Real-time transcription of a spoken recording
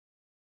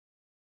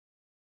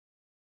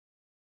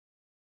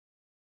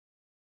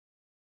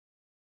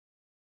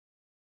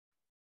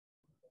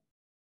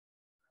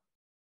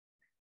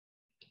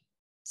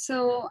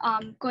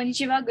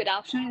Konnichiwa, good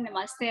afternoon,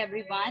 namaste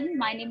everyone.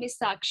 My name is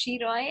Sakshi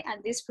Roy,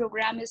 and this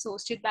program is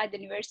hosted by the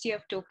University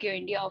of Tokyo,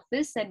 India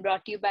office and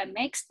brought to you by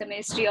MEX, the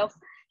Ministry of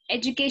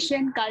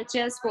Education,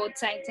 Culture, Sports,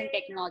 Science, and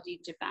Technology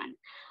in Japan.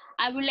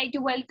 I would like to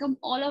welcome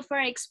all of our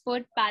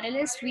expert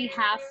panelists we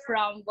have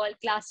from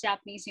world-class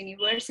Japanese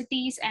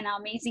universities and our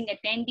amazing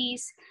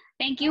attendees.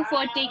 Thank you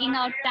for taking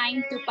out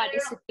time to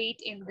participate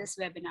in this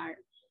webinar.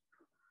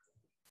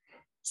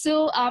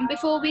 So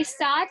before we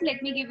start,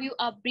 let me give you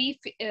a brief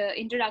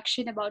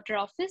introduction about our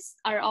office.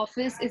 Our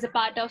office is a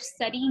part of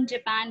Study in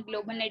Japan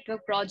Global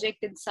Network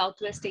Project in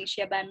Southwest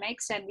Asia by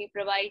MEX, and we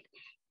provide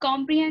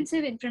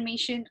comprehensive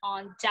information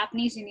on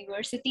Japanese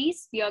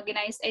universities. We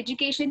organize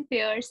education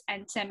fairs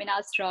and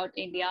seminars throughout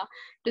India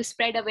to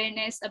spread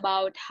awareness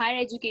about higher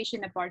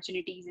education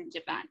opportunities in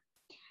Japan.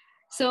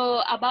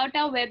 So about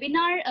our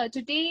webinar,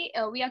 today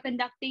we are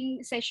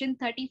conducting session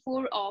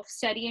 34 of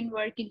Study and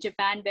Work in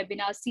Japan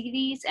webinar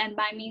series. And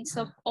by means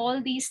of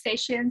all these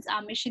sessions,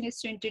 our mission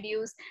is to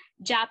introduce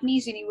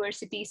Japanese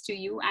universities to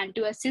you and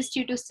to assist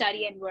you to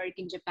study and work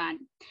in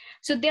Japan.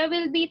 So there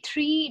will be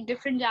 3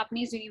 different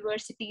Japanese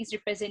universities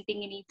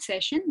representing in each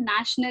session: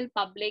 national,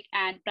 public,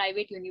 and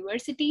private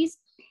universities.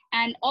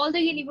 And all the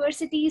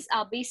universities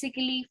are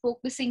basically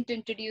focusing to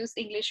introduce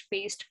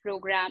English-based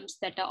programs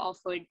that are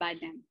offered by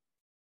them.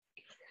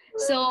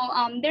 So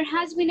there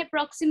has been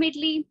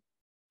approximately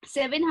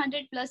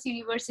 700 plus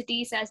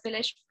universities as well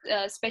as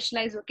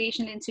specialized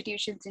vocational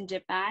institutions in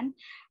Japan.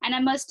 And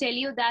I must tell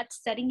you that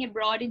studying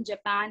abroad in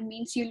Japan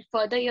means you'll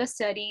further your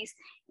studies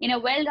in a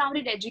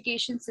well-rounded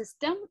education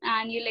system,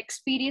 and you'll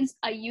experience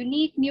a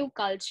unique new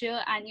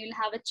culture, and you'll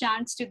have a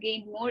chance to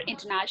gain more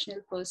international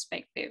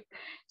perspective.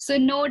 So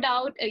no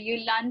doubt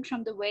you'll learn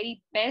from the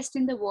very best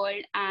in the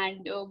world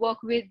and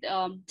work with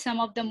some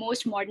of the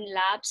most modern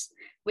labs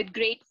with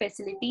great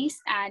facilities.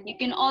 And you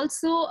can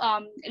also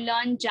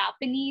learn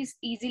Japanese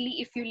easily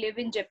if you live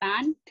in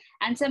Japan.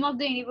 And some of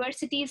the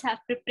universities have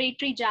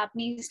preparatory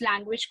Japanese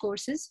language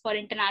courses for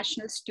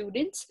international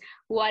students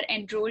who are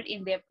enrolled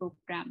in their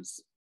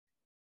programs.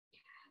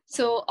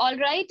 So, all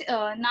right,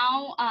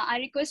 now I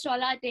request all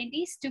our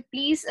attendees to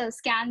please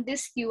scan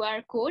this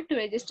QR code to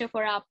register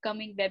for our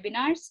upcoming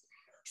webinars.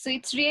 So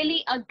it's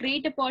really a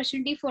great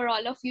opportunity for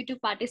all of you to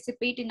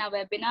participate in our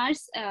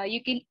webinars.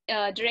 You can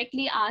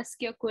directly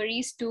ask your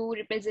queries to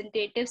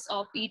representatives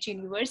of each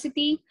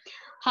university.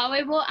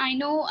 However, I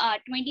know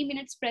 20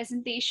 minutes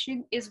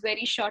presentation is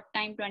very short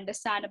time to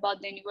understand about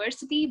the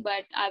university,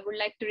 but I would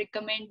like to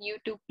recommend you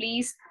to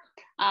please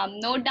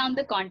note down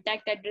the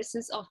contact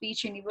addresses of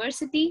each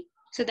university,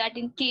 so that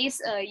in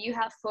case you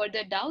have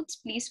further doubts,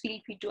 please feel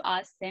free to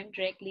ask them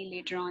directly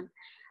later on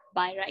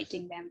by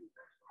writing them.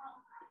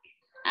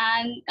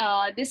 And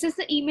this is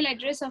the email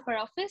address of our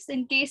office.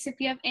 In case if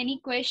you have any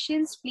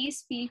questions,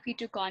 please feel free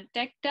to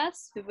contact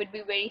us. We would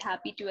be very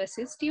happy to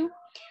assist you.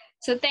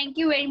 So thank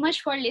you very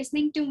much for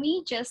listening to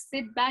me. Just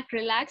sit back,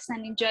 relax,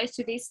 and enjoy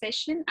today's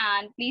session.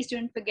 And please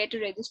don't forget to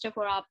register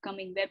for our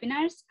upcoming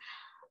webinars.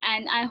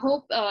 And I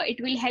hope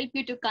it will help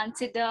you to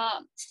consider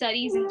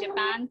studies in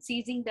Japan,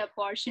 seizing the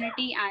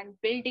opportunity, and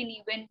build an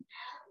even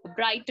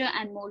brighter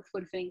and more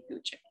fulfilling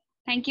future.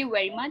 Thank you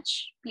very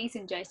much. Please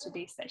enjoy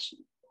today's session.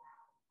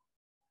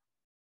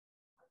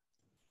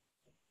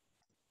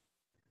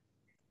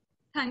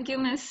 Thank you,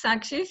 Ms.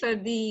 Sakshi, for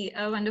the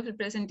wonderful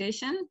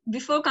presentation.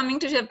 Before coming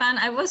to Japan,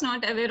 I was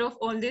not aware of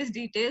all these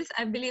details.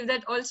 I believe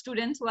that all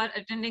students who are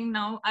attending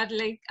now are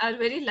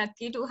very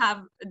lucky to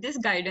have this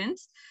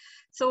guidance.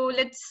 So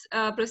let's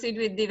proceed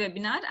with the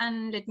webinar,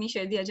 and let me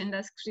share the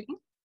agenda screen.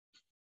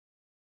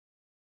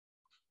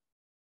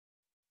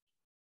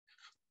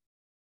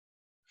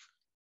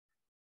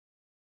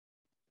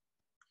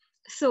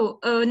 So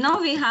now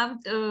we have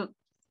a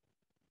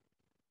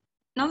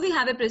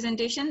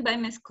presentation by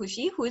Ms.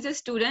 Khushi, who is a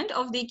student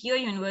of the Kyoto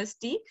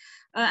University,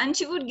 and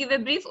she would give a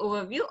brief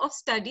overview of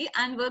study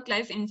and work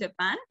life in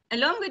Japan,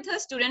 along with her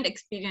student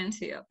experience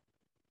here.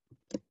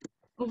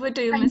 Over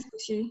to you, Ms.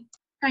 Khushi.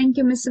 Thank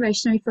you, Ms.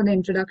 Vaishnavi, for the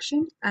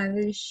introduction. I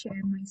will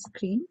share my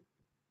screen.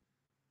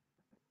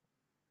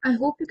 I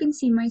hope you can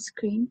see my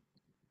screen.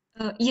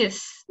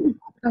 Yes.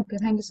 Okay,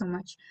 thank you so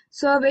much.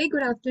 So a very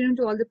good afternoon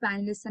to all the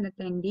panelists and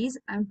attendees.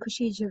 I'm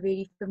Khushi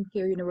Javeri from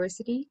Kyoto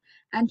University,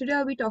 and today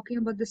I'll be talking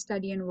about the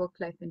study and work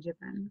life in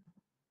Japan.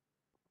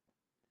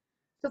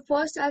 So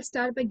first, I'll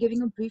start by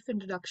giving a brief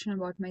introduction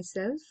about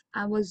myself.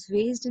 I was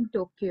raised in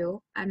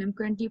Tokyo, and I'm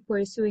currently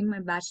pursuing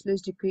my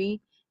bachelor's degree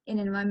in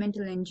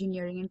environmental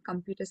engineering and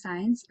computer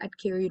science at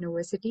Kyoto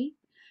University.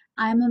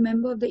 I am a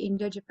member of the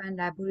India-Japan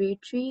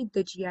Laboratory,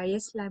 the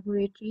GIS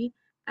Laboratory,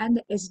 and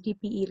the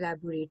SDPE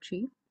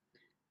Laboratory.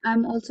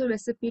 I'm also a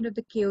recipient of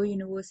the Kyoto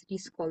University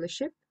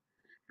Scholarship.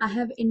 I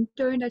have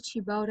interned at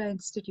Shibaura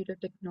Institute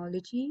of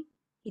Technology,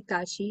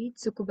 Hitachi,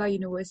 Tsukuba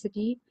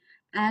University,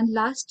 and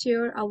last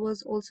year I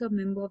was also a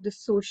member of the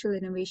Social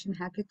Innovation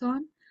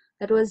Hackathon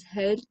that was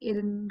held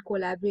in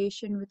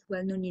collaboration with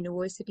well-known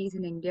universities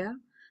in India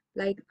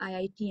like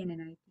IIT and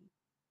NIT.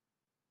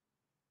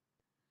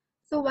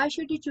 So why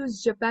should you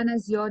choose Japan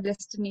as your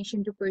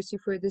destination to pursue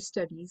further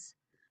studies?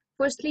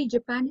 Firstly,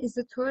 Japan is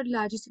the third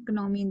largest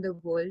economy in the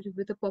world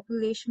with a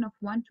population of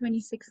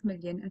 126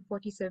 million and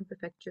 47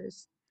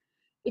 prefectures.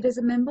 It is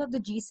a member of the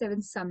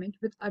G7 summit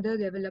with other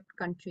developed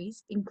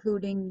countries,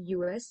 including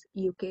US,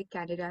 UK,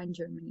 Canada, and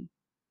Germany.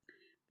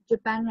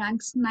 Japan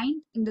ranks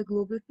ninth in the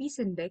Global Peace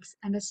Index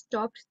and has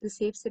topped the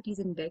Safe Cities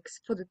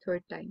Index for the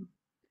third time.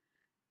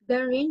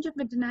 There are a range of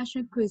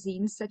international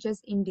cuisines such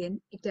as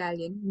Indian,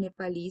 Italian,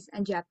 Nepalese,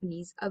 and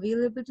Japanese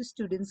available to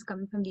students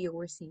coming from the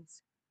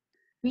overseas.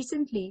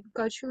 Recently,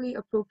 culturally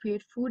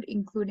appropriate food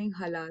including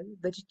halal,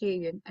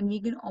 vegetarian, and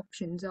vegan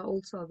options are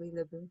also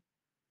available.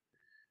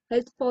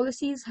 Health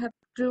policies have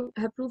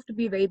proved to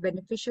be very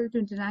beneficial to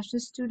international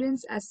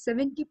students as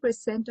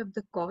 70% of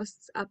the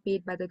costs are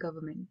paid by the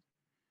government.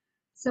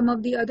 Some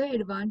of the other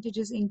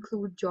advantages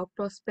include job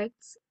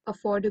prospects,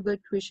 affordable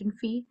tuition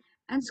fee,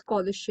 and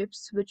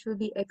scholarships, which will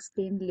be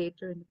explained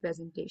later in the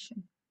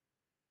presentation.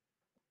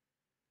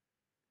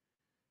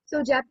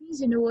 So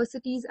Japanese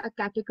universities are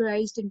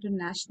categorized into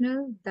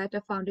national, that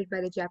are founded by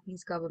the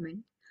Japanese government,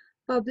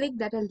 public,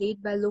 that are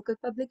led by local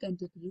public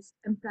entities,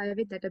 and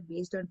private, that are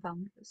based on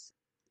founders.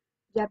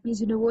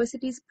 Japanese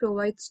universities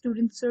provide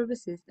student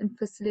services and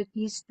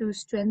facilities to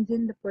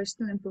strengthen the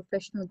personal and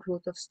professional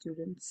growth of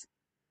students.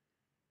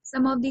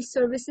 Some of these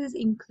services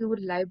include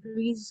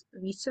libraries,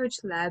 research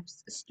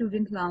labs,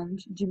 student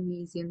lounge,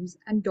 gymnasiums,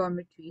 and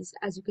dormitories,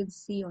 as you can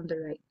see on the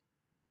right.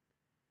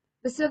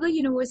 The several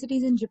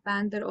universities in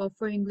Japan that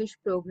offer English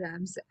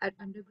programs at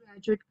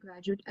undergraduate,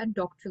 graduate, and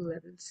doctoral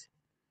levels.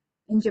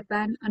 In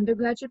Japan,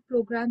 undergraduate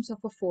programs are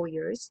for 4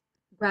 years,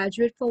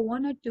 graduate for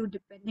 1 or 2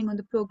 depending on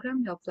the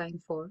program you're applying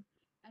for,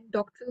 and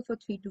doctoral for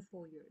 3 to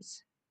 4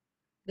 years.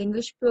 The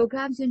English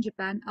programs in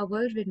Japan are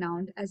well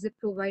renowned as they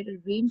provide a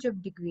range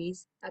of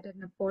degrees at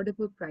an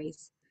affordable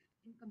price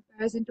in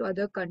comparison to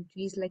other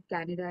countries like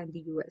Canada and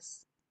the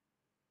US.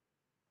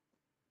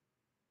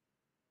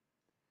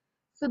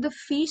 So the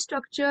fee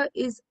structure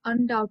is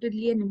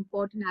undoubtedly an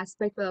important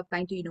aspect while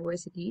applying to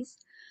universities.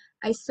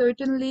 I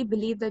certainly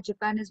believe that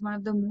Japan is one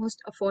of the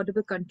most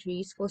affordable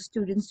countries for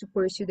students to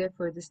pursue their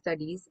further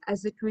studies,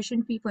 as the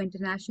tuition fee for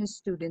international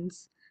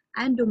students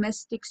and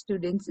domestic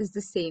students is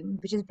the same,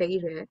 which is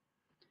very rare.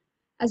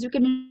 As you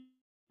can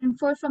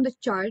infer from the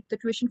chart, the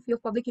tuition fee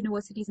of public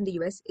universities in the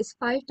US is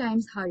 5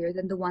 times higher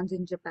than the ones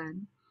in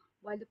Japan,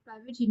 while the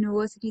private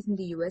universities in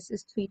the US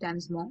is 3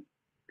 times more.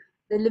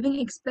 The living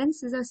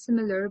expenses are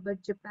similar,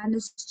 but Japan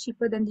is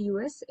cheaper than the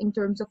US in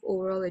terms of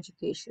overall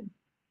education.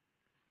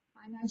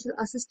 Financial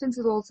assistance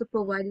is also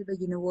provided by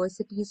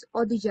universities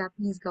or the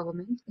Japanese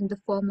government in the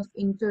form of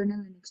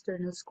internal and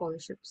external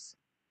scholarships.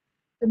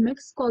 The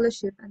Mixed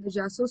Scholarship and the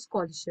JASO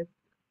Scholarship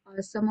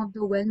are some of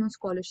the well-known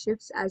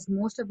scholarships as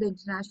most of the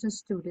international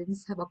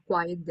students have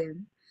acquired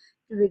them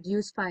to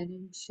reduce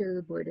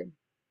financial burden.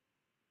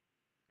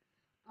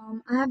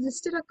 I have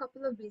listed a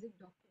couple of basic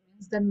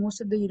documents that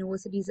most of the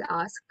universities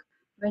ask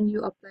when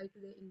you apply to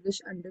the English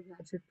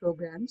undergraduate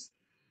programs.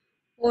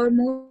 For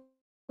more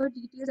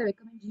details, I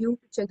recommend you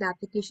to check the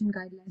application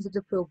guidelines of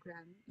the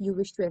program you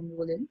wish to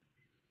enroll in.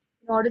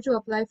 In order to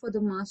apply for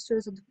the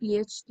master's or the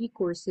PhD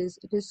courses,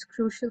 it is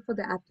crucial for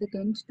the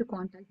applicant to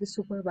contact the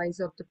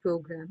supervisor of the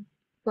program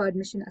for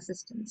admission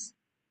assistance.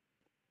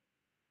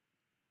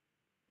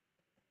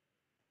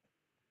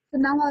 So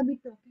now I'll be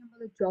talking about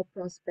the job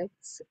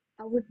prospects.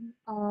 I would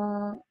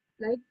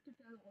like to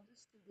tell all the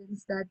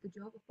students that the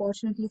job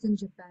opportunities in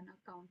Japan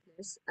are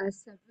countless as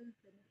several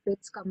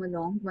benefits come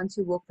along once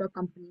you work for a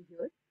company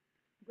here.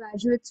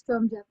 Graduates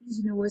from Japanese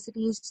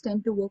universities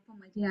tend to work for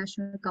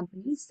multinational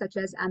companies such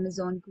as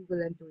Amazon,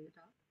 Google, and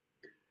Toyota.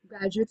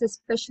 Graduates,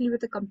 especially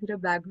with a computer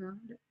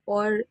background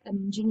or an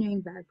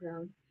engineering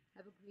background,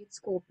 have a great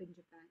scope in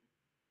Japan.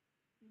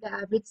 The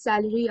average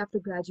salary after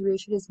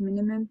graduation is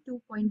minimum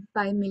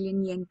 2.5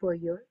 million yen per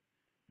year,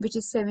 which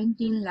is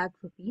 17 lakh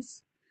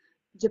rupees.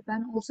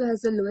 Japan also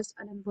has the lowest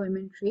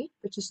unemployment rate,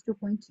 which is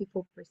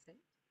 2.34%.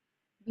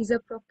 Visa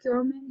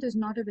procurement is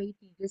not a very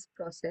tedious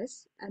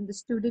process, and the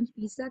student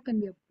visa can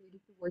be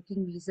upgraded to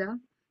working visa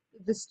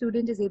if the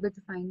student is able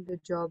to find a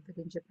job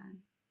within Japan.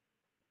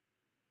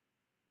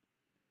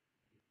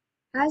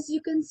 As you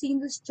can see in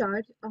this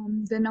chart,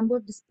 the number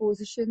of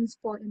dispositions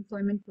for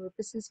employment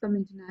purposes from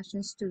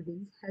international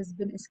students has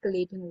been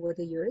escalating over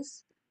the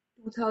years.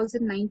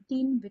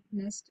 2019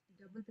 witnessed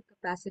double the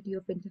capacity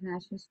of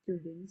international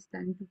students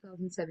than in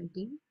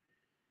 2017.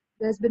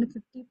 There's been a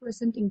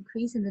 50%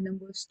 increase in the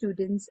number of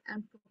students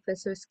and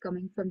professors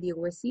coming from the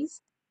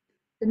overseas.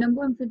 The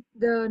number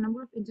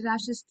of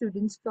international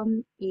students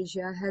from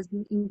Asia has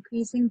been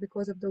increasing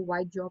because of the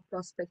wide job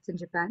prospects in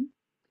Japan.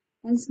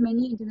 Hence,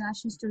 many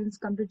international students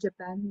come to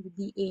Japan with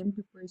the aim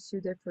to pursue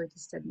their further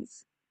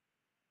studies.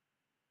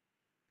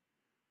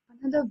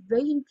 Another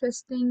very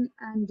interesting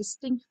and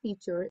distinct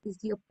feature is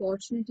the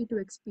opportunity to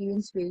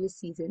experience various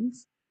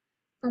seasons.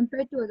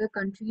 Compared to other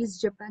countries,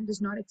 Japan does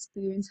not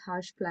experience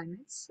harsh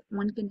climates.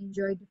 One can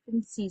enjoy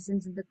different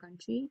seasons in the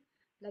country,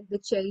 like the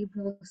cherry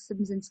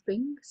blossoms in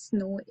spring,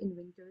 snow in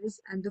winters,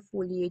 and the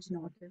foliage in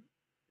autumn.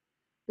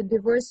 The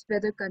diverse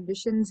weather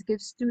conditions give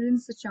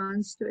students a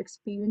chance to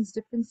experience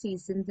different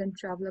seasons and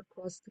travel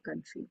across the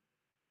country.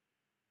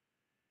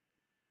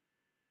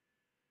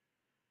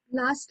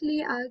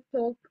 Lastly, I'll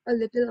talk a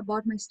little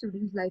about my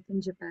student life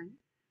in Japan.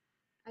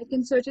 I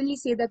can certainly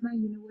say that my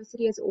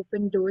university has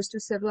opened doors to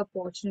several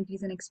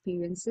opportunities and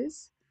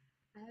experiences.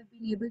 I have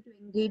been able to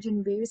engage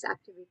in various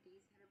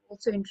activities and have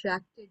also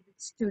interacted with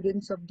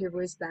students of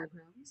diverse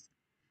backgrounds.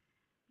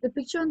 The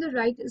picture on the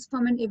right is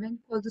from an event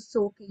called the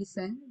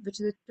Sokeisen, which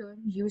is a term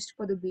used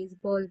for the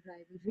baseball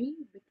rivalry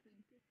between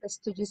two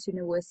prestigious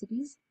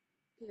universities,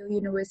 Keio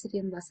University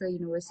and Waseda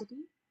University.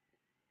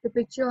 The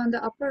picture on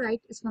the upper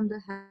right is from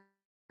the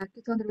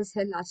hackathon that was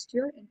held last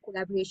year in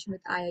collaboration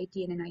with IIT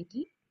and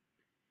NIT.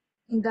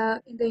 In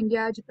the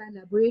India-Japan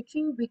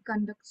laboratory, we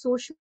conduct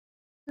social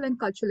and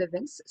cultural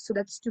events so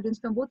that students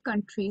from both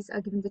countries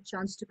are given the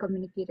chance to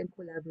communicate and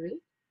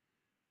collaborate.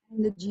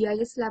 In the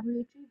GIS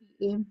laboratory,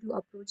 we aim to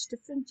approach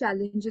different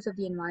challenges of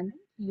the environment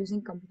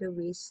using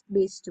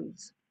computer-based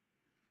tools.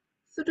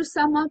 So to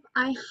sum up,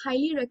 I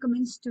highly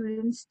recommend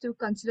students to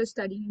consider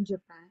studying in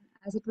Japan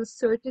as it will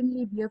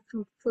certainly be a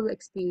fruitful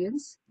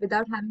experience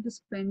without having to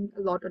spend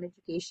a lot on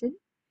education.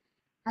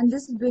 And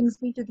this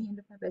brings me to the end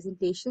of my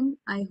presentation.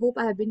 I hope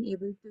I have been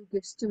able to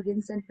give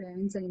students and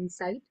parents an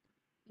insight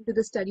into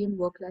the study and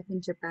work life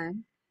in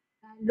Japan.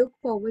 I look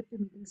forward to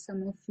meeting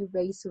some of you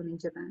very soon in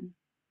Japan.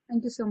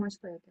 Thank you so much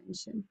for your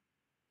attention.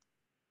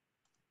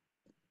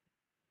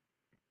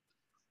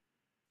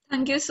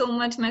 Thank you so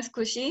much, Ms.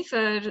 Kushi,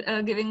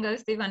 for giving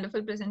us the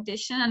wonderful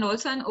presentation and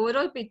also an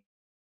overall picture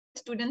of what a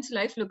student's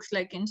life looks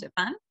like in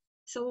Japan.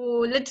 So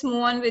let's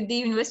move on with the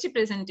university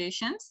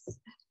presentations.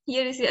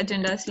 Here is the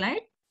agenda slide.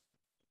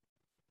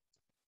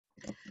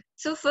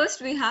 So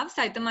first we have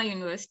Saitama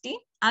University.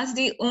 As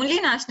the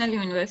only national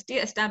university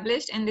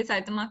established in the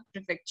Saitama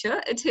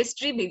prefecture, its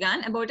history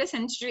began about a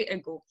century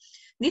ago.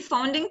 The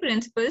founding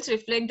principles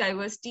reflect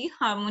diversity,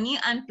 harmony,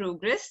 and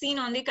progress seen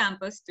on the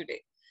campus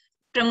today.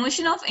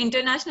 Promotion of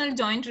international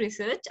joint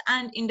research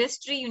and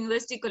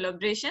industry-university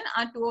collaboration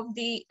are two of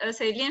the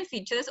salient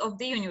features of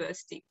the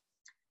university.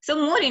 So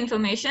more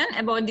information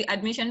about the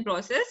admission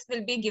process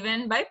will be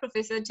given by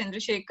Professor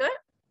Chandrasekhar.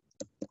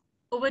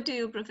 Over to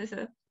you,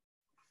 Professor.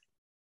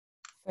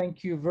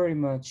 Thank you very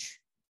much.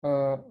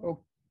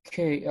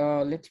 Okay,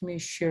 let me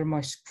share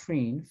my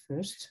screen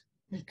first.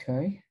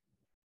 Okay.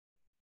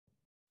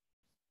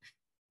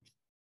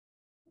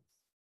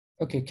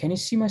 Okay, can you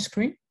see my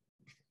screen?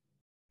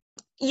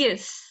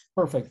 Yes.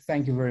 Perfect,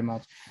 thank you very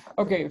much.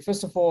 Okay,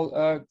 first of all,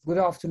 good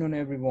afternoon,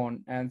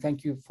 everyone, and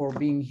thank you for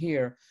being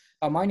here.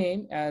 My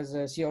name, as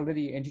she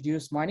already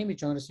introduced, my name is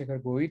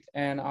Chandrasekhar Goit,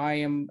 and I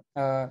am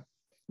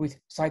with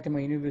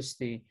Saitama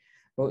University.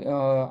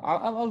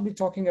 I'll be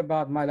talking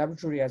about my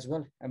laboratory as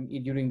well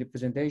during the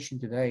presentation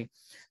today.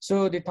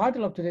 So the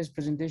title of today's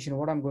presentation,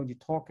 what I'm going to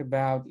talk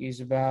about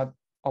is about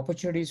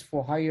opportunities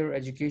for higher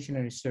education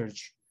and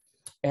research.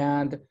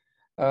 And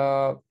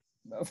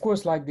of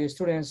course, like the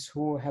students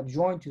who have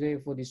joined today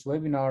for this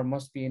webinar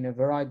must be in a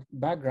varied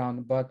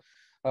background, but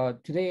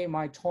today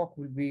my talk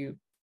will be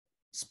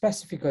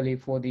specifically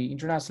for the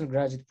international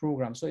graduate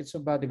program. So it's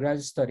about the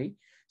graduate study.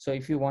 So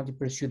if you want to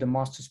pursue the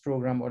master's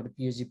program or the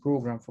PhD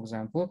program, for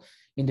example,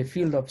 in the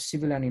field of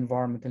civil and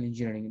environmental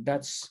engineering,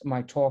 that's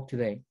my talk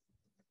today.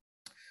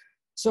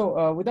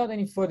 So without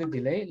any further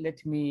delay,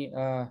 let me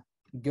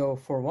go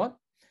forward.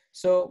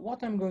 So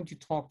what I'm going to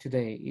talk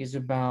today is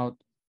about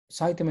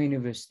Saitama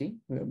University,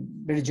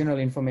 very general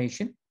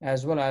information,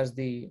 as well as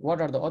what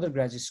are the other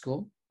graduate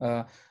school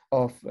and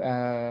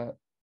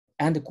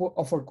the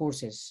offered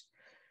courses.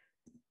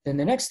 Then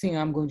the next thing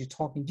I'm going to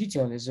talk in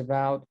detail is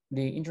about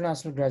the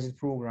international graduate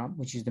program,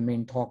 which is the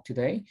main talk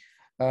today.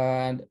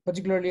 And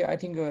particularly, I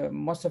think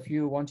most of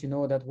you want to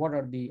know that what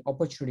are the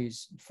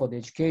opportunities for the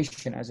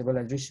education as well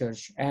as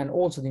research, and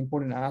also the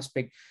important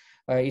aspect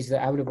is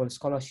the available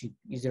scholarship.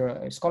 Is there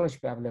a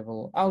scholarship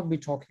available? I'll be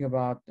talking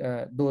about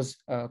those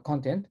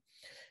content,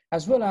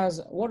 as well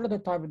as what are the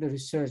type of the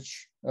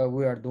research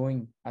we are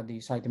doing at the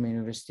Saitama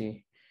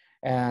University,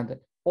 and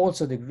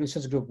also the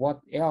research group, what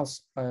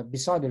else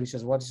beside the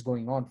research, what is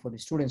going on for the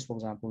students, for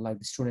example, like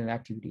the student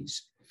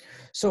activities.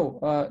 So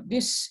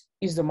this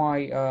is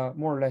my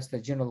more or less the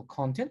general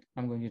content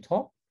I'm going to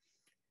talk.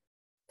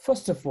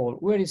 First of all,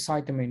 where is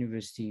Saitama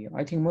University?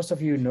 I think most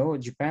of you know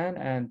Japan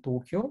and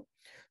Tokyo.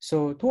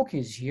 So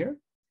Tokyo is here.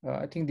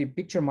 I think the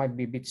picture might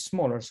be a bit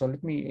smaller, so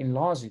let me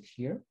enlarge it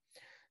here.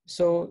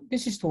 So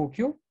this is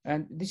Tokyo,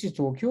 and this is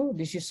Tokyo.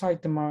 This is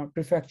Saitama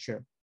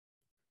Prefecture.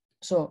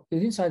 So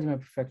within Saitama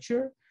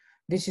Prefecture,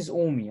 this is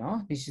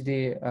Omiya. This is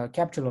the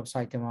capital of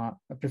Saitama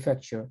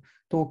Prefecture.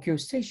 Tokyo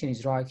Station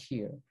is right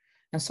here.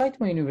 And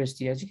Saitama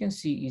University, as you can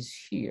see, is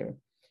here.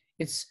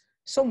 It's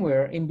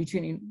somewhere in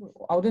between.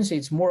 I wouldn't say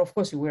it's more, of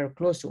course, we're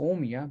close to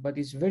Omiya, but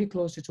it's very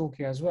close to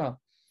Tokyo as well.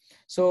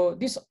 So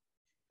this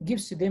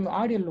gives them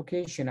ideal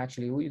location,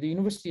 actually. The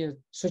university is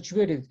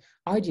situated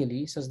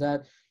ideally such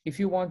that if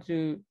you want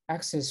to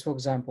access, for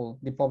example,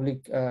 the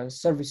public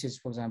services,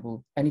 for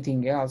example,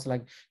 anything else,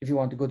 like if you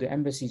want to go to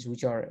embassies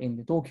which are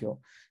in Tokyo.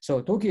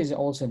 So Tokyo is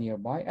also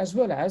nearby, as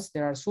well as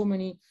there are so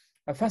many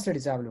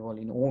facilities available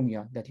in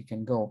Omiya that you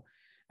can go.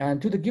 And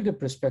to give the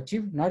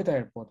perspective, Narita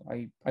Airport,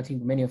 I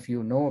think many of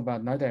you know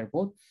about Narita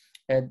Airport.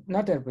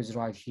 Narita Airport is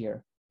right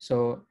here.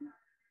 So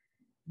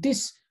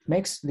this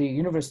makes the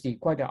university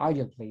quite an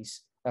ideal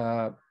place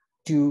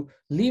to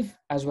live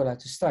as well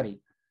as to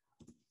study.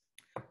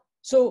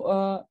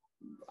 So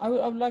I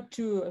would like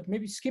to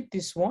maybe skip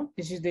this one.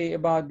 This is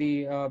about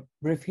the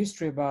brief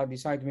history about the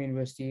Saitama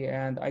University,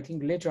 and I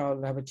think later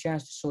I'll have a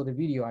chance to show the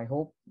video, I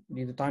hope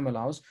the time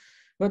allows.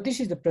 But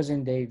this is the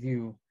present day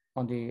view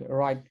on the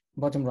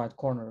bottom right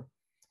corner.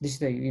 This is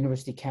the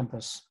university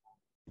campus.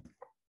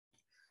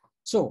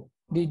 So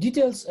the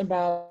details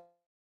about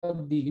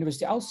the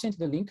university, I'll send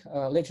the link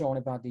later on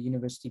about the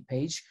university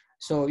page.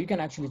 So you can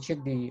actually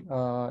check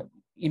the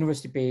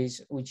university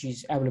page, which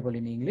is available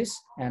in English,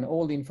 and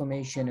all the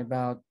information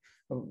about,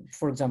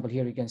 for example,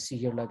 here you can see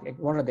here, like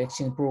what are the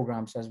exchange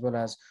programs, as well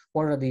as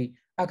what are the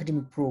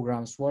academic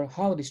programs,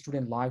 how the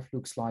student life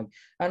looks like,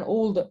 and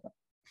all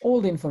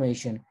the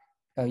information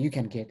you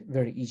can get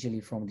very easily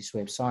from this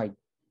website.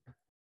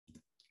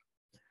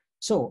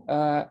 So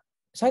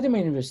Saitama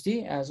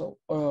University, as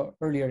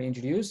earlier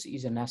introduced,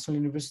 is a national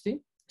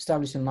university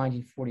established in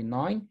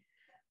 1949,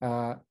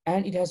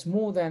 and it has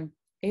more than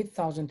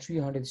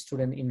 8,300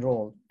 students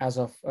enrolled as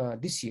of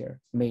this year,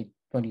 May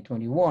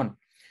 2021.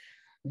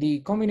 The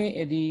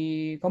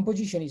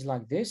composition is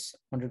like this: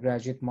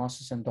 undergraduate,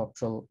 master's, and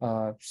doctoral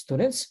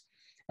students,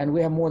 and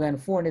we have more than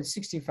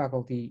 460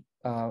 faculty,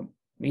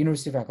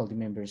 university faculty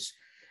members,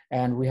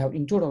 and we have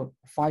in total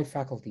 5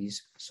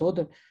 faculties. So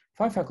the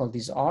 5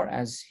 faculties are,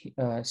 as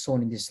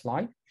shown in this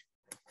slide: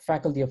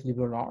 Faculty of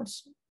Liberal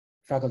Arts,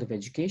 Faculty of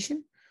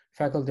Education,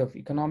 Faculty of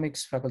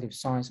Economics, Faculty of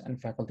Science, and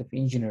Faculty of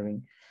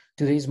Engineering.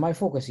 Today's my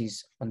focus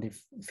is on the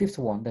 5th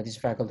one, that is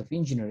Faculty of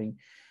Engineering.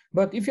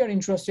 But if you're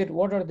interested,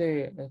 what are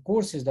the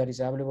courses that is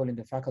available in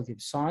the Faculty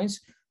of Science?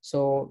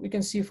 So we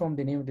can see from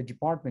the name of the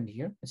department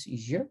here, it's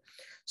easier.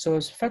 So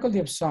as Faculty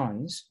of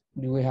Science,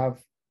 we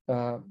have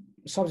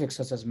subjects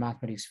such as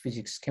mathematics,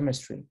 physics,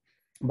 chemistry,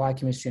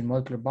 biochemistry and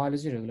molecular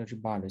biology,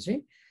 regulatory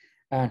biology.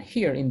 And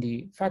here in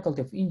the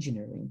Faculty of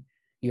Engineering,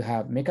 you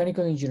have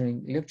mechanical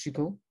engineering,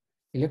 electrical,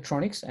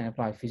 electronics and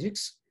applied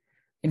physics,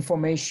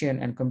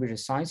 information and computer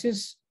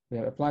sciences, we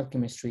have applied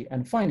chemistry,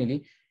 and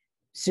finally,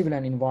 civil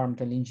and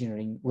environmental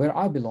engineering, where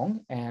I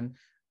belong, and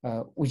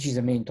which is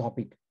the main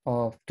topic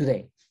of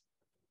today.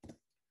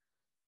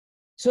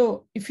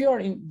 So if you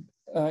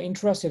are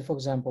interested, for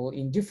example,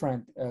 in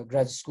different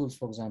graduate schools,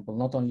 for example,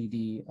 not only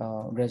the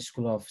Graduate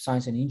School of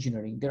Science and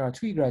Engineering, there are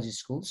 3 graduate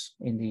schools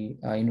in the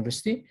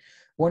university.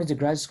 One is the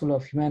Graduate School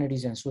of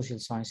Humanities and Social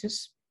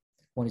Sciences,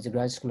 one is the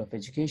Graduate School of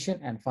Education,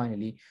 and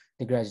finally,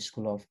 the Graduate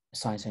School of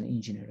Science and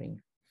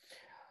Engineering.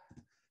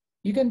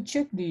 You can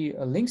check the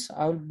links.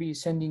 I will be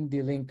sending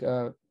the link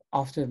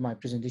after my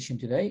presentation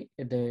today.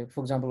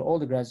 For example, all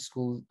the graduate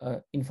school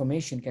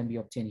information can be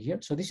obtained here.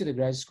 So this is the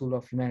Graduate School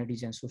of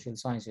Humanities and Social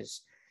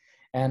Sciences.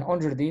 And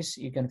under this,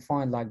 you can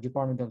find like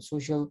Department of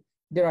Social.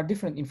 There are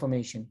different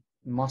information,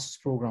 master's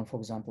program, for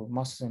example,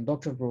 master's and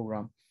doctoral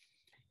program,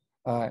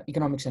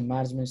 economics and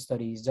management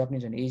studies,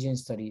 Japanese and Asian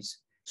studies,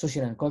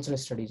 social and cultural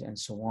studies, and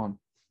so on.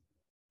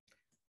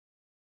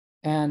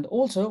 And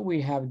also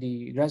we have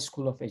the Graduate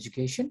School of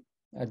Education.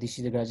 This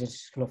is the Graduate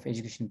School of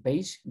Education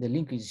page. The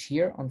link is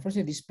here.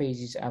 Unfortunately, this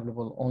page is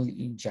available only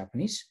in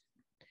Japanese.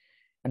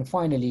 And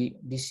finally,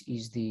 this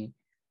is the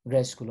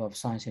Graduate School of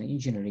Science and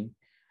Engineering.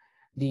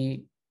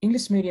 The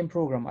English medium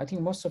program, I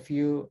think most of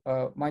you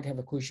might have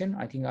a question.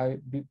 I think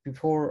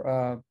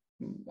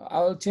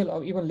I'll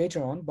tell even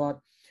later on, but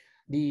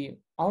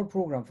our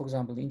program, for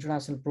example, the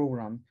international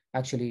program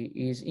actually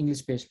is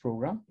English-based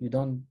program. You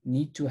don't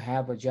need to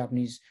have a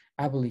Japanese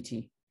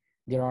ability.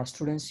 There are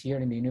students here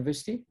in the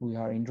university who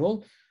are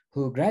enrolled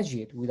who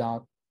graduate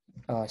without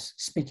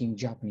speaking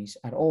Japanese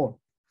at all.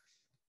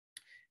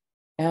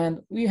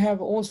 And we have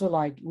also,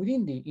 like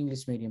within the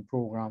English medium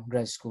program,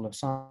 Graduate School of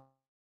Science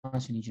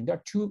and Engineering, there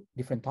are 2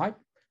 different types.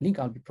 Link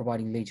I'll be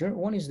providing later.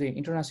 One is the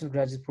International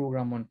Graduate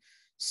Program on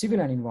Civil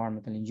and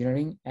Environmental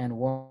Engineering, and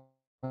one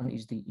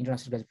is the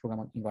International Graduate Program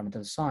on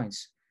Environmental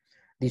Science.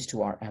 These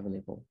 2 are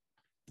available.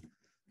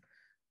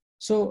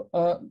 So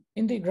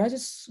in the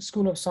Graduate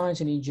School of Science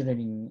and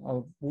Engineering,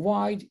 a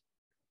wide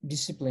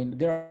discipline,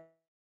 there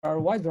are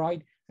a wide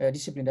variety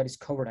discipline that is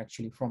covered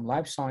actually, from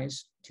life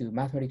science to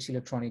mathematics,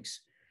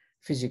 electronics,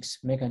 physics,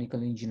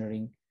 mechanical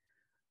engineering,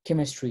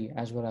 chemistry,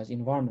 as well as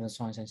environmental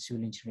science and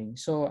civil engineering.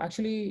 So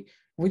actually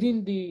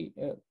within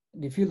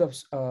the field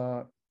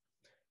of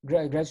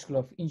Graduate School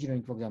of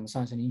Engineering, for example,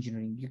 Science and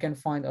Engineering, you can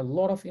find a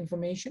lot of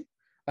information.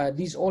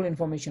 These all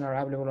information are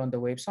available on the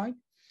website.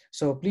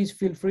 So please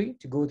feel free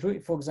to go through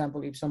it. For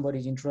example, if somebody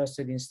is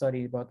interested in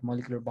study about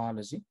molecular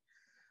biology,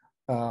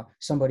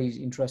 somebody is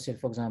interested,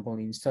 for example,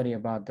 in study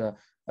about the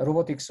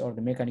robotics or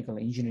the mechanical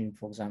engineering,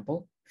 for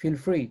example, feel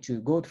free to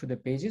go through the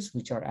pages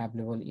which are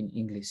available in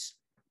English.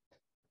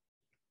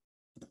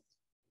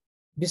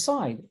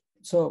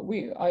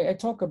 I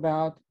talk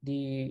about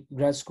the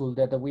grad school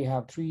that we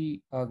have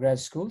three grad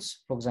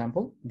schools, for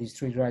example, these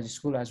three graduate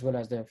schools as well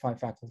as the 5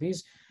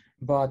 faculties.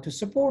 But to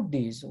support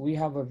these, we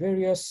have a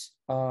various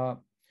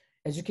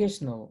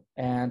educational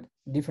and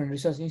different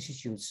research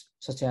institutes,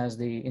 such as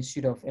the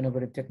Institute of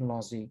Innovative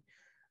Technology.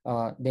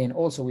 Then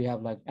also we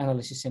have like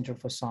Analysis Center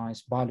for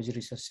Science, Biology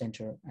Research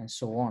Center, and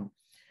so on.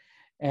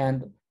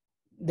 And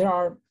there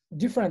are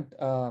different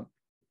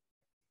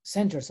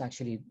centers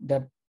actually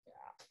that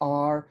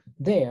are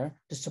there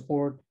to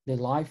support the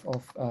life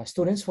of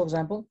students, for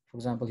example. For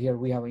example, here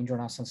we have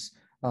international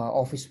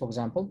office, for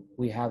example.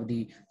 We have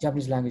the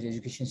Japanese Language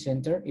Education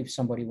Center if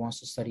somebody wants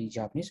to study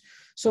Japanese.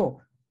 So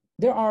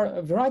there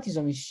are varieties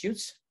of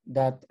institutes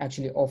that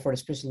actually offer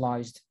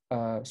specialized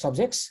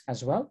subjects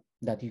as well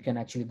that you can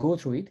actually go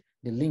through it.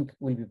 The link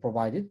will be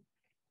provided.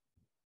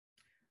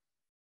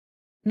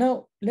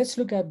 Now, let's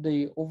look at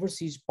the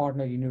overseas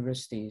partner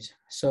universities.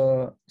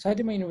 So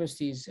Saitama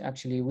universities,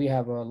 actually, we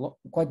have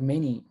quite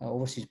many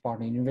overseas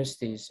partner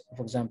universities.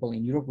 For example,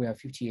 in Europe, we have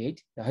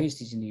 58. The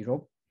highest is in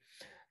Europe.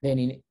 Then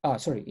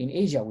in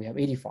Asia, we have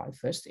 85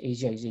 first.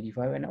 Asia is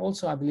 85. And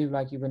also, I believe,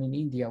 like even in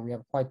India, we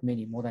have quite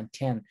many, more than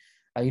 10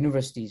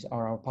 universities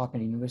are our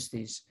partner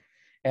universities.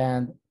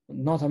 And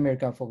North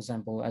America, for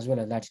example, as well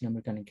as Latin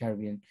America and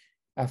Caribbean,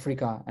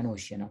 Africa and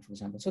Oceania, for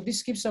example. So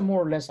this gives a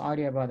more or less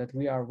idea about that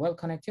we are well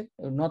connected,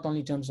 not only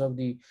in terms of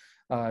the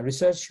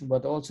research,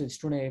 but also the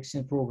student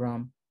exchange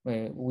program.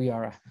 We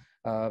are,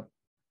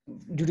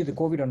 due to the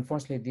COVID,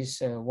 unfortunately,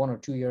 this 1 or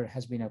 2 year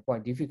has been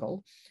quite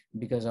difficult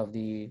because of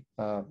the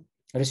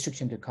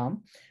restriction to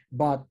come.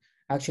 But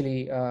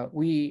actually,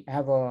 we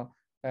have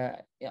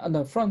on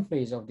the front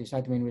page of the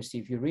Saitama University,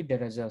 if you read,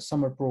 there is a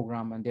summer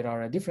program and there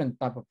are a different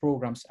type of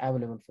programs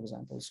available, for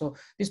example. So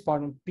this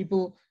part of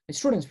people, the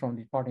students from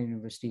the partner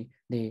university,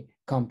 they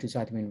come to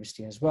Saitama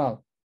University as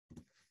well.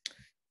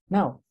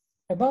 Now,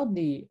 about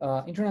the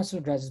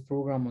international graduate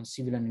program on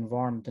civil and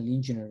environmental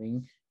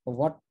engineering,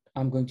 what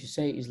I'm going to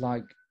say is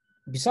like,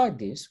 beside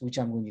this, which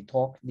I'm going to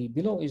talk, the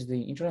below is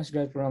the international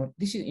graduate program.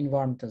 This is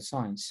environmental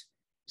science.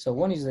 So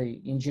one is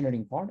the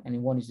engineering part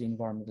and one is the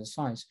environmental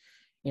science.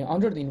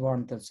 Under the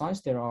environmental science,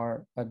 there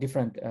are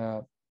different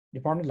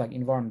departments like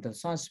environmental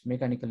science,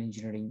 mechanical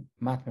engineering,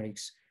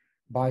 mathematics,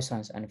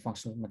 bioscience, and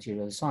functional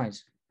material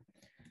science.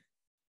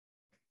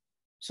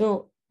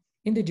 So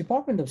in the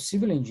Department of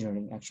Civil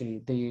Engineering,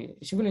 actually, the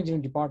Civil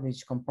Engineering Department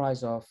is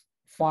comprised of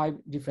 5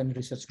 different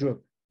research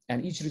groups.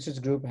 And each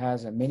research group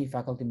has many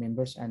faculty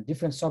members and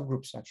different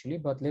subgroups, actually.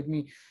 But let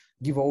me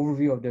give an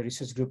overview of the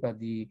research group at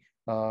the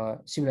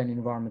Civil and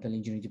Environmental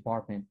Engineering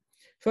Department.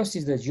 First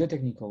is the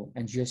geotechnical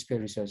and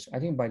geospatial research. I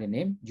think by the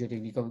name,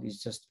 geotechnical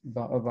is just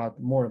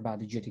more about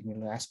the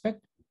geotechnical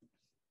aspect.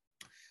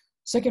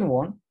 Second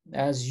one,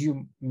 as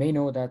you may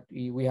know that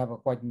we have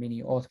quite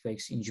many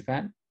earthquakes in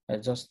Japan.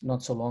 Just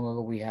not so long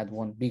ago, we had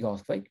one big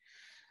earthquake.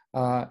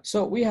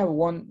 So we have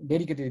one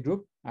dedicated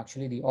group,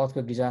 actually the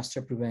Earthquake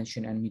Disaster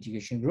Prevention and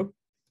Mitigation Group.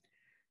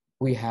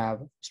 We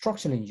have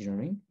structural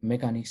engineering,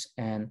 mechanics,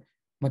 and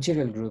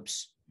material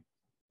groups.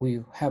 We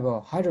have a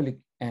hydraulic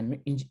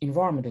and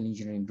environmental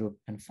engineering group.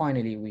 And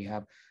finally, we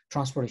have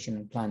transportation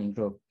and planning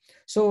group.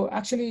 So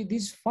actually,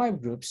 these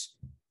 5 groups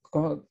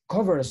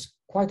covers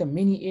quite a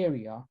many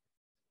area,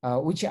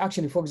 which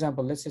actually, for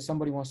example, let's say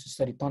somebody wants to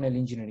study tunnel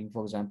engineering,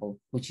 for example,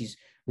 which is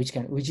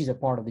a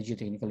part of the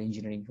geotechnical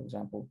engineering, for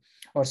example,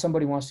 or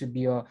somebody wants to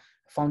be a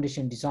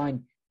foundation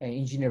design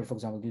engineer, for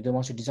example, they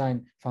want to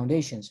design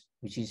foundations,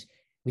 which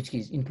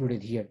is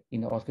included here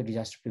in the earthquake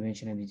disaster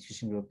prevention and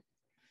mitigation group.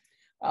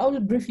 I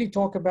will briefly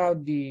talk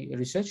about the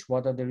research,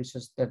 what are the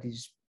research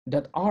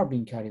that are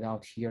being carried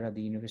out here at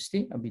the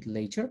university a bit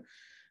later.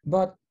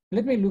 But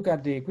let me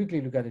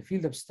quickly look at the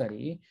field of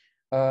study.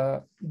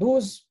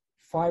 Those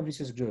 5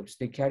 research groups,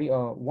 they carry a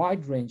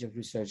wide range of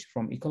research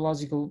from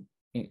ecological,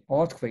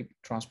 earthquake,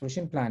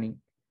 transportation planning,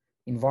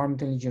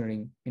 environmental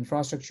engineering,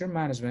 infrastructure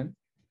management,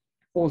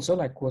 also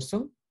like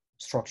coastal,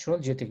 structural,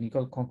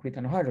 geotechnical, concrete,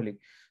 and hydraulic.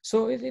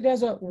 So it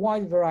has a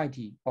wide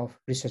variety of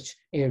research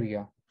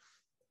area.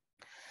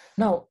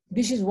 Now,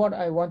 this is what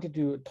I wanted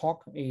to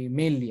talk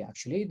mainly,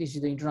 actually. This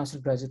is the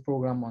International Graduate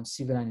Program on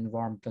Civil and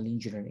Environmental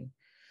Engineering.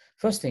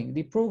 First thing,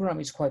 the program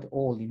is quite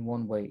old in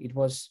one way.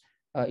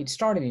 It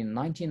started in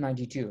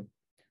 1992.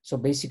 So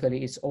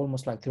basically, it's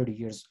almost like 30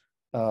 years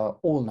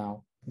old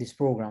now, this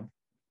program.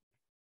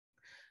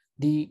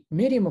 The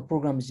medium of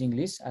program is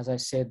English. As I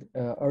said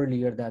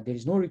earlier, that there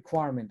is no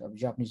requirement of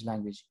Japanese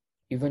language.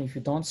 Even if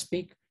you don't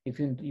speak, if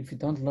you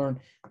don't learn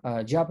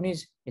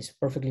Japanese, it's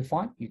perfectly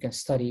fine. You can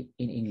study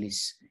in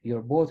English.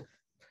 You're both.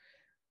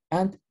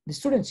 And the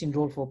students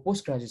enroll for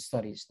postgraduate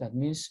studies. That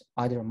means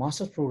either a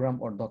master's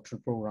program or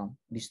doctoral program.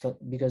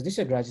 Because this is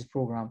a graduate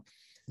program,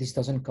 this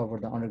doesn't cover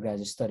the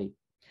undergraduate study.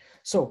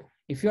 So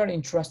if you are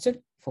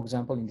interested, for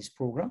example, in this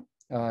program,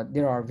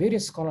 there are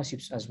various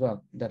scholarships as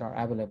well that are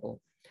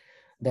available.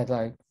 That,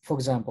 like, for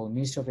example,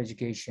 Ministry of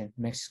Education,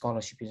 MEX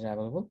scholarship is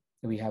available.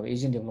 We have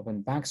Asian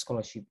Development Bank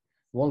scholarship,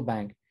 World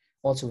Bank.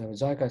 Also, we have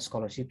JICA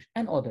scholarship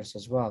and others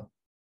as well.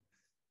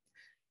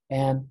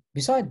 And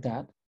beside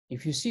that,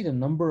 if you see the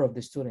number of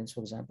the students,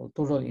 for example,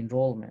 total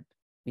enrollment,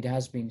 it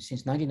has been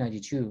since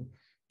 1992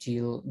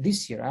 till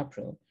this year,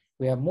 April,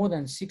 we have more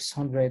than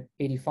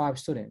 685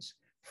 students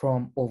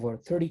from over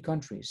 30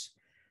 countries.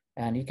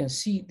 And you can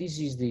see this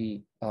is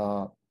the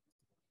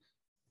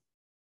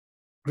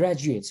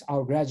graduates,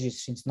 our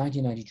graduates since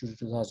 1992 to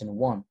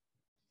 2001.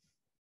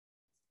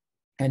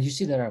 And you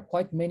see there are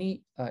quite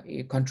many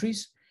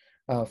countries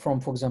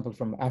for example,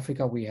 from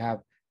Africa, we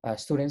have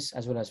students,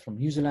 as well as from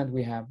New Zealand,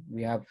 we have,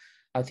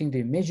 I think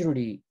the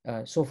majority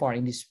so far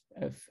in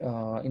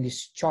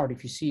this chart,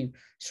 if you see,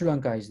 Sri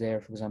Lanka is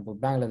there, for example,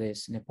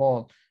 Bangladesh,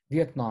 Nepal,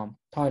 Vietnam,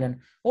 Thailand.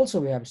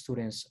 Also, we have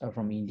students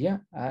from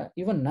India.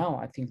 Even now,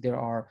 I think there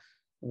are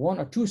 1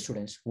 or 2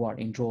 students who are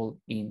enrolled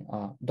in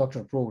a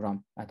doctoral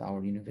program at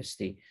our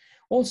university.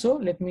 Also,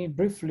 let me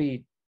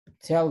briefly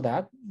tell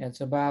that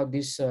it's about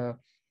this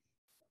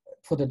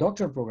for the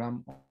doctoral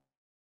program.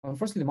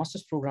 Firstly, the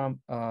master's program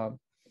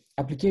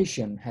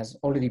application has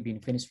already been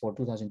finished for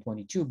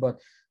 2022,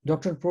 but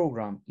doctoral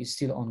program is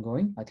still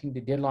ongoing. I think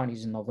the deadline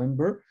is in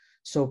November.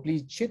 So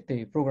please check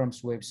the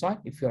program's website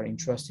if you are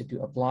interested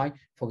to apply,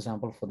 for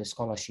example, for the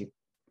scholarship.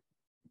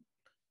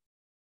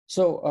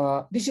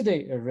 So this is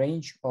the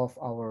range of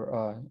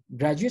our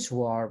graduates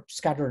who are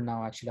scattered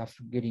now. Actually,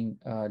 after getting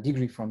a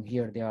degree from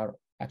here, they are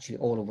actually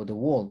all over the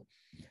world.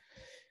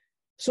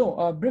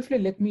 So briefly,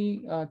 let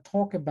me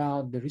talk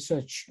about the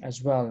research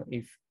as well,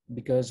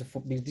 because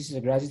this is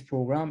a graduate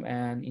program,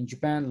 and in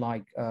Japan,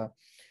 like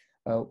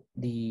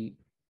in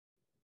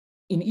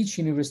each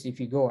university, if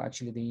you go,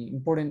 actually the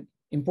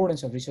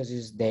importance of research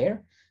is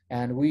there.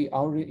 And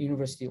our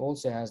university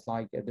also has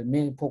like the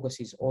main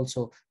focus is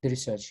also the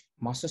research.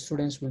 Master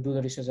students will do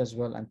the research as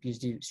well, and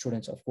PhD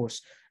students, of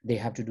course, they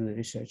have to do the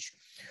research.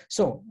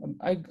 So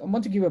I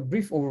want to give a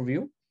brief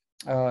overview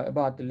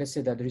about, let's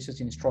say, that the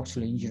research in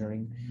structural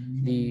engineering.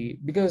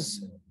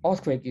 Because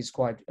earthquake is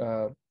quite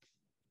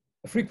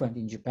frequent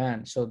in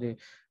Japan, so they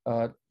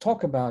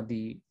talk about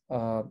the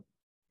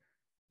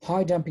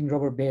high damping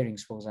rubber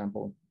bearings, for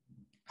example,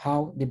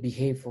 how they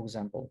behave, for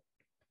example.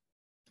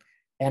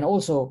 And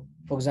also,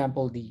 for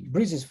example, the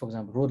bridges, for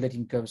example, road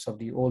letting curves of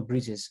the old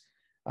bridges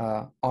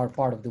are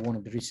part of one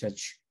of the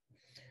research.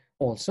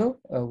 Also,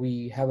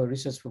 we have a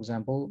research, for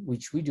example,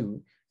 which we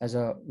do as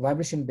a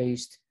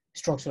vibration-based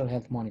structural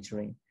health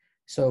monitoring.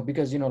 So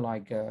because,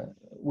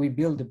 we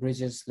build the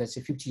bridges, let's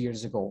say 50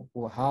 years ago,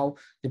 or how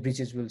the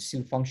bridges will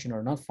still function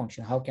or not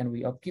function, how can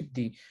we upkeep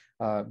the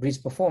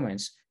bridge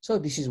performance? So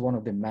this is one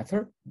of the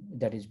method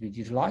that is being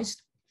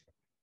utilized.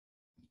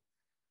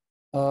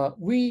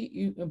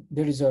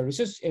 There is a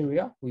research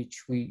area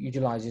which we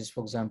utilizes,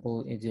 for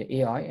example, in the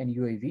AI and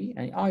UAV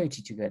and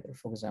IoT together,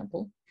 for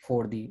example,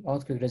 for the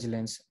earthquake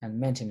resilience and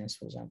maintenance,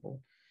 for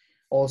example.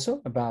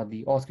 Also about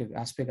the earthquake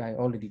aspect, I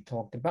already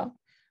talked about.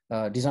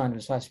 Design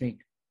of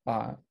seismic,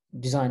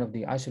 design of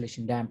the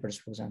isolation dampers,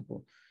 for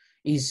example,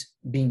 is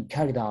being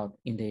carried out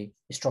in the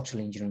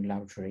structural engineering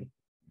laboratory.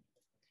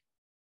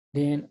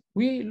 Then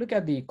we look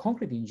at the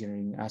concrete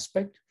engineering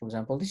aspect, for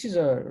example. This is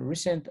a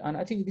recent, and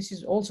I think this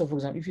is also, for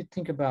example, if you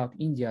think about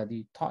India,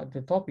 the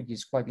topic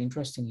is quite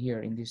interesting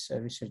here in this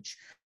research,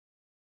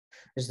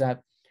 is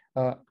that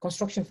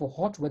construction for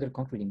hot weather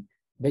concreting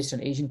based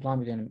on Asian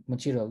climate and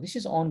material. This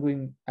is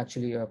ongoing,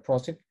 actually, a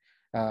project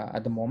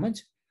at the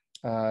moment.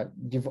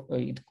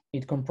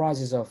 It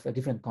comprises of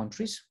different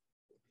countries,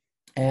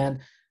 and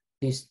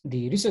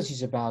the research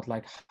is about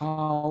like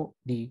how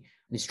the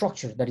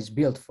structure that is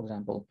built, for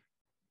example,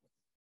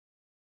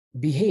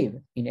 behave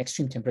in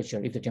extreme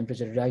temperature if the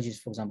temperature rises,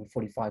 for example,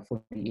 45,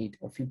 48,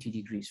 or 50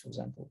 degrees, for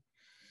example.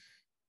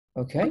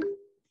 Okay,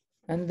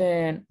 and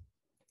then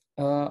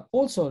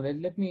also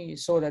let me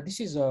show that this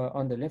is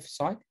on the left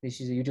side.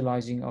 This is a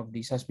utilizing of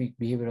the seismic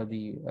behavior of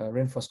the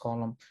reinforced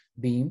column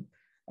beam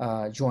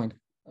joint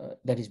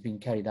that is being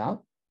carried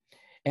out.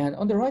 And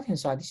on the right hand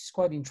side, this is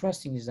quite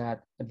interesting, is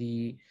that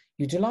the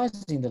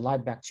utilizing the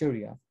live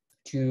bacteria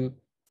to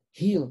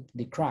heal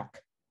the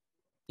crack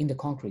in the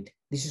concrete.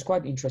 This is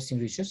quite interesting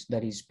research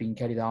that is being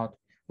carried out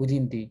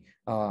within the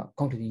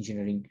concrete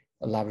engineering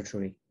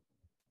laboratory.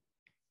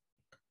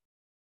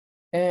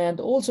 And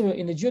also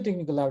in the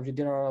geotechnical laboratory,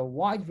 there are a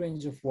wide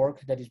range of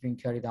work that is being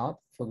carried out.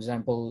 For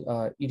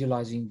example,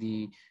 utilizing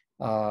the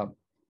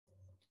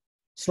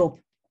slope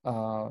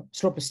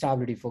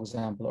stability, for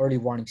example, early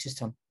warning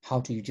system, how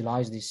to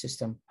utilize this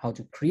system, how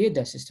to create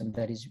that system.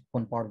 That is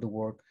one part of the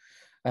work.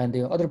 And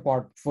the other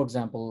part, for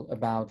example,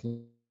 about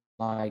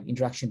like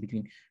interaction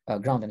between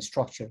ground and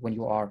structure when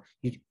you are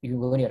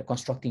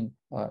constructing,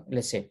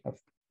 let's say,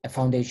 a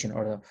foundation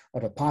or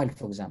a pile,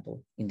 for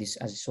example, in this,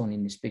 as shown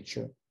in this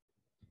picture.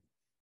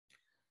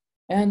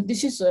 And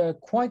this is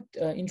quite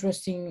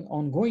interesting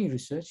ongoing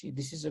research.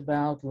 This is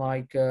about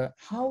like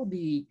how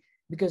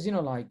because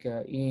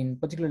in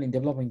particularly in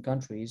developing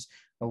countries,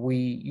 we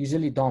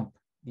usually dump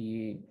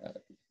the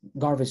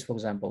garbage, for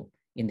example,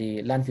 in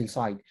the landfill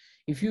site.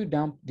 If you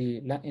dump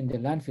in the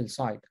landfill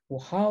site,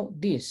 how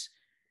this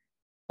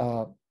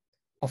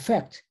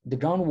affect the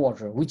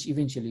groundwater, which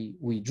eventually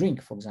we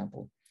drink, for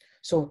example.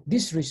 So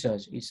this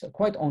research is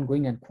quite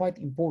ongoing and quite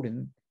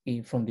important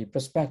from the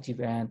perspective,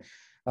 and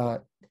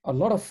a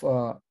lot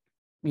of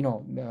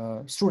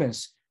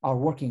students are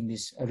working in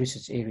this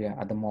research area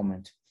at the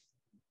moment.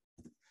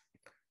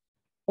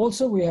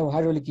 Also, we have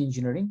hydraulic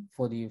engineering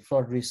for the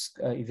flood risk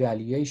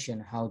evaluation,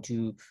 how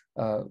to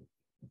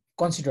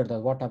consider that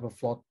what type of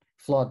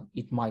flood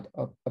it might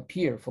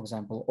appear, for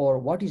example, or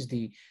what is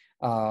the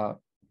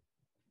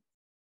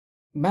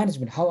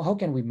management, how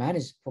can we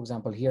manage, for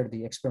example, here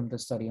the experimental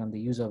study on the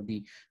use of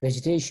the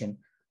vegetation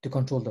to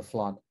control the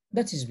flood.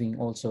 That is being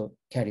also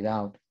carried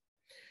out.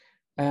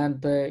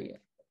 And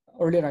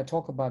earlier I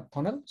talked about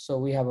tunnel, so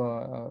we have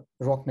a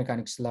rock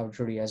mechanics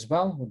laboratory as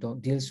well who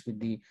deals with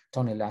the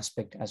tunnel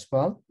aspect as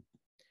well.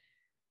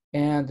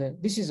 And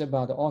this is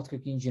about the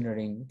earthquake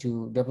engineering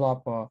to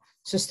develop a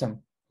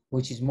system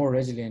which is more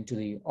resilient to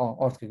the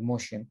earthquake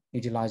motion,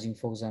 utilizing,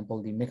 for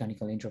example, the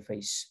mechanical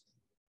interface.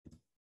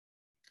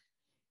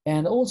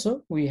 And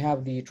also we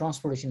have the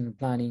transportation and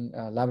planning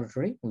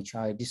laboratory, which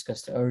I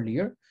discussed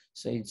earlier.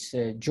 So it's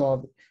a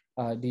job,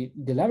 the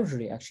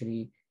laboratory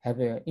actually have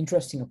an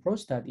interesting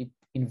approach that it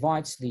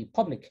invites the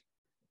public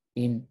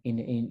in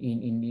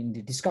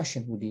the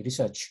discussion with the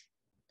research.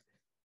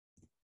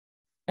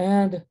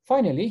 And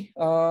finally,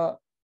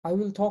 I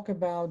will talk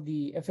about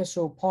the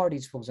FSO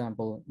parties, for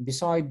example,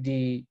 beside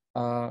the,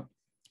 okay,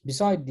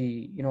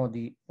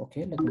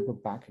 let me go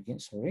back again,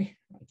 sorry,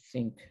 I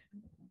think,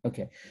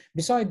 okay.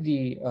 Beside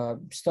the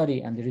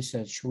study and the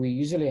research, we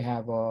usually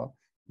have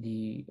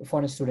the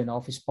foreign student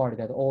office party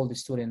that all the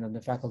students and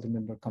the faculty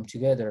member come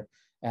together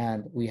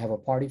and we have a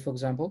party, for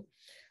example.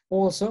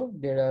 Also,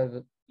 there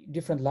are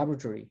different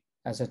laboratory,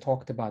 as I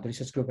talked about, the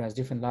research group has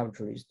different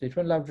laboratories.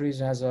 Different laboratories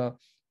has a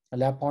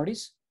lab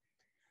parties.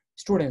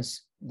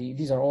 Students,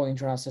 these are all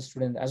international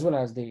students as well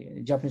as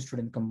the Japanese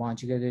student combined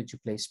together to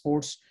play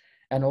sports,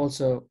 and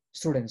also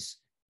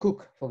students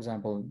cook, for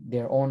example,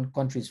 their own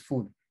country's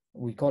food.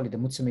 We call it the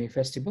Mutsume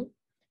Festival.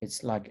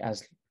 It's like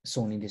as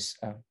shown in this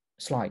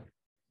slide.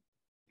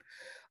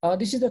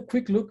 This is a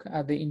quick look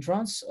at the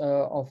entrance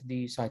of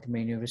the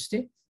Saitama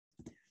University,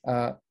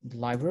 the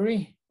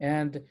library,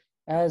 and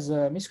as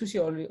Ms. Kushi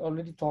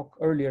already talked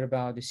earlier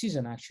about the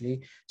season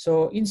actually.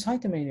 So in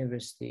Saitama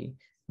University,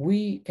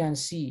 we can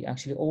see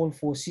actually all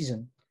 4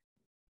 seasons.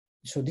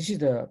 So this is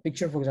the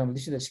picture, for example,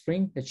 this is the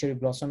spring, the cherry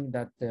blossom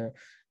that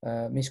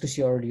Ms.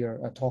 Kushi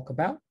earlier talked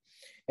about.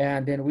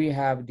 And then we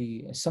have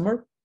the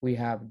summer, we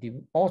have the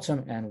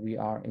autumn, and we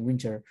are in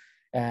winter.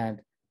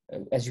 And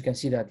as you can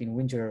see that in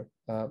winter,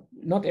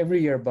 not every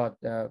year, but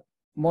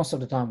most of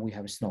the time we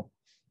have snow.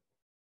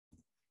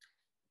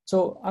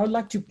 So I would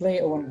like to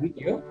play one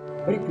video,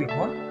 very quick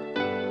one.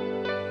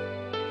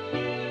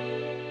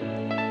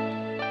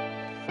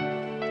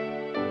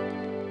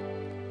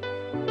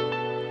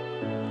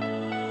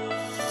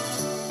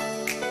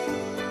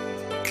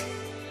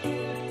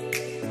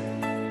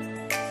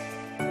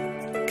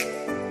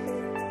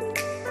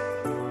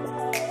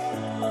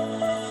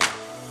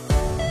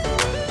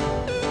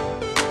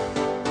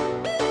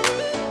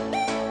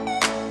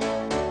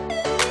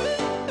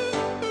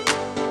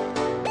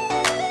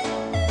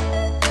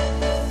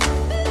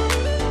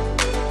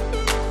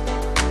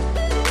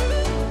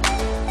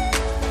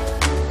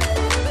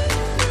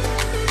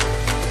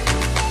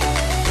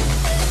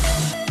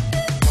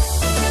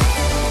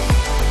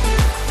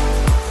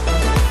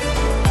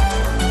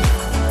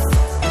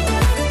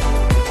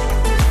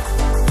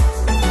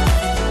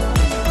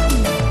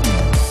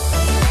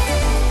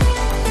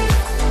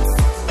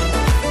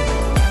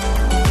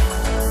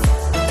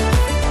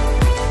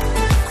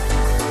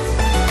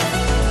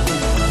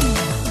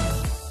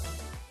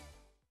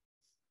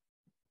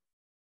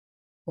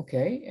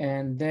 Okay,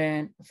 and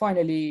then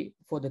finally,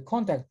 for the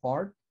contact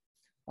part,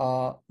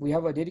 we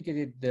have a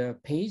dedicated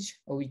page,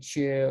 which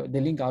the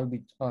link I'll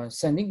be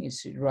sending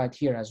is right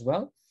here as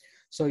well.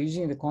 So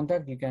using the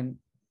contact, you can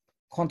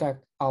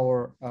contact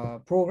our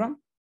program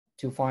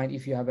to find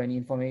if you have any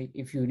information,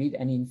 if you need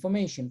any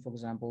information, for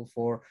example,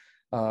 for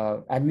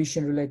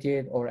admission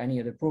related or any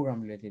other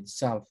program related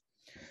itself.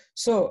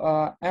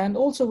 So, and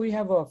also we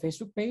have a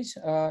Facebook page.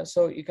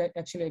 So you can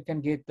actually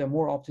get the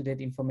more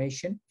up-to-date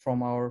information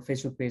from our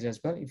Facebook page as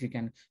well.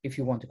 If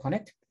you want to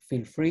connect,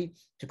 feel free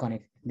to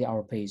connect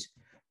our page.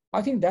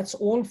 I think that's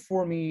all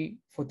for me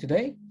for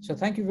today. So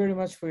thank you very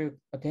much for your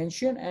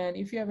attention. And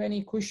if you have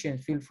any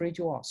questions, feel free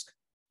to ask.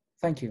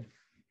 Thank you.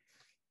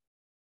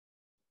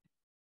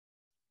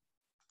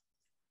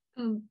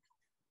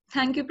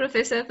 Thank you,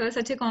 Professor, for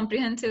such a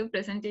comprehensive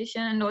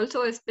presentation, and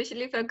also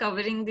especially for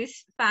covering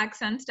this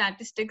facts and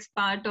statistics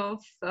part of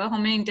how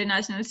many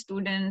international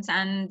students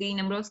and the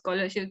number of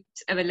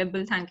scholarships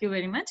available. Thank you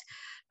very much.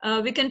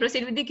 We can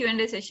proceed with the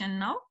Q&A session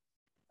now.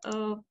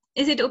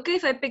 Is it okay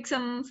if I pick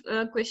some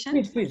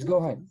questions? Please go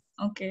ahead.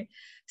 Okay.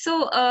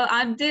 So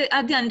are the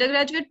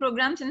undergraduate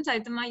programs in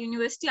Saitama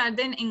University, are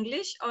they in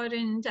English or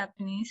in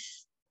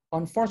Japanese?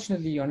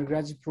 Unfortunately,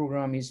 undergraduate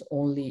program is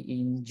only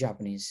in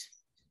Japanese.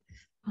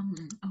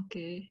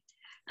 Okay.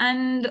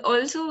 And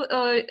also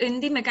in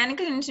the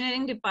mechanical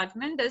engineering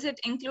department, does it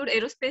include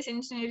aerospace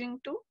engineering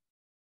too?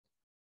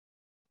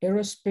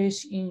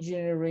 Aerospace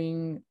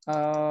engineering,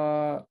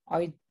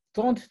 I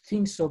don't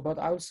think so, but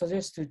I would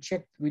suggest to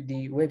check with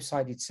the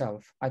website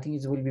itself. I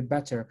think it will be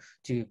better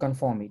to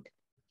confirm it.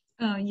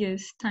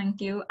 Yes,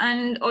 thank you.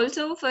 And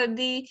also for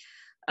the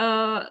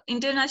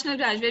international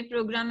graduate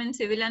program in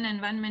civil and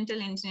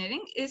environmental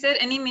engineering, is there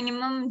any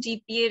minimum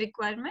GPA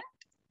requirement?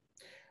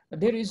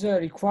 There is a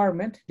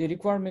requirement. The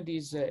requirement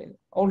is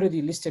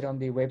already listed on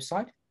the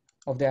website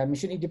of the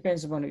admission. It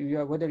depends upon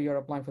whether you're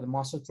applying for the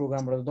master's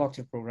program or the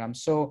doctorate program.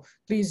 So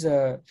please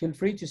feel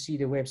free to see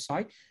the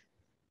website.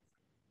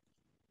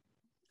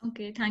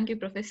 Okay, thank you,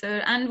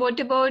 Professor. And what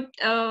about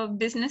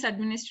business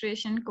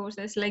administration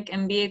courses like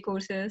MBA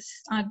courses?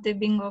 Are they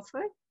being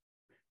offered?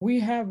 We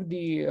have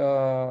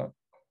the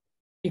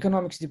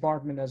economics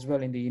department as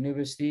well in the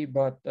university,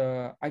 but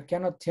I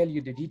cannot tell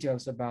you the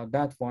details about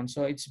that one.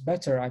 So it's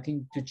better, I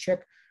think, to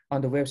check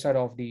on the website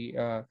of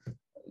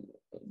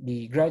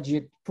the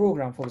graduate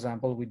program, for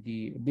example, with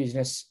the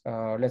business,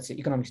 let's say,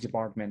 economics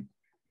department.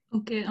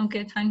 Okay,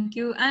 thank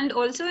you. And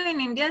also in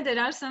India, there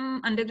are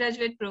some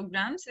undergraduate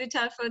programs which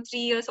are for 3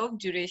 years of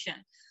duration.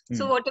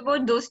 So what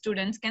about those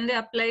students? Can they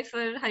apply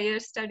for higher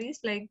studies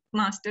like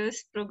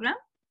master's program?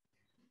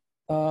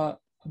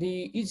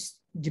 It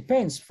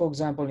depends, for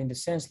example, in the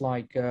sense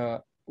like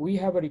we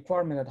have a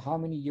requirement that how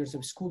many years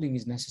of schooling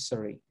is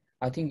necessary.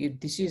 I think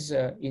this is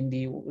in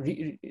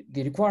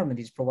the requirement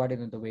is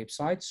provided on the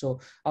website. So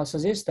I'll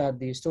suggest that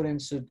the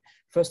students should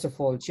first of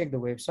all check the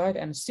website,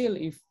 and still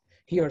if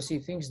he or she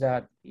thinks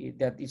that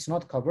it's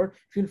not covered,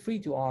 feel free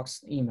to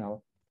ask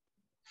email.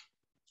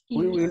 Yes.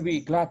 We will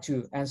be glad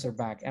to answer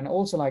back. And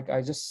also, like,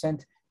 I just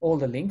sent all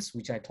the links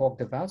which I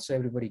talked about, so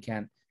everybody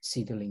can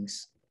see the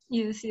links.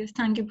 Yes,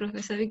 thank you,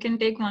 Professor. We can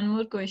take one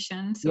more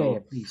question. So, yeah,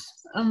 please.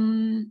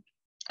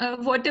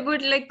 What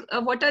about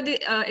what are the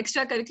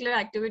extracurricular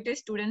activities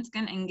students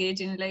can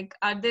engage in? Like,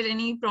 are there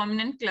any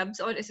prominent clubs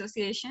or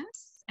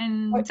associations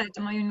in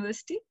Saitama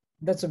University?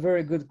 That's a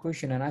very good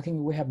question, and I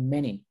think we have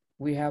many.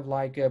 We have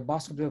like a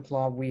basketball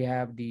club, we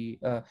have the,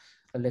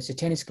 let's say,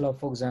 tennis club,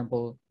 for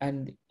example,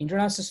 and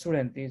international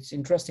student, it's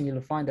interesting,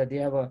 you'll find that they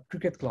have a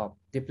cricket club.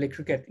 They play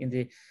cricket in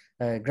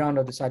the ground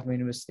of the Saitama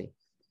University.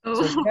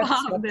 Oh, so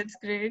wow, that's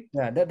great.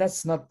 Yeah,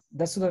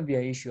 that shouldn't be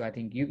an issue, I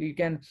think. You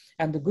can,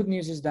 and the good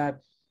news is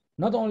that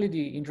not only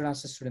the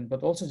international student,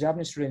 but also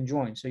Japanese student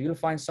join. So you'll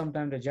find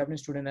sometimes the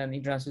Japanese student and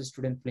international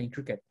student playing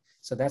cricket.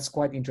 So that's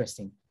quite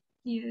interesting.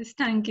 Yes,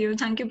 thank you.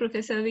 Thank you,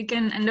 Professor. We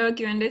can end our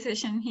Q&A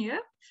session here.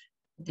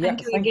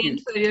 Thank you again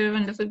for your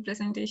wonderful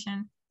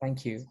presentation.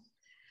 Thank you.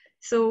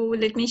 So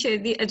let me share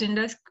the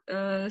agenda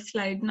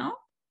slide now.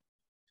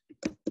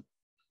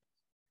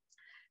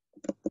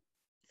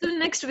 So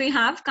next we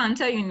have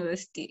Kansai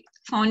University.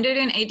 Founded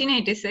in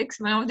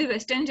 1886, one of the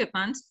Western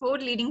Japan's 4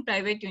 leading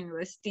private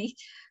universities,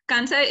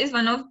 Kansai is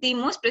one of the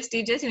most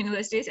prestigious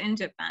universities in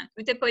Japan,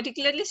 with a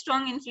particularly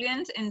strong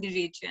influence in the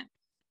region.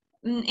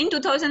 In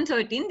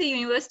 2013, the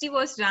university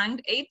was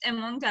ranked 8th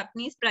among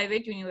Japanese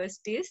private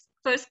universities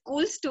for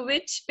schools to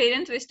which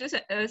parents wish to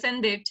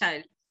send their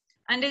child,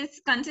 and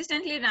is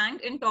consistently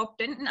ranked in top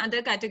 10 in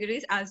other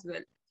categories as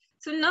well.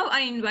 So now I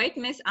invite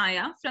Ms.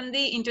 Aya from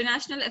the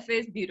International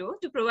Affairs Bureau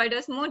to provide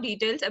us more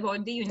details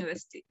about the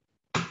university.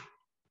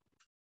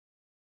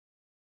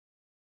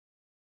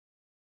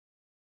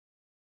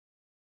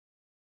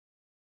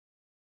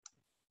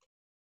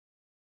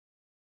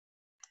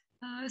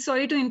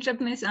 Sorry to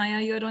interrupt, Ms. Aya,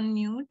 you're on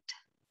mute.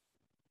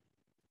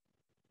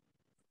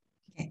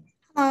 Okay.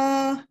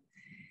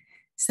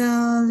 So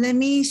let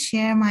me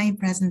share my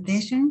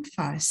presentation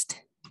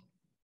first.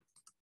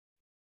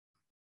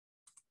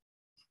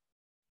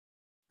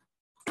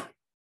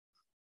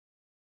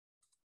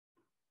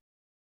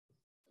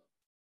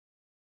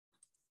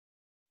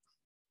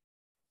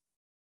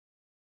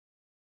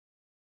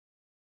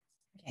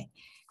 Okay,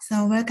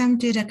 so welcome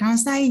to the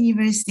Kansai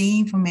University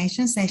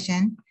Information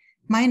Session.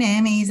 My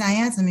name is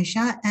Aya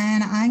Zumisha,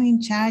 and I'm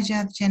in charge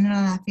of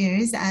General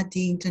Affairs at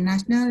the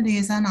International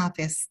Liaison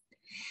Office.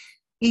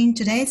 In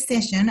today's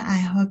session, I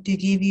hope to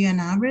give you an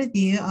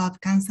overview of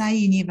Kansai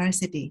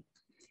University.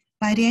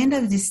 By the end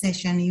of this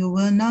session, you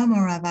will know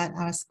more about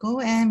our school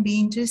and be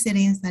interested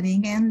in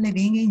studying and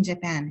living in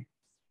Japan.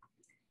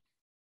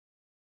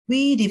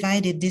 We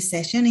divided this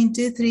session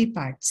into 3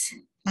 parts.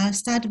 I'll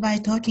start by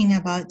talking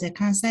about the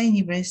Kansai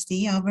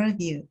University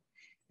overview.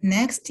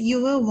 Next,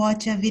 you will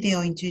watch a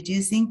video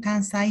introducing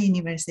Kansai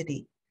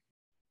University.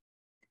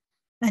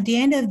 At the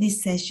end of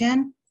this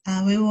session,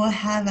 we will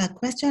have a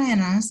question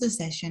and answer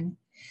session.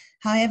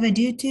 However,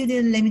 due to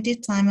the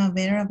limited time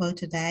available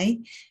today,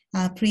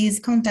 please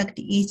contact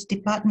each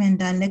department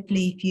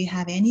directly if you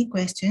have any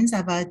questions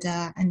about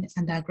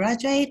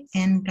undergraduate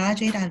and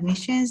graduate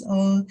admissions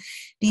or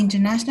the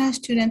international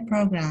student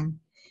program.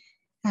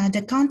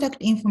 The contact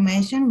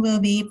information will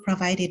be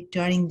provided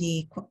during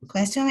the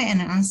question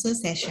and answer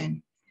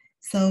session.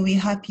 So we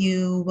hope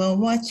you will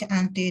watch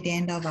until the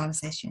end of our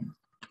session.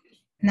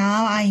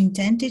 Now I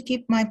intend to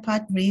keep my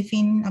part brief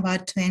in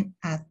about 10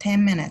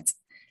 minutes.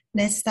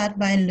 Let's start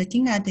by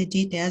looking at the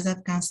details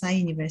of Kansai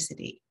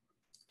University.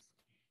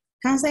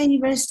 Kansai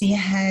University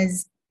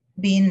has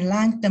been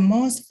ranked the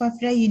most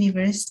popular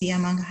university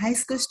among high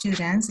school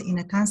students in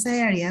the Kansai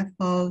area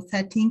for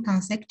 13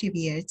 consecutive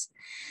years.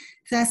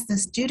 Thus, the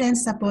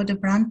students support the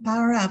brand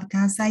power of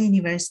Kansai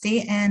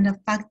University and the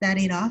fact that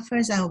it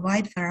offers a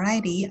wide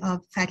variety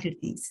of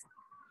faculties.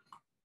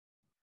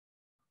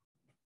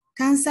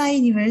 Kansai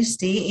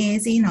University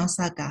is in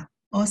Osaka.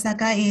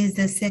 Osaka is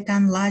the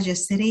second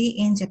largest city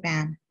in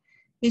Japan.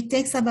 It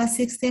takes about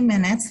 60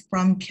 minutes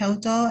from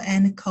Kyoto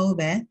and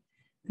Kobe,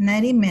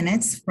 90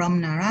 minutes from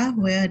Nara,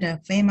 where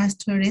the famous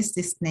tourist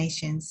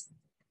destinations.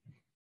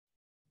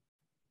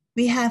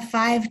 We have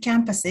 5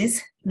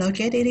 campuses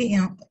located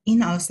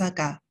in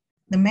Osaka.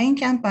 The main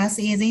campus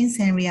is in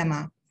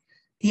Senryama.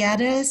 The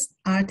others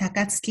are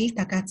Takatsuki,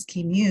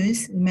 Takatsuki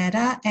Muse,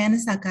 Umeda,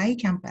 and Sakai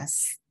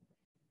campus.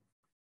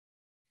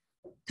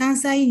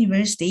 Kansai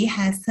University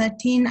has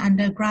 13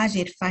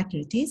 undergraduate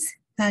faculties,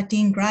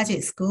 13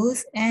 graduate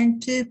schools,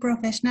 and 2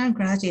 professional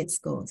graduate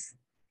schools.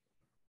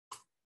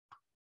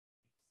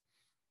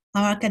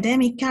 Our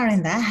academic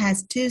calendar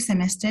has 2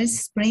 semesters,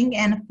 spring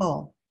and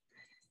fall.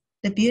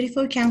 The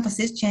beautiful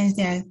campuses change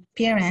their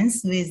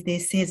appearance with the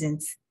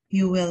seasons.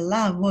 You will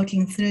love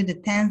walking through the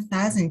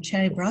 10,000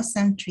 cherry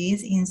blossom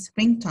trees in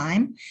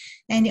springtime,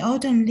 and the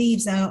autumn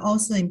leaves are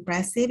also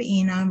impressive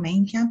in our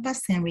main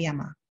campus,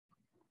 Senryama.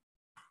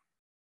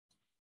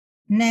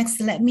 Next,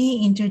 let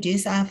me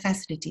introduce our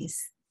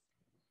facilities.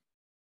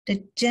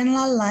 The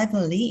General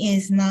Library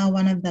is now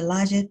one of the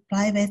largest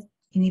private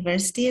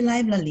university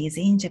libraries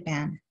in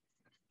Japan.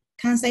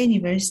 Kansai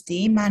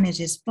University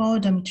manages 4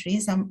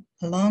 dormitories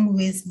along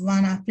with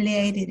 1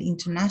 affiliated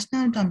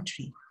international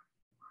dormitory.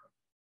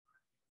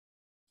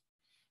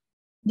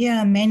 There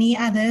are many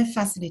other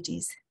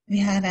facilities. We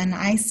have an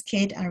ice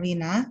skate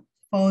arena,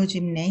 4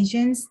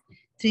 gymnasiums,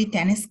 3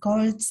 tennis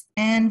courts,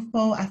 and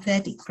 4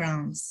 athletic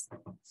grounds.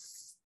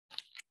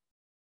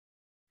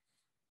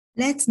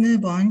 Let's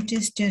move on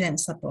to student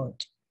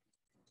support.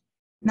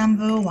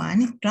 Number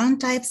 1,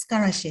 grant-type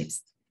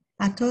scholarships.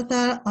 A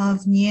total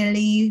of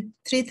nearly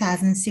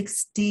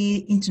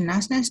 3,060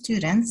 international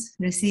students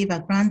receive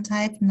a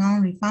grant-type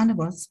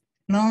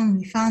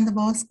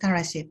non-refundable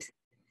scholarship.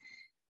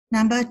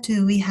 Number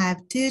 2, we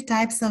have 2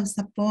 types of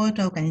support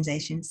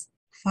organizations.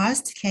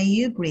 First,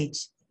 KU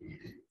Bridge.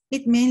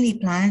 It mainly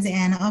plans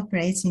and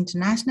operates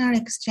international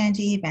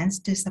exchange events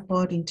to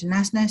support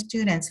international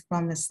students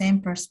from the same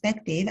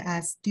perspective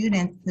as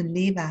students who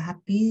live a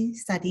happy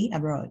study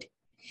abroad.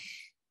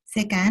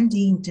 Second,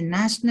 the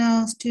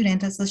International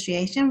Student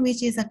Association,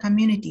 which is a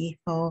community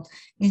for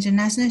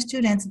international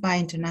students by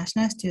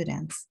international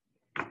students.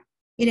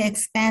 It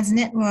expands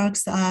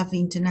networks of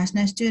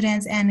international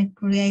students and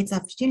creates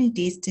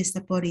opportunities to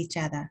support each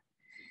other.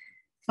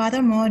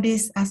 Furthermore,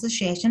 this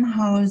association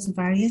holds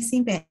various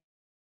events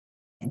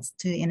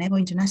to enable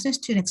international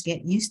students to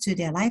get used to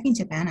their life in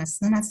Japan as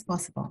soon as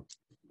possible.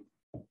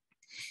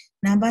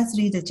 Number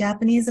 3, the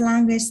Japanese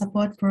Language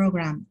Support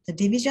Program. The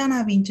Division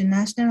of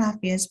International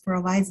Affairs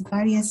provides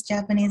various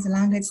Japanese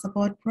language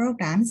support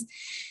programs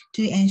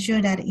to ensure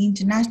that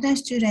international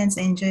students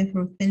enjoy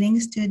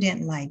fulfilling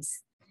student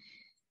lives.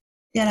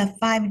 There are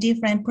 5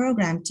 different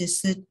programs to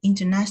suit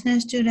international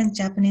students'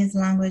 Japanese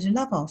language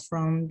level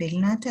from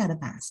beginner to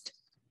advanced.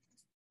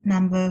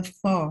 Number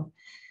 4,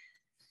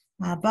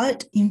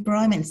 about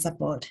employment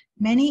support.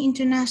 Many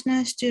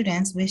international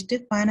students wish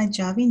to find a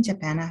job in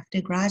Japan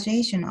after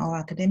graduation or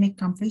academic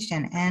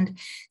completion, and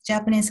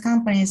Japanese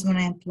companies want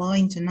to employ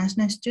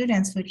international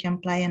students who can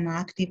play an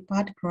active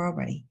part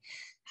globally.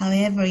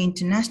 However,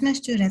 international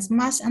students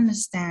must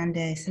understand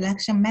the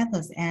selection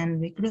methods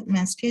and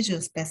recruitment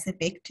schedules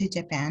specific to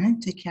Japan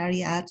to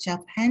carry out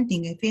job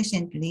hunting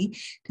efficiently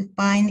to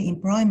find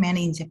employment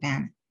in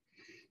Japan.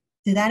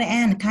 To that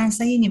end,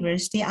 Kansai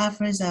University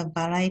offers a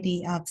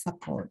variety of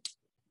support.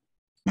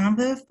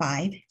 Number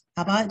 5,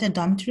 about the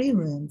dormitory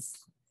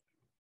rooms.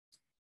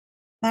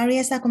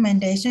 Various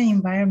accommodation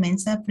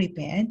environments are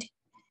prepared,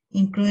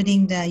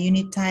 including the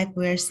unit type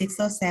where 6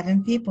 or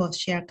 7 people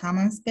share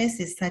common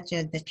spaces such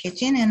as the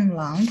kitchen and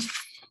lounge,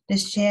 the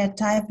shared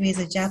type with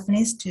a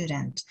Japanese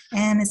student,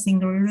 and a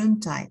single room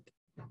type.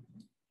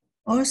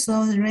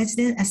 Also, the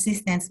resident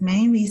assistants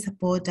mainly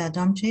support the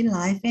dormitory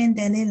life and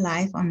daily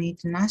life on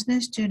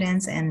international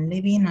students and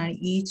living on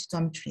each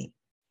dormitory.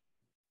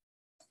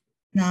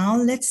 Now,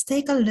 let's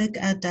take a look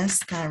at the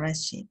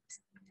scholarships.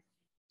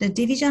 The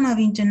Division of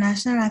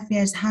International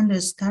Affairs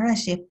handles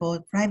scholarship for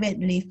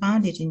privately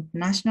funded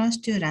international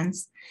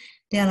students.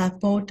 There are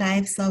 4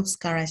 types of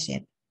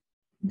scholarship.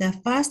 The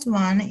first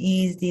one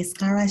is the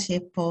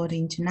scholarship for the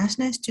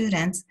international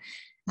students,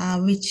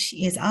 which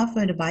is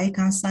offered by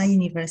Kansai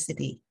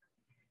University.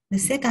 The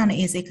second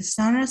is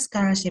external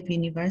scholarship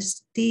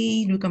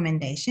university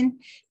recommendation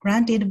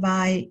granted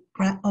by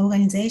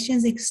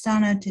organizations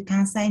external to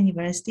Kansai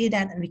University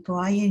that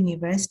require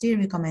university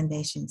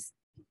recommendations.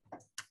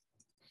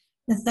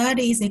 The third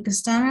is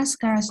external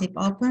scholarship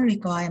open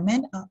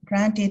requirement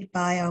granted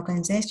by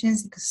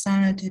organizations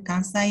external to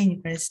Kansai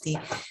University,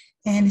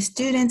 and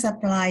students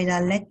apply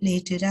directly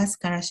to the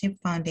scholarship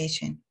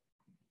foundation.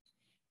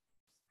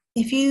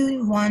 If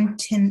you want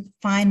to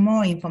find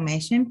more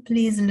information,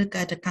 please look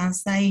at the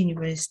Kansai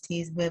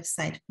University's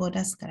website for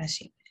the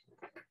scholarship.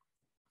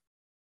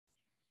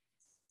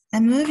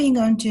 And moving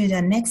on to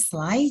the next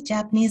slide,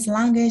 Japanese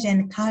Language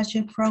and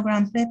Culture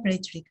Program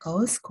Preparatory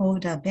course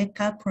called the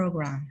BECA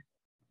program.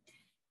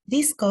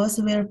 This course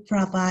will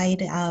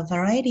provide a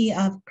variety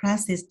of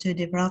classes to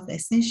develop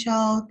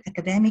essential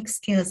academic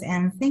skills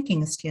and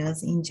thinking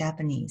skills in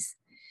Japanese.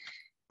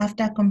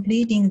 After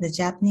completing the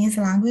Japanese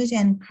Language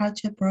and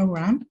Culture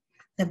program,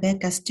 the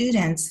BECA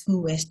students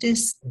who wish to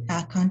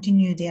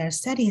continue their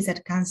studies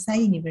at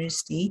Kansai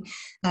University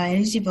are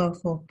eligible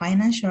for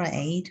financial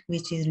aid,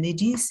 which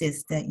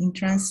reduces the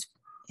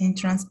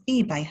entrance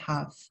fee by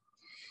half.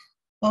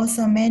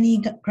 Also,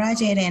 many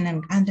graduate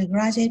and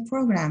undergraduate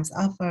programs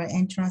offer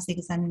entrance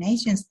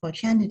examinations for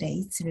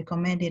candidates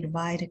recommended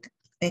by the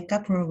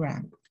BECA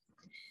program.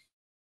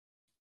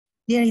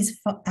 There is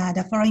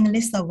the following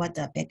list of what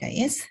the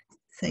BECA is.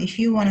 So if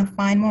you want to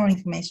find more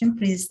information,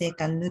 please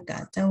take a look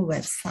at the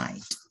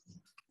website.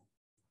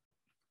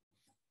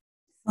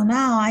 So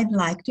now I'd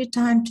like to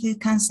turn to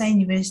Kansai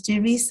University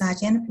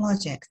research and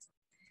projects.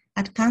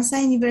 At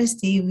Kansai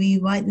University, we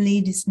widely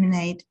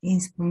disseminate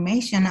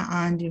information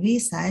and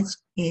research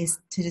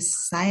to the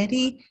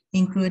society,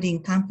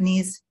 including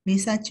companies,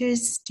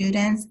 researchers,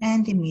 students,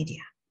 and the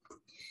media.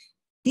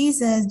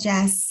 These are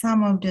just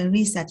some of the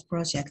research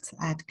projects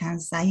at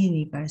Kansai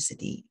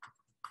University.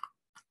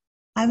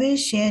 I will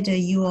share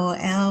the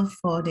URL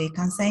for the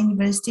Kansai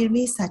University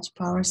Research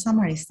Power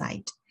Summary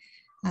site.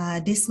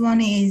 This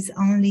one is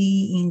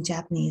only in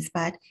Japanese,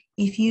 but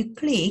if you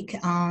click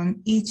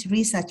on each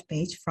research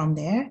page from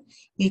there,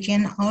 you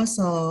can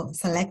also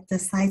select the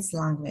site's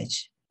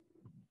language.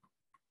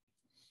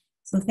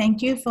 So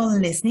thank you for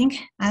listening.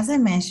 As I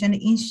mentioned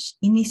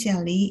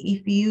initially,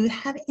 if you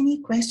have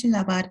any questions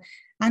about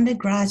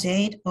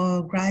undergraduate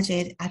or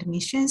graduate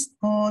admissions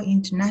or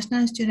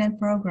international student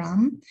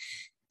program,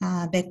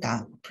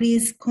 BECA,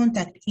 please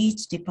contact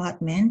each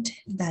department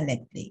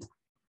directly.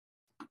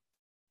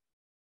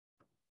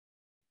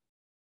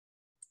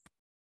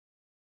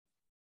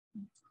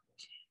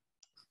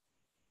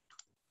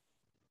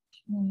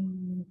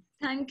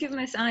 Thank you,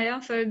 Ms.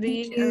 Aya, for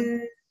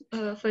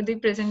the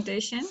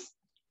presentation.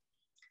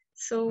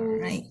 So, all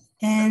right,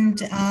 and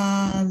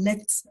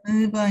let's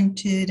move on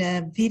to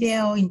the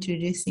video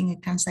introducing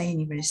Kansai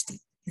University.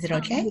 Is it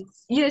okay?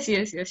 Yes,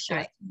 sure.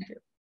 Right.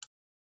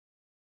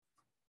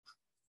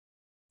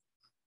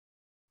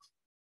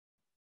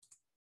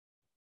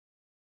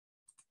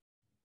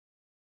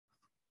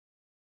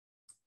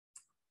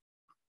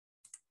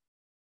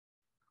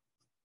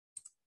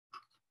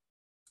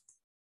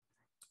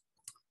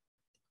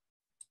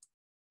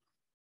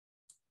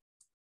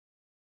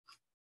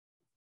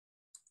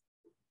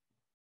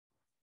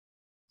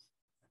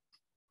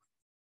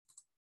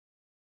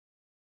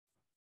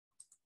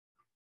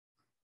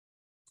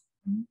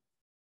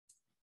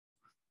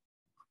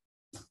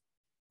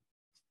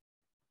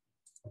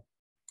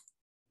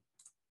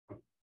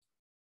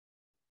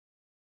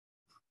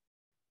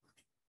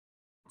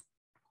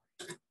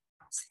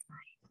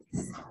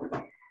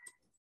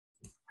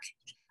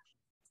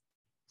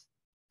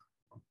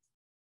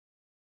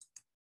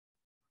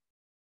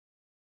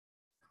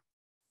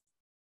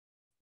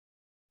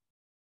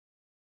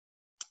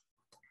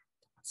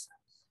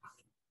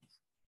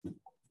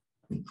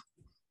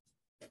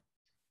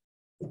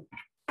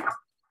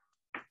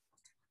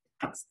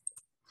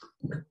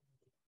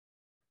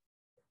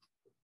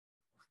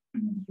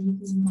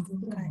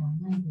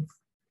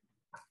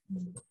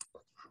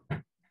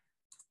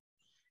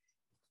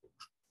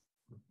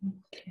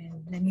 Okay,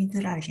 let me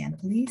do that again,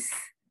 please.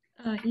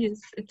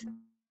 Yes.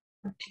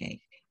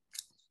 Okay.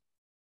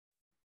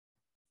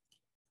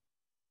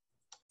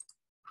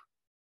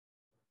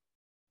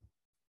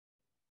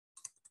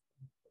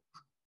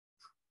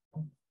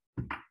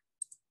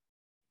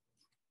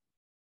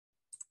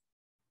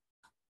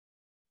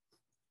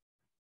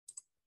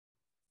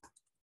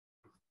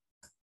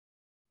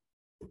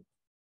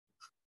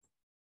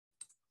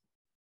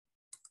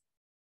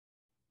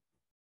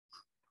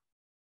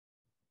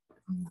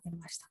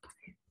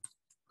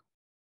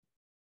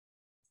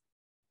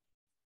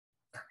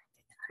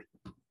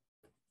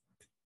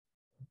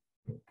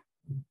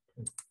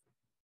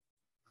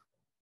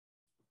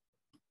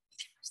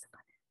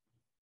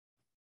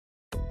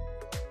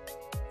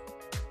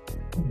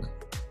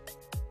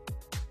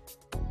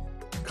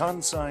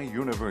 Kansai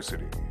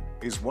University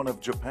is one of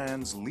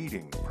Japan's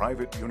leading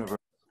private universities.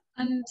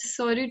 I'm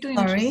sorry to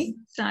interrupt,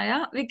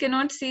 Saya. We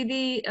cannot see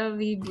the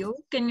video.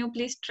 Can you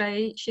please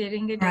try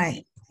sharing it?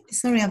 Right.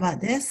 Sorry about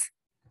this.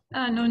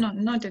 No,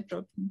 not a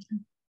problem.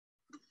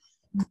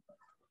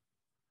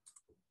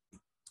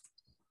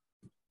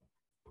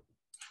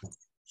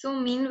 So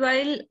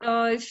meanwhile,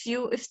 if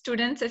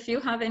you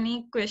have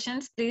any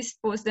questions, please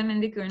post them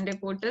in the Q&A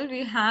portal.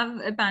 We have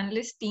a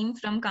panelist team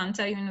from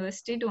Kansai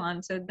University to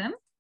answer them.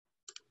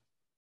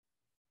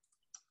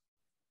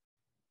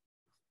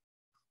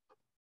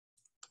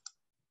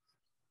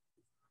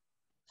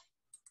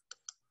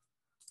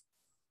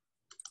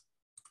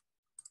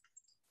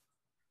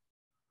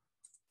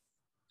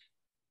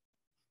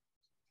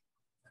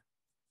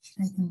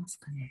 られてます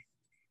かね。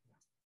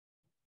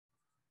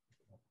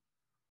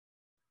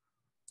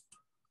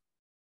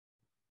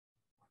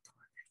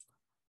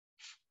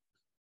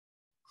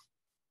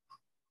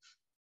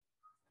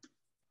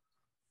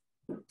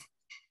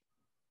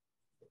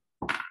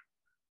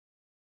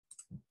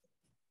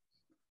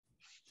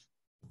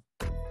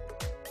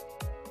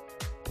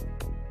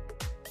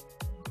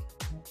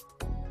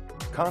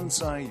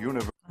Kansai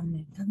University.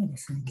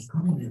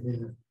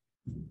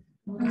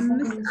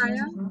 Miss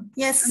Aya,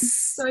 Yes.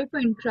 sorry for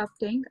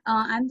interrupting.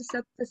 I'm the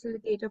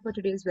sub-facilitator for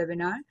today's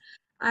webinar.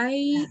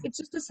 It's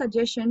just a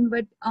suggestion,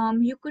 but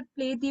you could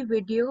play the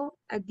video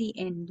at the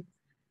end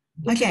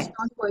if Okay. it's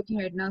not working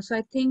right now. So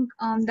I think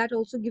that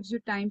also gives you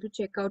time to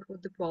check out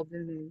what the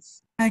problem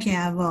is. Okay,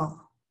 I will.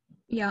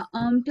 Yeah.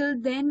 Till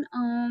then,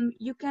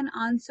 you can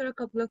answer a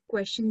couple of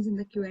questions in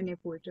the Q&A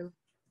portal.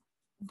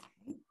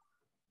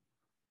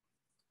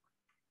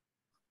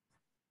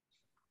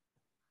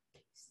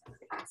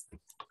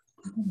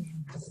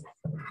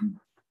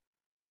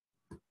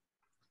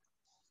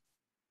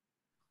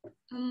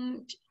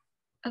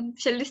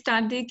 Shall we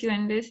start the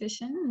Q&A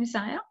session, Miss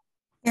Aya?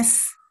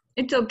 Yes.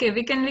 It's okay.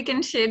 We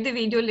can share the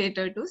video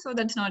later too, so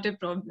that's not a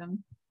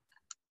problem.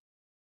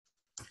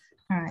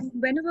 All right.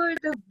 Whenever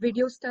the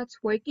video starts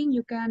working,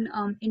 you can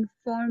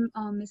inform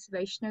Miss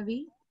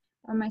Vaishnavi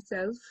or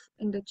myself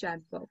in the chat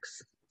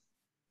box.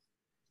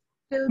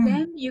 Till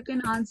then, you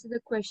can answer the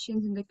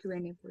questions in the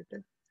Q&A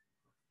portal.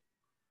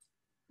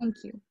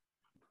 Thank you.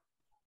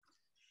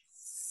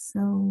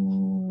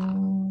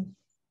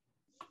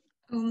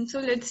 So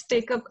let's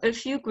take up a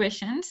few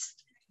questions.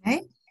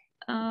 Okay.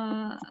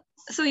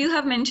 So you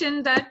have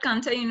mentioned that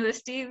Kansai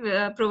University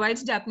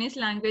provides Japanese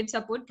language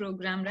support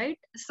program, right?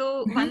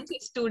 So once a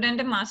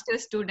student, a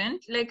master's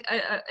student, like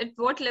at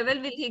what level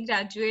will he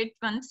graduate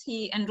once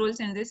he enrolls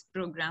in this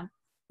program?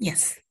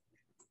 Yes.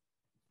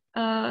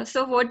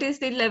 So what is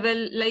the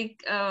level,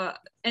 like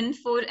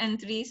N4,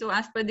 N3? So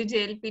as per the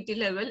JLPT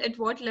level, at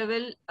what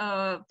level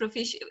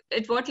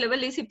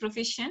is he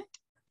proficient?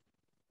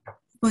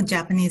 For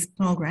Japanese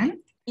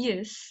program?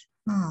 Yes.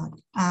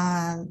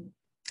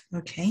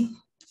 Okay.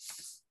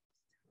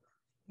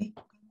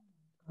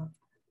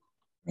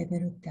 レベ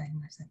ルってあり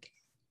ましたっけ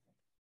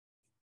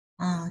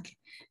？OK。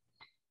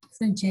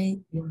それ EJU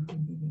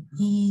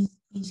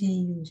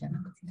じゃ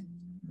なくて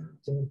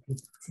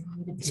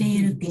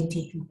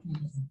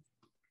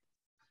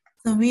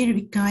JLPT。So we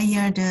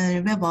require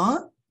the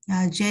level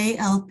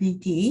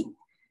JLPT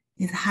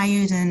is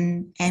higher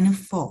than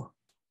N4.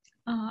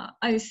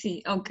 I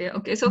see. Okay.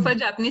 So for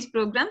Japanese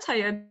programs,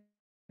 higher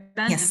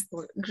than Yes.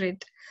 N4.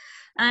 Great.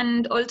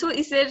 And also,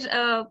 is there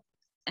are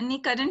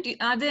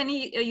there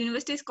any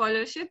university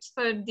scholarships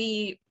for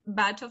the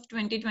batch of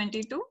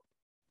 2022?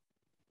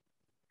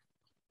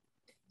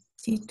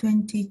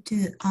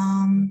 2022.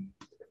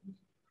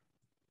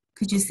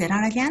 Could you say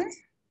that again?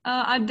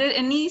 Are there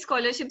any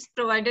scholarships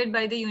provided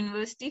by the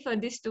university for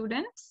the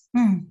students?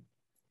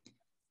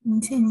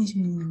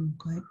 2022年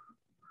これや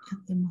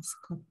ってます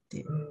かっ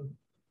て。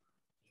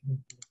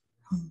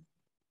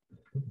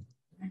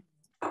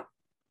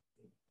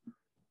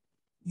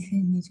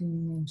2022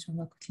年奨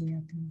学金や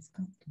ってます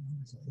かって思い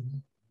ますよ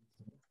ね。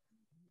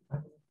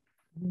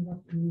入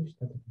学し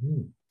たとき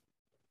に、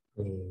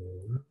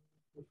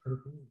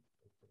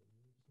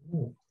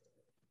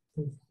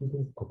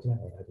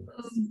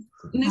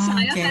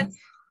Okay.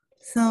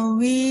 So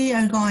we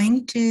are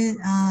going to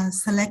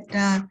select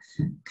the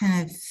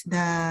kind of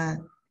the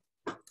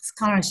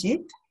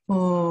scholarship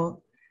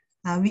for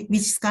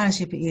which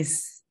scholarship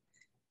is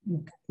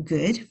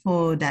good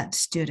for that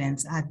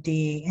students at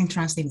the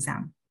entrance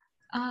exam.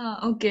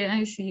 Okay,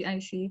 I see.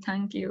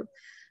 Thank you.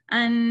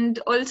 And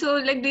also,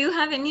 like, do you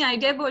have any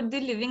idea about the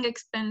living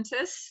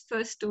expenses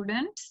for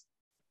students?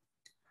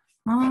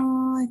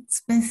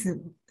 Expensive.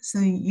 So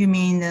you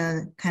mean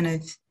the kind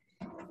of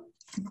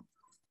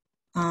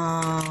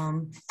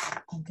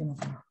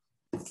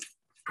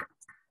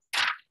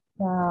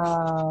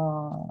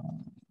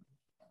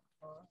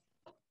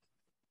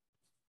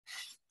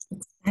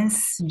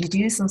expense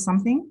reduce or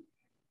something?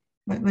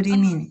 What do you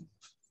mean?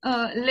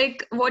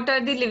 Like, what are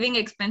the living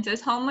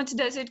expenses? How much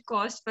does it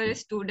cost for a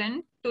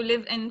student to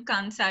live in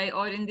Kansai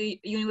or in the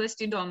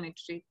university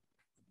dormitory?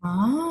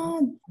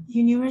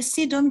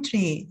 University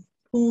dormitory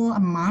for a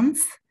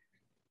month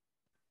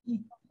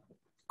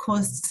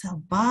costs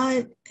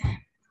about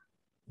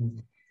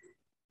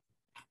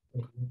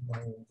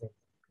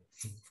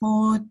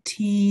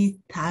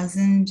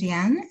 40,000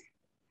 yen.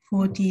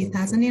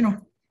 40,000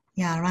 yen,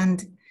 yeah,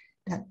 around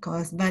that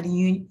cost. But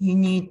you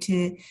need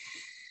to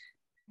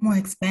more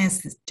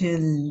expensive to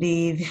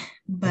live,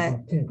 but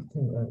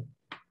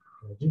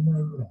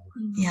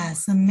yeah,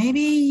 so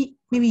maybe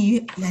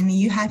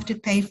you have to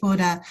pay for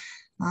the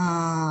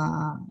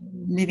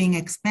living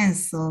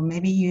expense. So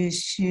maybe you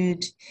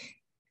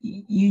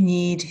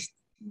need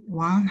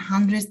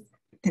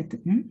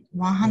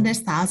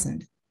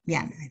 100,000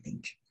 yen, I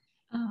think.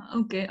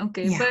 Okay.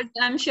 Yeah. But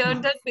I'm sure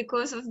that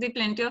because of the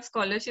plenty of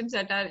scholarships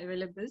that are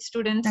available,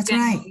 students That's can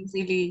right.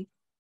 easily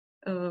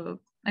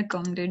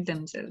accommodate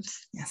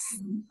themselves. Yes.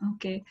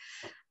 Okay.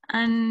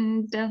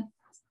 And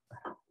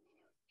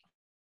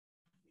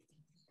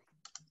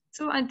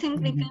so I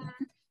think we can.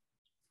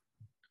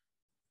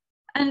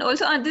 And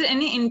also, are there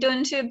any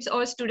internships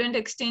or student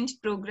exchange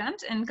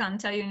programs in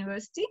Kansai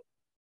University?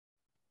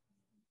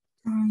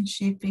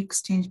 Internship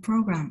exchange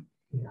program.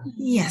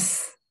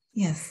 Yes.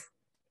 Yes.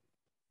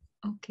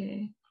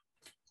 Okay.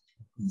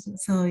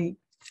 So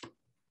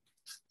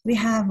we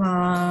have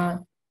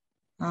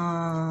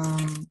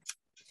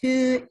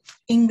two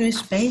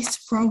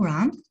English-based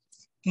program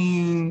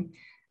in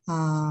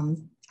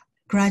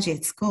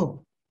graduate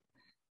school.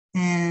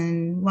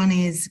 And one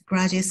is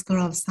Graduate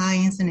School of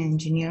Science and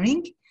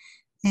Engineering,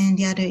 and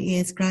the other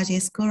is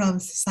Graduate School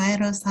of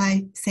Societal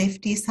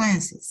Safety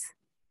Sciences.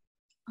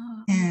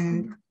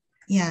 And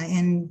yeah,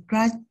 and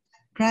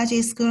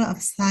Graduate School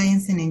of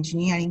Science and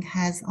Engineering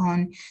has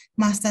on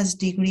master's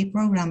degree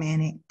program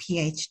and a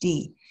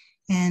PhD.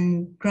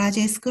 And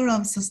Graduate School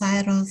of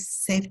Societal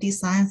Safety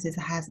Sciences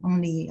has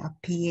only a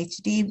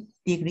PhD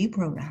degree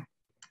program.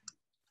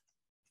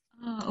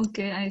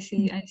 Okay, I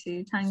see.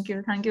 Thank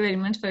you very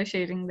much for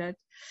sharing that.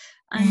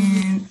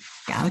 And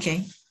yeah,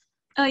 okay.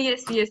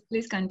 Yes,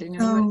 please continue.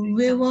 So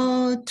we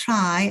will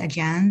try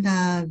again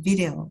the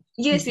video.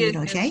 Yes,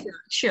 okay?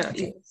 Sure.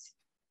 Okay. Yes.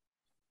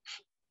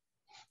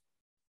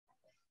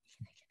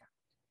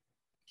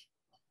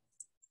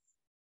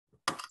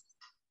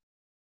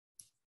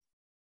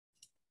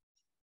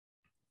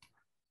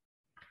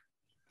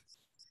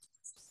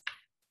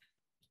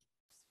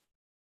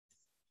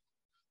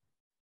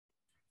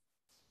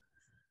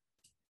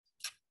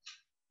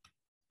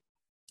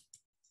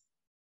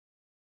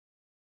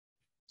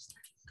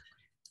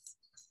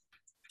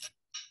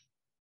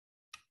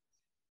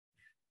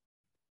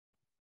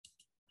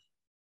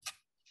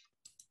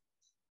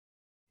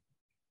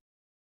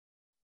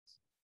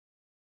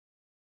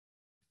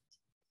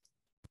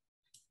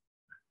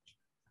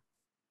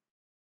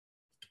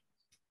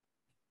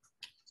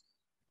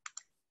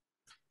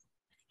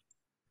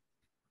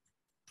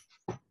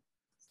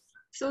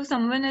 So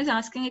someone is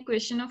asking a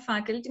question of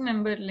faculty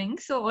member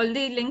links. So all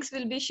the links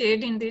will be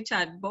shared in the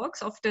chat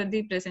box after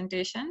the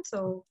presentation.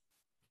 So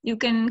you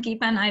can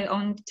keep an eye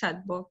on the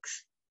chat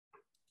box.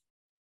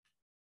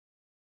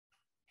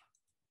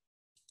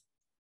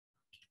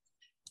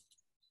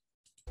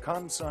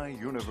 Kansai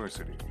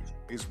University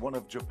is one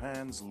of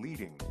Japan's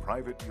leading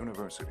private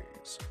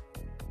universities.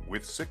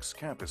 With 6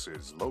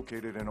 campuses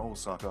located in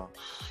Osaka,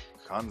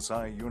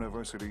 Kansai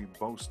University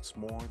boasts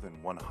more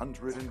than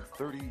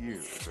 130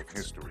 years of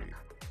history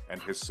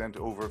and has sent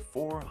over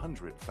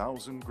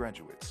 400,000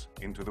 graduates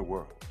into the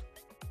world.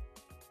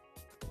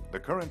 The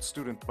current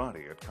student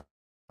body at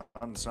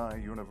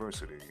Kansai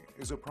University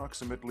is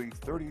approximately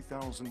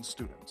 30,000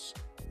 students,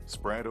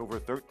 spread over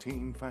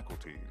 13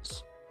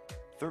 faculties,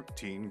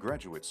 13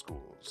 graduate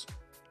schools,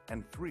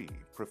 and 3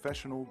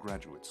 professional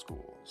graduate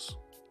schools.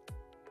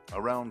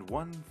 Around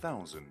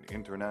 1,000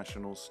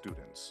 international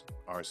students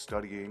are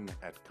studying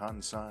at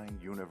Kansai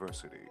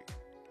University.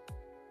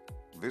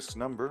 This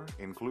number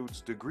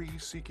includes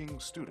degree-seeking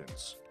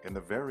students in the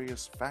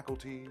various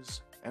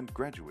faculties and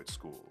graduate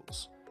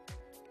schools,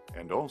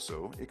 and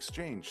also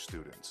exchange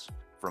students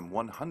from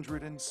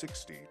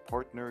 160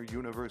 partner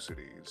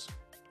universities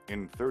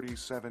in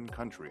 37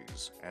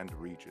 countries and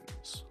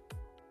regions.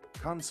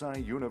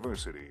 Kansai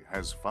University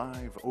has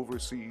 5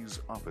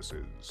 overseas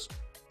offices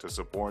to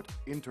support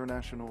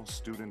international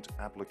student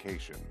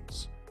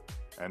applications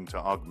and to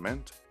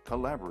augment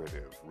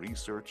collaborative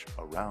research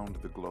around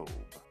the globe.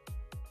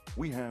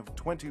 We have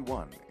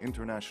 21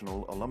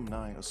 international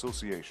alumni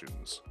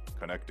associations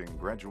connecting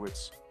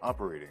graduates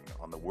operating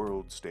on the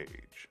world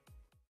stage.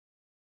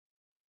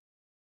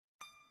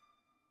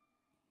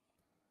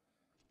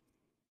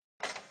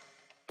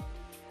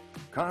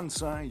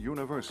 Kansai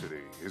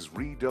University is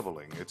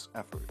redoubling its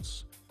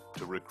efforts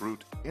to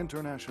recruit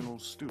international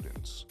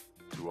students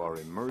to our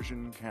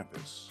immersion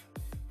campus,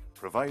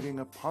 providing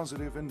a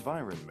positive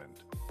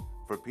environment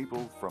for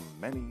people from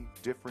many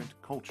different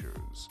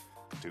cultures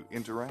to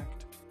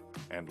interact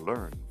and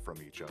learn from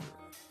each other.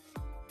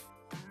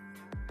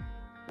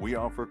 We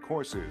offer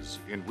courses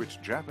in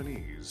which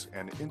Japanese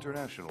and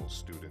international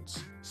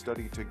students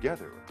study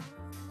together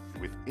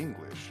with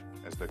English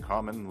as the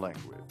common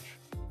language.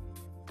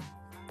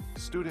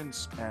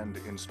 Students and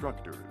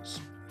instructors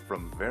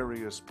from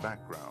various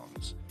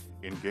backgrounds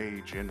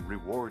engage in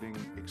rewarding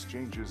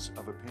exchanges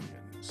of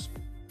opinions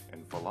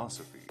and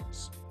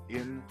philosophies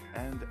in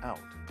and out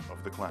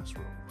of the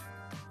classroom.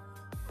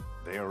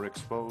 They are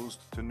exposed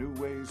to new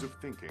ways of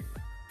thinking,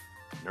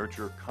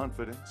 nurture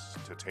confidence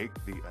to take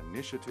the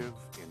initiative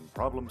in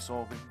problem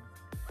solving,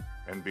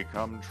 and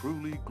become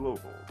truly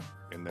global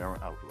in their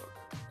outlook.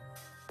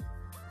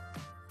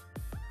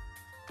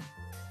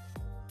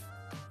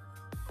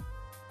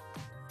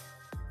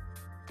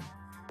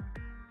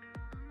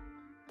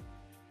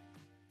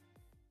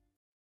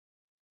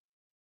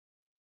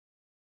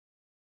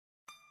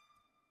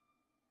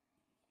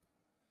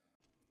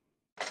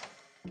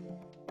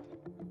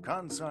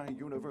 Kansai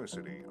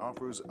University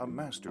offers a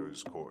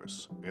master's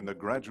course in the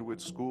Graduate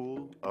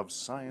School of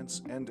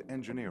Science and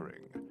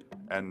Engineering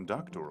and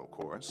doctoral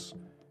course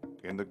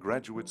in the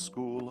Graduate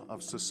School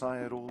of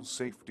Societal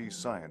Safety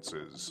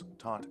Sciences,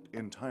 taught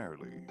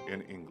entirely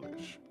in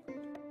English.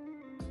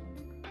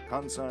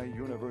 Kansai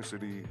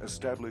University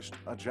established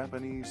a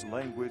Japanese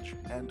language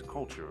and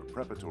culture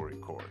preparatory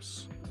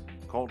course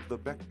called the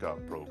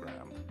Bekka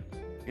program.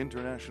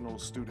 International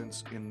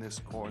students in this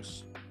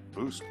course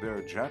boost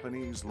their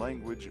Japanese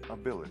language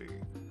ability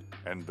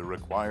and the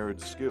required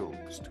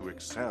skills to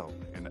excel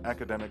in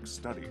academic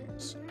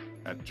studies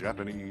at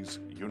Japanese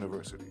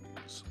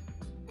universities.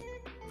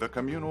 The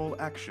Communal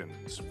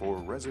Actions for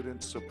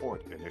Resident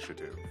Support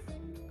Initiative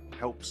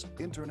helps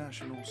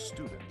international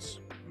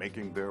students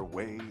making their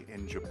way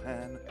in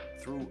Japan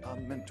through a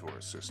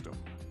mentor system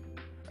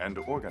and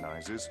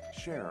organizes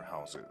share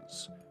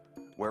houses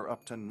where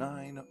up to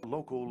 9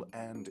 local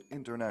and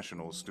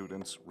international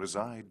students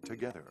reside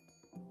together.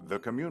 The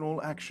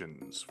Communal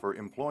Actions for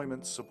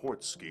Employment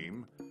Support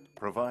Scheme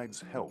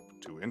provides help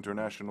to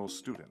international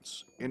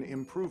students in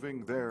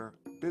improving their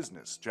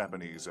business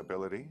Japanese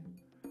ability,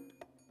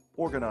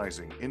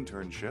 organizing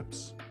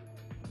internships,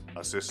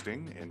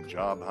 assisting in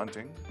job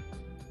hunting,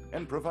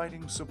 and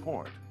providing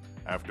support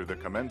after the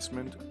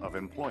commencement of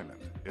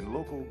employment in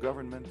local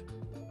government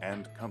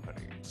and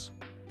companies.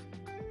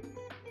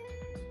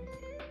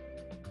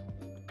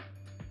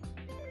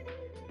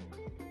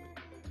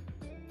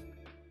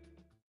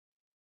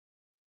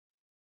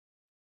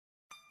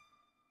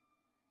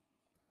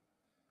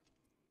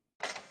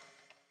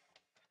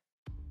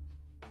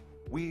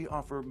 We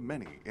offer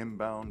many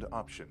inbound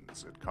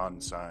options at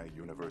Kansai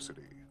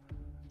University,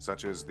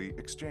 such as the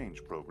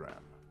exchange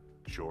program,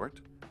 short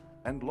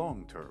and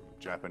long-term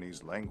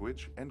Japanese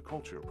language and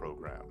culture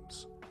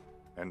programs,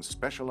 and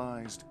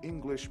specialized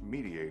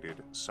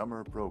English-mediated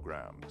summer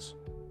programs.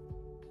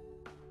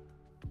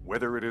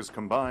 Whether it is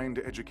combined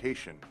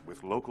education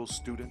with local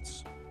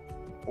students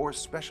or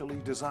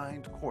specially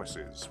designed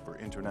courses for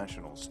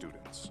international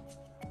students,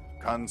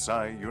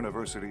 Kansai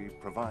University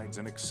provides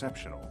an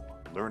exceptional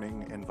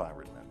learning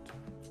environment.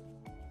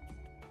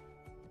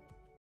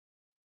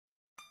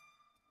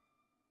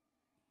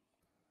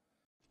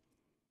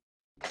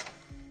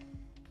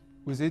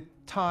 With its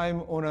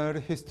time-honored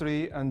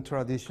history and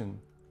tradition,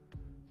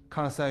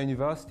 Kansai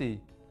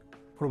University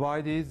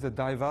provides the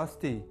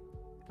diversity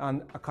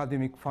and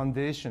academic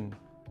foundation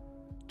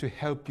to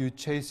help you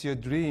chase your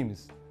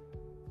dreams,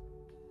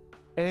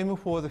 aim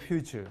for the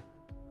future,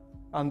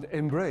 and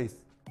embrace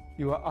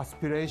your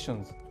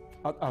aspirations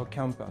at our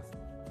campus.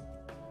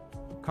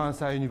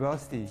 Kansai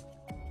University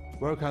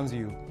welcomes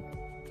you.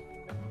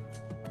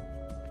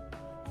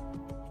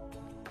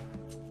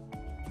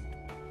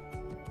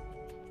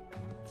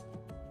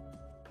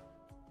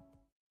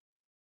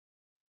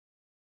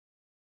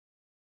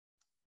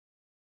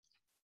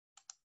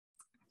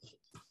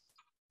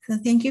 So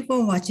thank you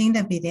for watching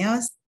the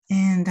videos,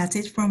 and that's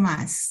it from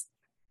us.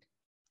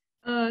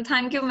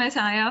 Thank you, Ms.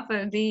 Aya,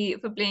 for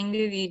playing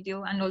the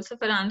video and also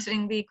for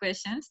answering the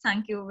questions.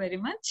 Thank you very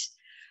much.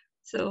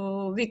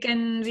 So we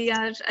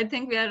are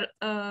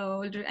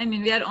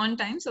on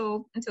time,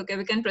 so it's okay.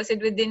 We can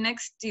proceed with the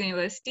next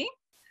university.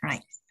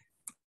 Right.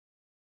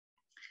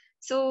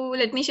 So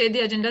let me share the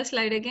agenda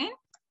slide again.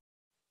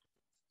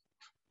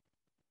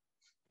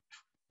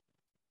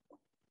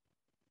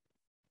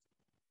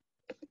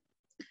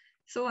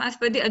 So as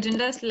per the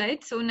agenda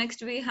slide, so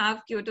next we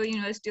have Kyoto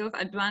University of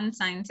Advanced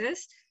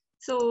Sciences.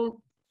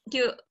 So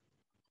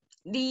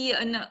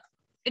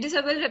it is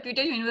a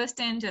well-reputed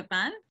university in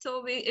Japan.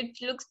 So it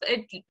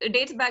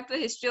dates back to a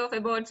history of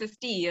about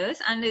 50 years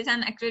and is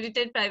an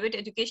accredited private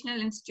educational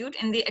institute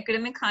in the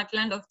academic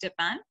heartland of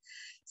Japan.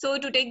 So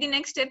to take the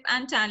next step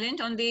and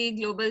challenge on the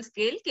global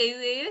scale,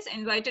 KUAS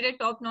invited a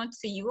top-notch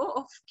CEO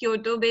of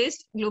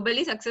Kyoto-based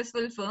globally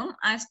successful firm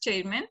as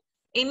chairman,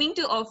 aiming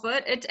to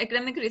offer its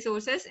academic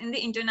resources in the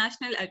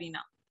international arena.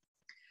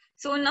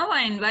 So now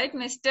I invite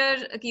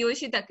Mr.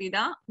 Kiyoshi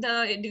Takeda,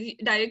 the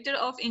Director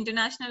of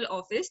International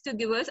Office, to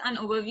give us an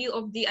overview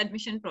of the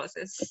admission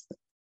process.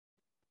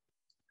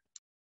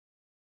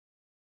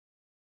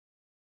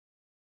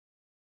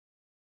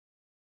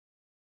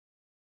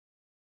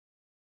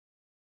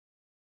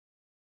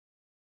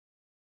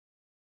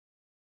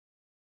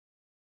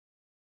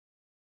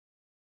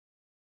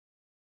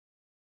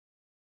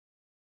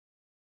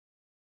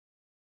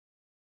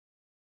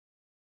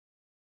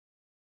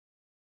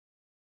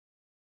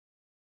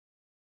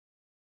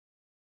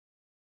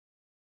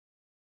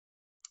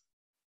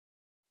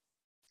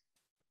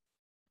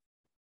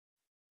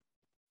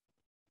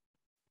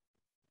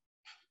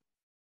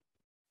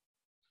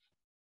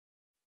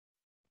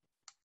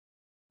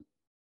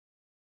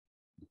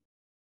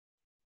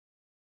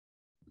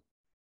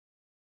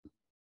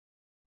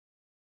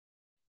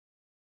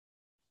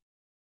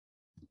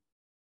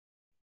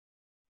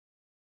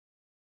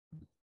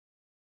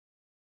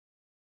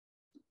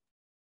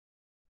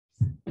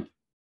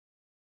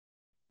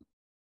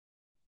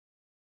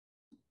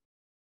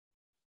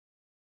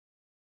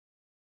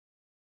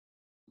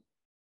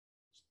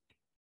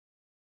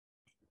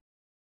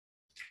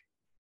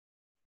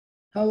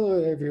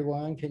 Hello,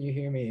 everyone. Can you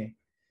hear me?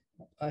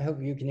 I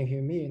hope you can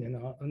hear me.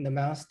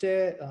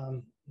 Namaste,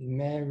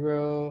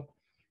 Mero,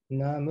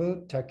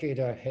 Namu,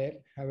 Takeda Head.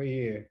 How are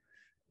you?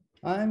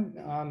 My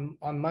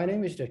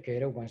name is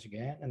Takeda once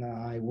again, and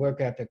I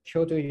work at the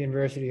Kyoto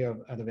University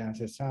of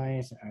Advanced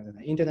Science as an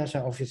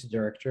International Office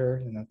Director.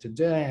 And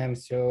today I'm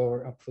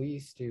so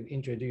pleased to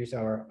introduce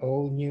our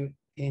all new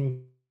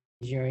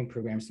engineering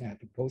programs at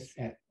both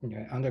at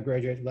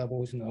undergraduate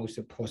levels and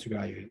also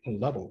postgraduate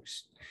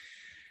levels.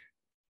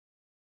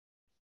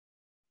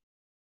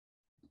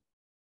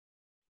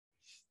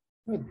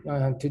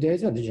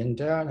 Today's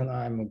agenda, and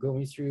I'm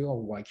going through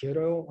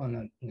Waikato,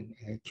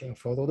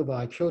 followed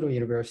by Kyoto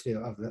University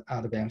of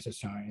Advanced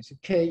Science,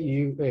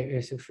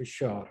 KUAS for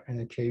short, and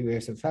the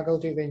KUAS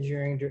Faculty of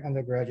Engineering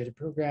undergraduate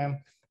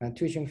program,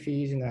 tuition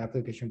fees and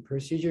application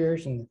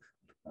procedures, and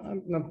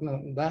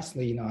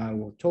lastly, I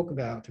will talk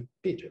about a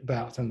bit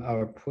about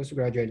our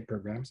postgraduate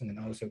programs and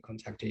then also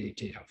contact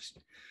details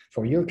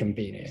for your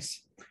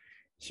convenience.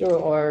 So,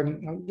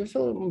 just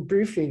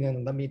briefly,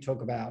 then let me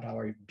talk about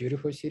our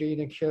beautiful city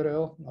in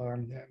Kyoto.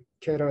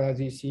 Kyoto, as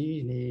you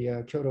see,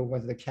 Kyoto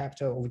was the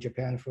capital of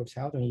Japan for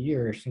 1,000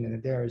 years,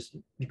 and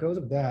because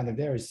of that,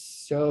 there are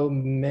so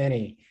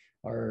many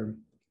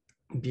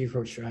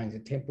beautiful shrines,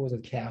 temples,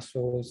 and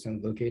castles,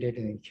 and located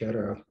in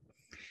Kyoto.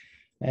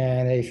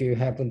 And if you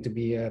happen to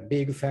be a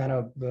big fan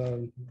of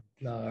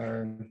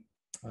our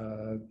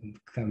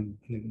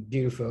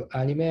beautiful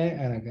anime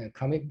and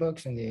comic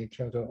books, and the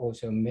Kyoto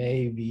also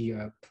may be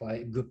a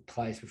good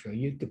place for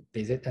you to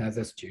visit as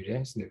a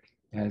student,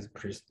 as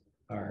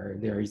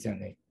there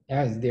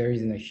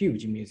is a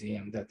huge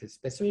museum that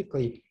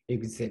specifically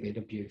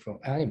exhibit beautiful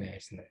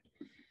animes.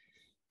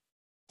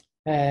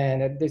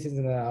 And this is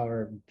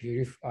our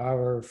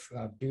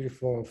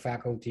beautiful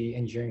faculty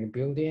engineering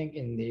building.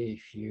 And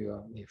if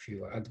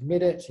you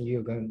admit it,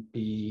 you're going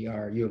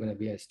to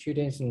be a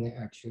student, and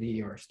actually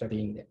you're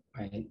studying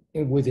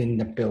within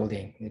the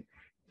building.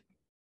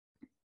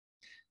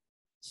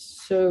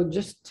 So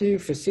just to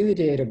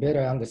facilitate a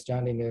better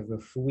understanding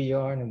of who we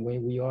are and where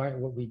we are and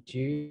what we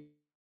do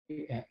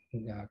at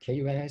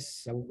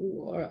KUS,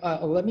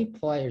 let me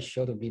play a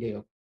short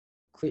video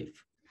clip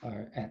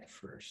at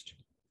first.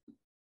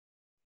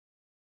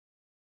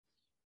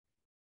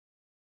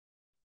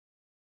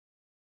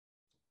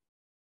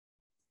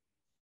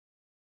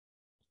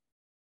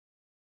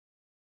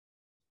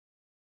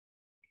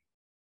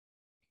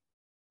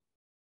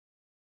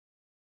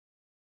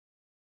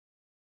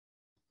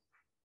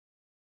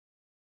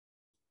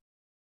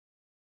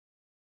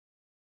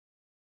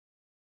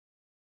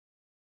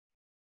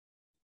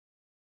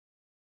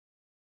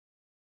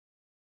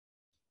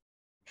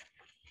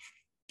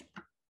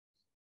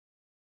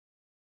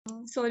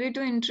 Sorry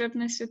to interrupt,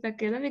 Mr.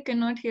 Takeda. We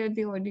cannot hear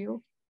the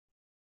audio.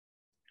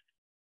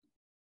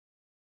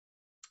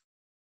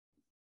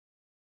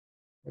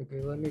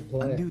 Okay, let me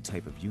play. A new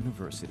type of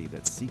university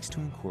that seeks to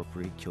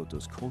incorporate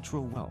Kyoto's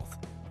cultural wealth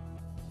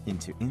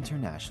into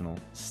international,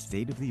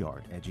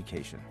 state-of-the-art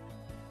education.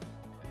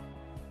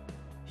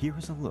 Here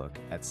is a look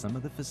at some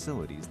of the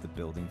facilities the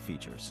building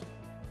features.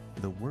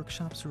 The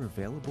workshops are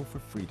available for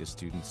free to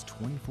students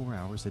 24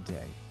 hours a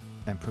day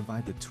and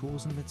provide the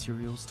tools and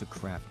materials to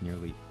craft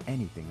nearly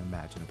anything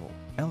imaginable.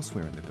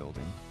 Elsewhere in the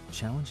building,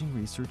 challenging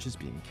research is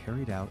being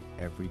carried out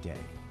every day.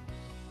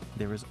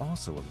 There is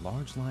also a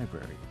large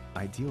library,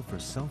 ideal for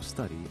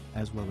self-study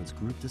as well as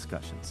group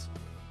discussions.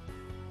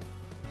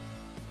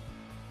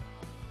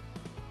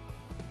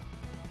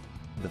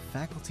 The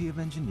Faculty of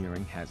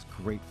Engineering has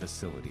great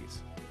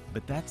facilities,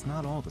 but that's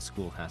not all the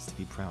school has to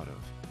be proud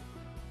of.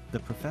 The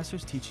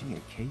professors teaching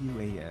at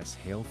KUAS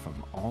hail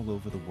from all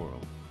over the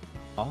world.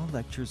 All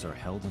lectures are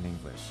held in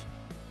English.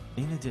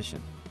 In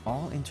addition,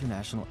 all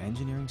international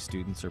engineering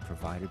students are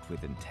provided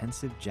with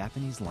intensive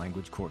Japanese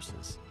language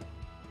courses.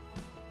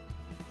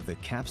 The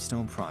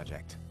Capstone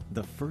Project,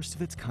 the first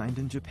of its kind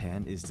in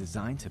Japan, is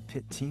designed to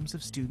pit teams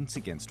of students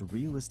against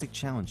realistic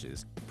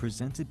challenges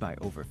presented by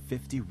over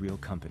 50 real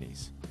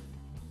companies.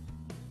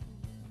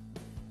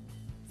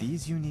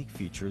 These unique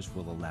features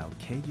will allow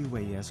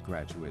KUAS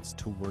graduates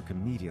to work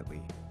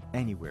immediately,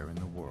 anywhere in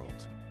the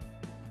world.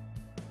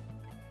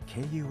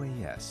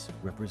 KUAS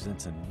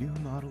represents a new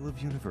model of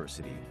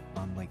university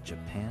unlike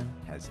Japan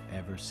has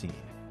ever seen.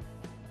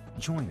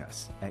 Join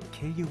us at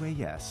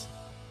KUAS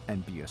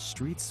and be a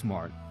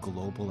street-smart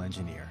global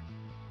engineer.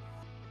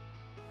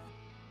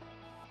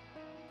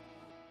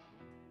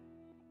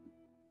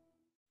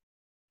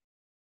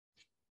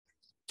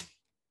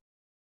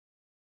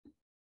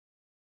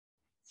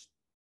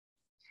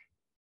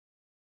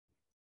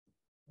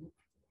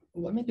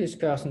 Let me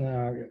discuss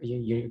now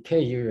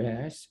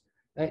KUS.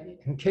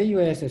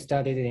 KUS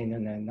started in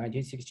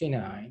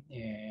 1969,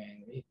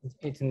 and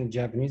it's in the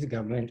Japanese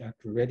government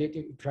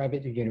accredited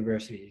private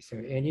university. So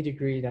any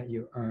degree that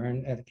you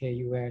earn at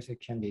KUS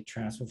can be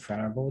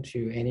transferable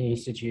to any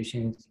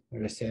institutions,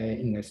 let's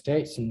say in the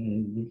States,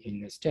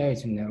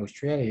 in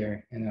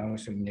Australia, and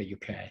also in the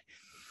UK.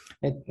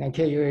 And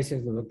KUS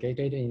is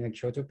located in the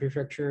Kyoto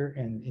Prefecture,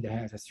 and it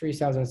has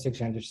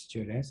 3,600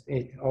 students.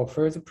 It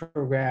offers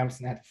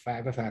programs at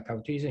 5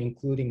 faculties,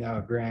 including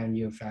our brand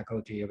new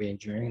Faculty of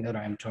Engineering that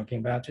I'm talking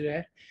about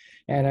today.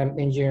 And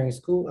engineering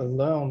school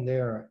alone,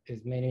 there are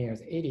as many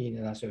as 80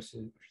 international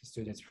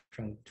students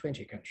from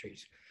 20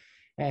 countries.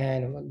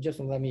 And just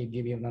let me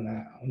give you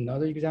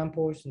another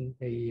example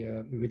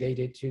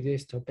related to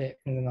this topic.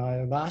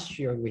 And, last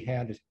year, we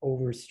had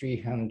over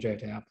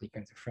 300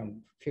 applicants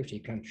from 50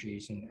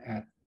 countries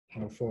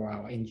for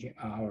our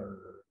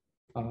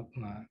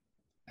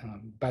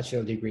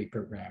bachelor degree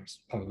programs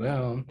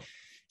alone.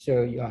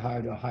 So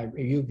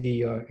you'll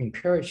be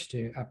encouraged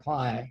to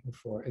apply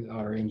for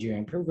our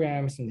engineering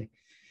programs and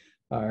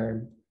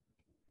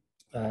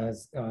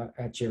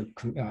at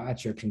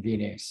your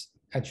convenience.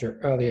 At your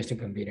earliest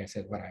convenience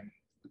is what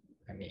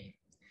I mean.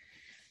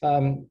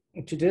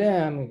 Today,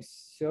 I'm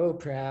so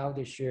proud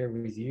to share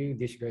with you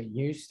this great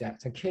news that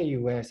the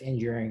KUS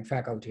Engineering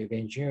Faculty of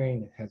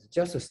Engineering has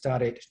just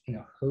started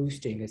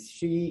hosting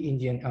 3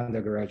 Indian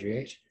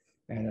undergraduates,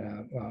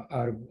 and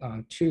out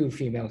of 2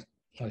 female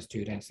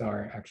students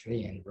are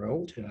actually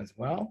enrolled as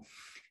well.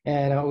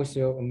 And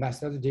also a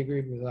master's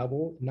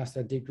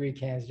degree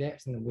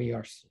candidates, and we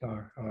are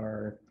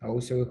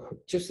also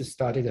just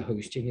started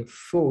hosting a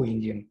full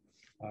Indian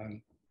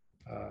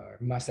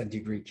master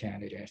degree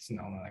candidates on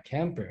our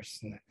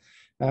campus.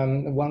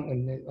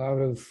 One out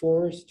of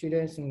 4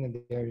 students, and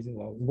there is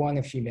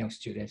 1 female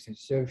student.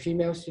 So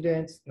female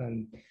students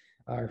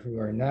who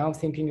are now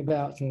thinking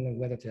about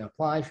whether to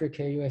apply for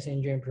KUS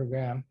engineering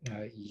program,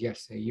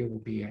 yes, you will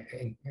be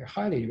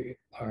highly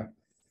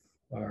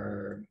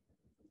are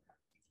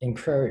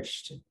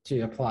encouraged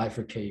to apply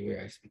for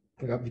KUS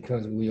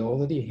because we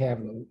already have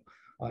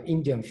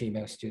Indian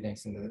female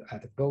students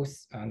at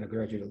both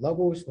undergraduate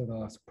levels as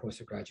well as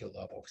postgraduate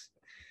levels.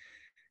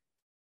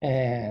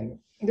 And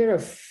there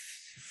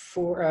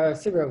are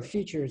several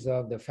features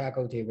of the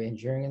Faculty of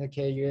Engineering in the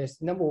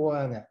KUS. Number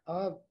 1,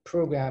 our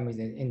program is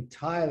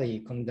entirely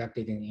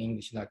conducted in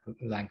English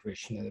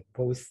language,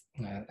 both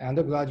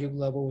undergraduate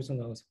levels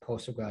and also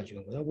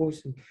postgraduate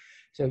levels.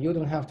 So you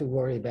don't have to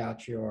worry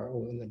about your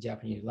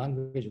Japanese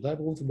language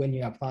levels when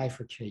you apply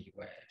for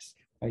KUS.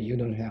 You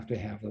don't have to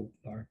have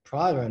a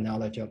prior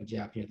knowledge of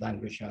Japanese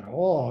language at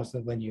all.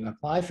 So when you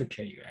apply for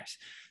KUS.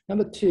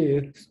 Number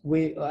 2,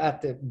 we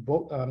at the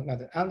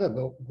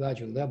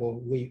undergraduate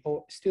level, we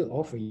still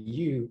offer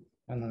you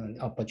an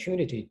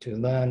opportunity to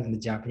learn the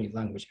Japanese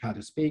language, how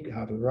to speak,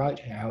 how to write,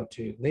 how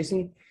to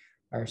listen,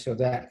 so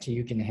that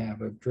you can have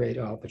great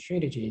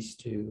opportunities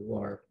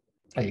to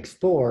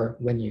explore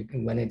when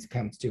it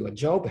comes to a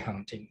job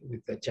hunting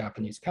with the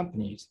Japanese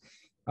companies,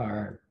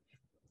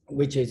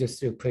 which is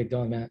still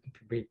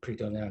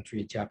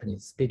predominantly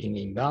Japanese speaking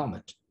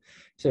environment.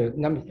 So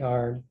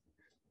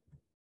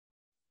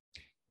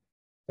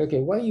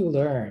what you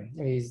learn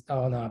is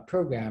on our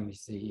program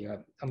is the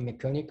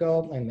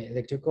mechanical and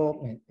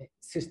electrical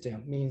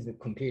system, means the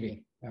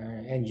computing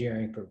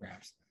engineering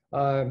programs.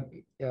 To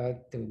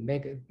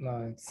make it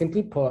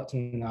simply put,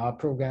 our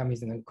program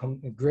is a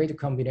great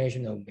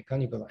combination of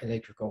mechanical,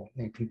 electrical,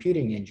 and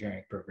computing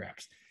engineering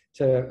programs.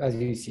 So as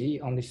you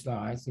see on the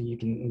slides, you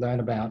can learn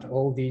about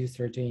all these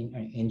 13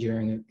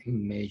 engineering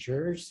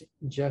majors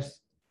in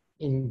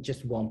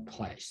just one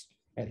place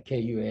at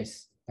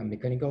KUS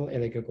Mechanical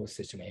Electrical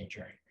System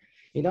Engineering.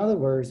 In other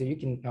words, you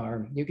can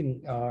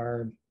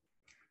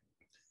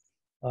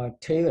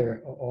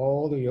tailor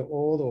all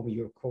of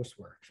your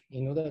coursework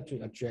in order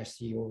to address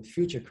your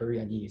future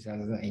career needs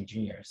as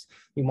engineers.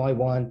 You might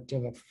want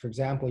to, for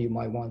example, you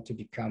might want to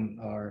become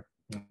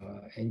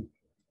an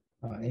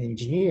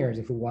engineer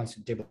who wants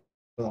to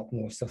develop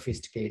more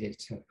sophisticated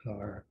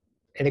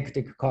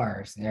electric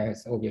cars.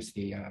 As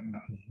obviously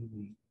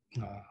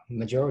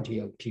majority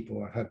of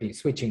people have been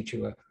switching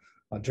to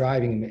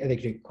driving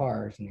electric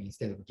cars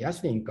instead of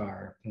gasoline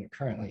car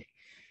currently.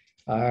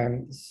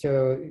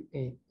 So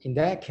in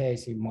that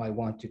case, you might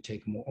want to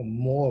take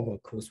more of a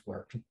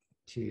coursework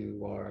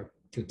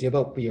to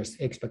develop your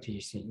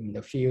expertise in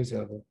the fields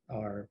of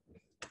our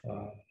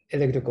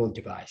electrical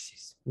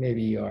devices.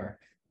 Maybe your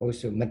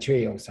also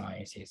material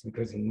sciences,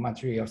 because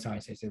material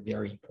sciences are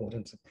very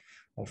important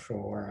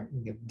for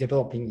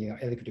developing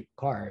electric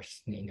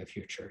cars in the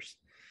futures.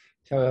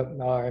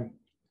 So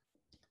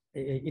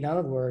in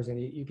other words,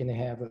 you can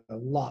have a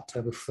lot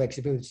of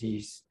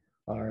flexibilities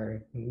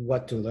or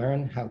what to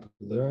learn, how to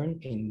learn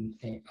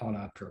on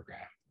our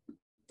program.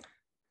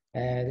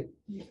 And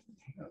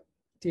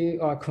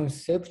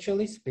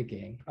conceptually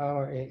speaking,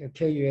 our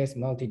KUS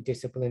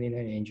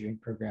multidisciplinary engineering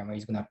program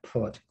is going to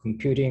put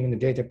computing and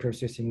data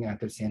processing at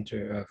the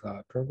center of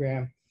our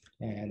program,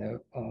 and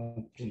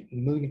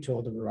moving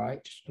toward the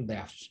right,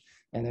 left.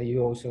 And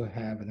you also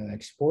have an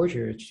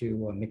exposure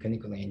to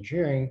mechanical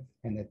engineering,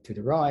 and to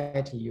the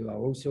right, you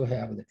also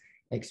have the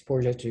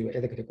exposure to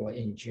electrical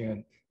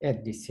engineering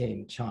at the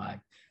same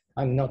time.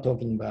 I'm not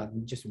talking about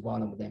just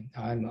one of them.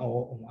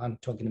 I'm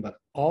talking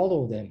about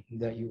all of them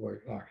that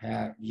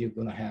you're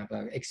gonna have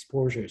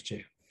exposure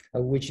to,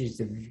 which is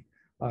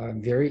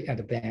very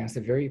advanced,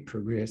 very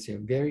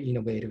progressive, very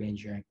innovative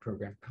engineering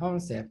program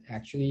concept.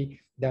 Actually,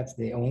 that's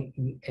the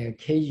only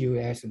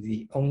KUS,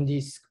 the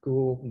only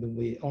school,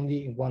 the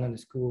only one of the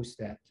schools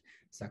that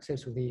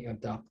successfully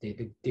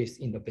adopted this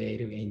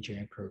innovative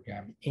engineering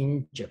program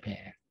in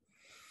Japan.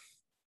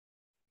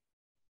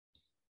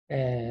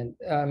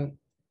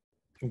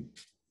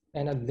 And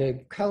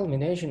the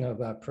culmination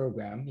of our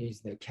program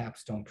is the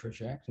capstone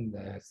project. And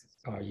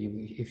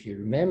if you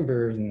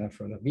remember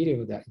from the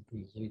video that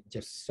you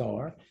just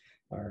saw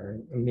a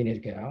minute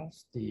ago,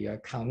 the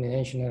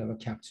culmination of a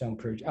capstone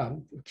project.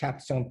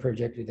 Capstone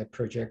project is a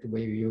project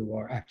where you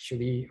are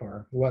actually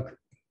work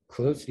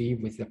closely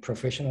with the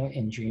professional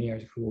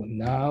engineers who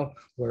now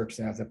works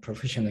as a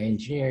professional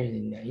engineer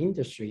in the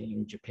industry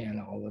in Japan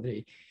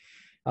already.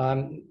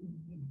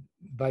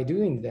 By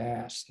doing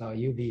that,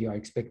 you are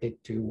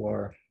expected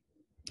to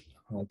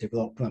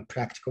develop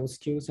practical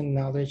skills and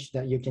knowledge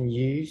that you can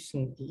use,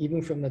 and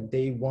even from the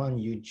day one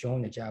you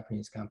join a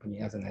Japanese company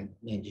as an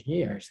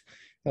engineer.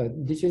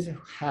 This is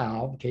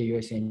how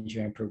KUS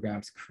engineering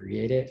programs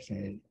created,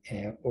 and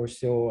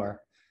also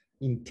are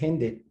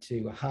intended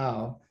to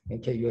how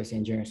KUS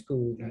engineering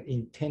school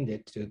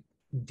intended to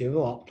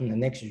develop the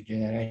next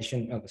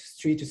generation of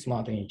street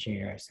smart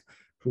engineers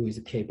who is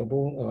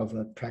capable of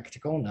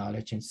practical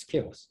knowledge and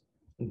skills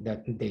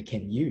that they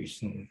can use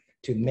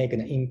to make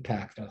an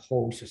impact on the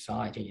whole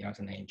society as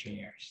an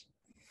engineers.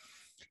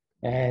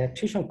 And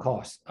tuition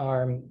costs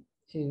are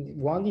in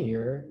 1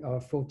 year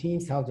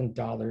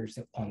 $14,000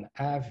 on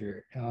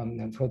average,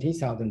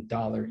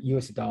 $14,000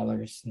 US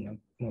dollars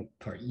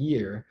per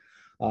year,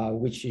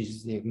 which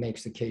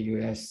makes the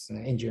KUS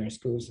engineering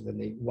schools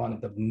one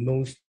of the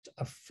most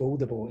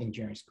affordable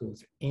engineering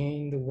schools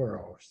in the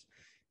world.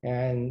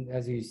 And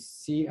as you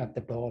see at the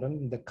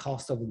bottom, the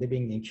cost of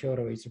living in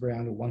Kyoto is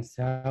around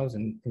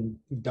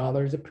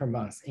 $1,000 per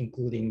month,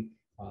 including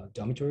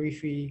dormitory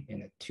fee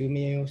and 2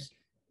 meals,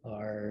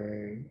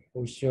 or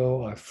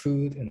also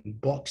food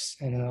and books,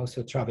 and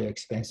also travel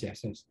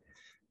expenses,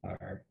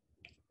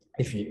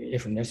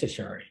 if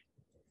necessary.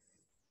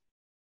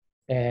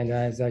 And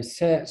as I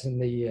said, as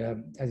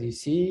you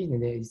see,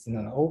 it's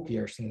not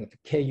obvious that the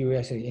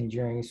KUS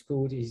engineering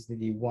school is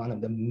one of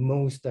the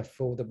most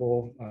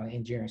affordable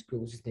engineering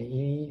schools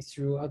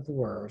throughout the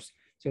world.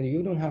 So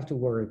you don't have to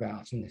worry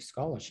about the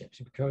scholarships,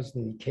 because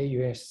the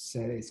KUS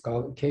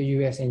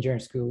engineering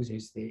schools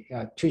is the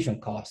tuition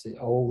cost is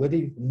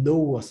already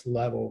lowest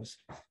levels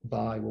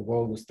by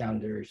world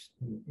standards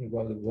and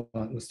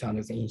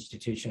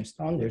institution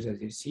standards,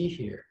 as you see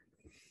here.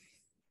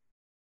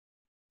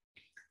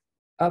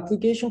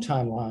 Application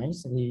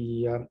timelines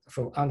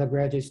for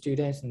undergraduate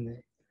students, and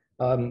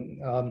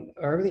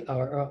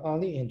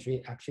early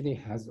entry actually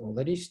has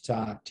already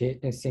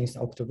started since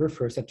October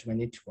 1st,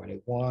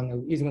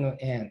 2021. It's going to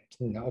end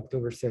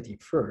October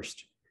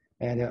 31st.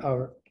 And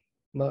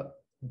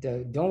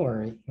don't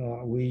worry,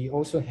 we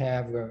also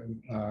have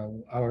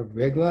our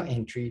regular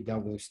entry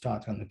that will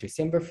start on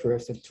December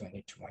 1st,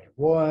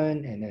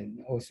 2021, and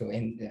then also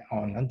end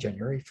on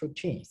January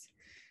 14th.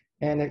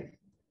 And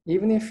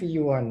even if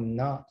you are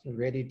not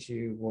ready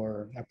to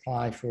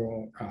apply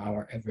for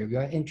our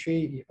regular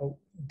entry,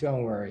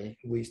 don't worry.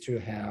 We're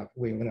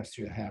gonna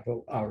still have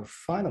our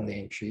final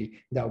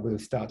entry that will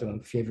start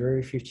on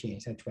February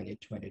 15th,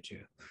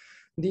 2022.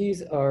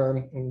 These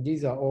are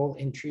all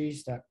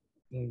entries that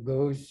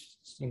goes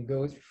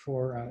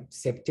for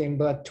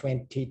September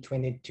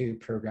 2022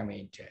 program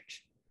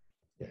intake.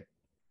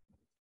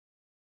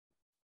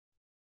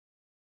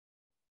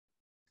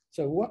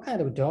 So what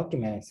kind of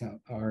documents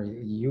are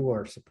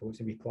you supposed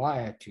to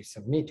require to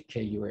submit to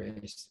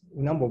KUS?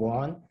 Number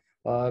one,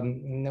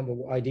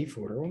 ID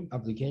photo,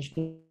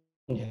 application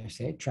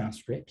essay,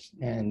 transcripts,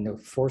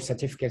 and 4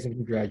 certificates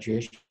of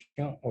graduation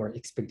or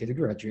expected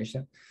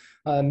graduation.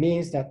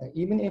 Means that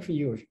even if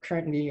you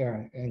currently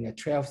are in the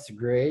 12th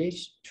grade,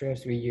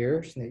 12th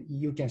years,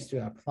 you can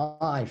still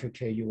apply for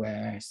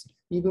KUS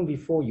even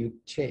before you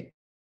take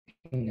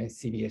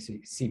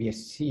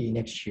CBSC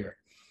next year.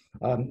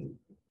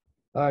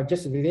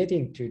 Just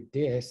relating to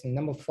this,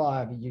 number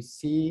 5, you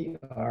see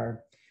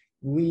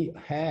we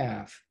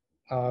can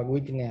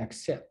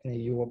accept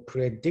your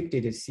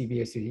predicted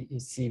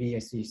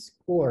CBSE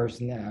scores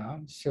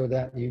now, so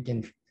that you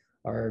can,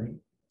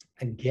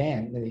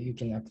 you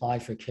can apply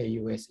for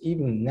KUS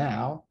even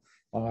now,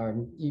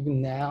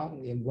 even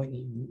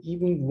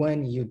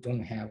when you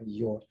don't have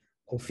your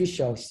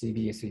official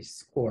CBSE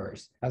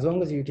scores. As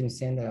long as you can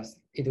send us,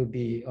 it will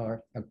be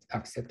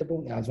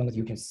acceptable. As long as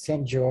you can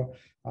send your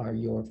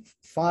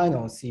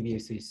final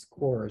CBSE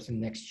scores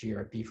next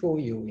year before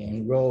you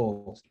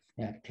enroll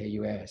at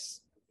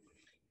KUS.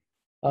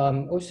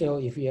 Also,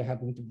 if you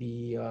happen to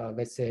be,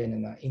 let's say, in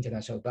an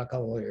international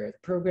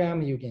baccalaureate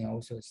program, you can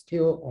also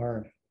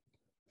still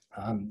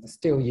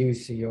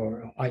use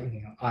your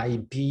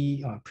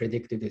IB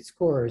predicted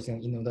scores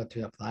in order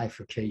to apply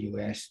for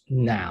KUS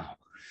now.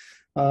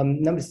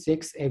 Number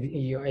 6,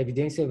 your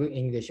evidence of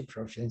English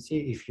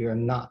proficiency. If you're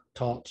not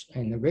taught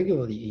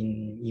regularly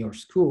in your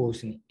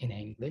schools in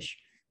English,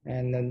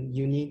 And then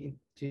you need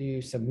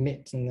to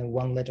submit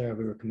one letter of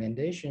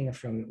recommendation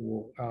from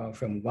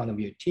one of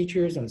your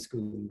teachers and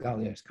school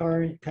guidance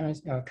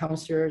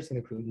counselors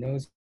who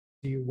knows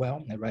you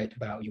well and write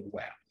about you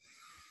well.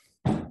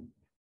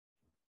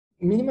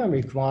 Minimum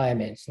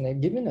requirements. Now,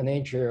 given the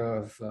nature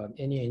of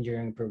any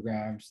engineering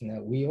programs,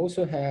 we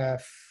also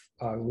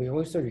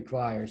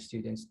require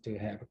students to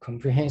have a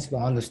comprehensive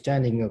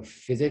understanding of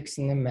physics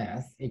and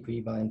math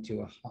equivalent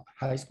to a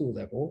high school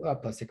level,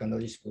 upper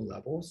secondary school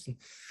levels.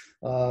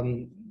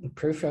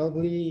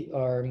 Preferably,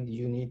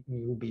 you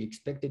will be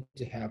expected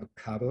to have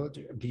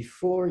covered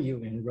before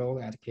you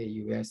enroll at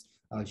KUS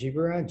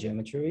algebra,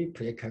 geometry,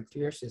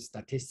 pre-calculus,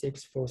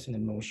 statistics, force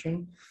and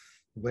motion,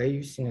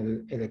 waves,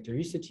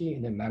 electricity,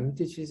 and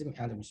magnetism,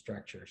 atom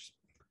structures.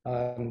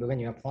 When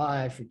you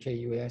apply for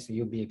KUS,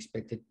 you'll be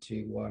expected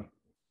to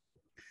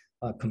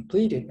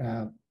complete it.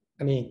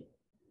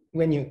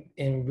 When you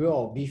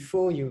enroll,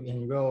 before you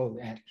enroll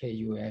at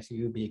KUS,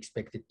 you'll be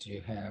expected to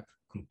have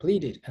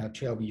completed a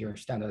 12-year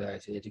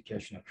standardized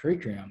educational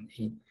curriculum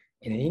in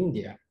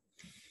India.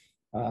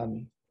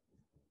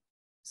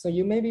 So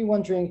you may be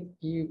wondering,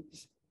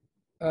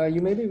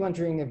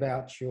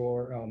 about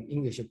your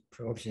English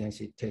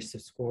proficiency test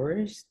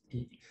scores.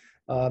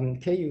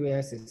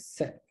 KUS is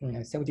set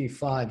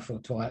 75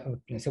 for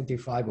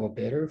 75 or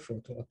better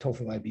for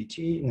TOEFL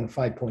IBT,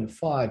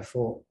 5.5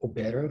 for or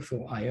better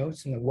for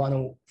IELTS, and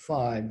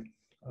 105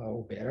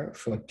 or better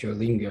for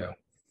Duolingo.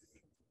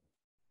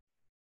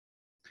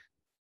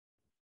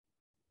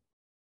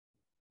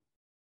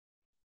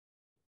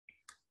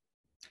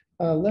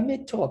 Let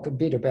me talk a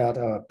bit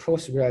about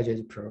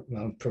postgraduate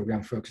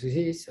program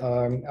focuses.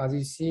 As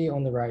you see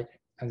on the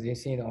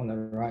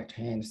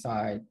right-hand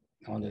side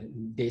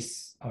on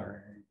this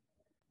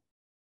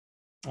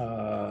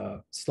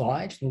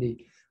slide,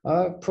 the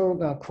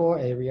core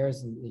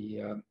areas,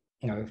 the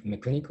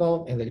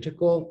mechanical,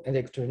 electrical,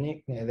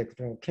 electronic,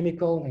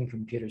 electrochemical, and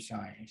computer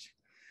science.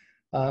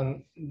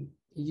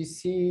 You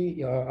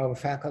see our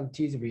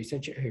faculty's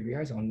research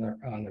areas on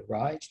the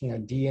right,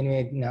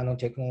 DNA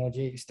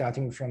nanotechnology,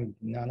 starting from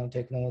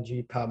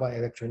nanotechnology, power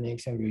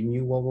electronics, and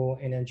renewable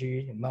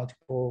energy, and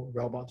multiple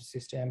robot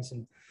systems.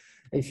 And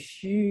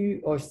if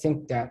you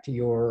think that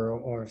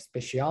your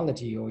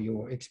specialty or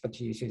your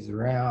expertise is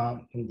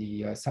around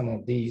some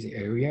of these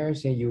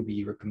areas, then you'll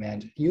be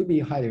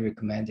highly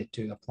recommended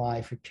to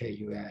apply for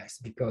KUS,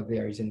 because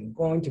there is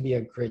going to be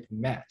a great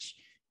match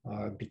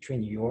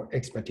between your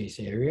expertise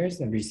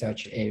areas and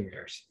research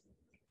areas.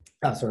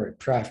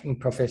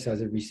 Professors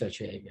and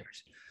research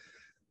areas.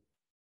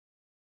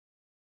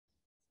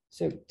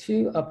 So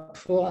to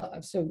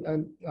apply,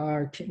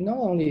 not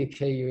only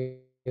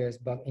KUS,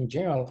 but in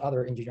general,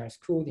 other engineering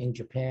schools in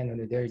Japan,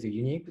 and there is a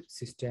unique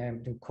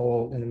system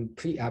called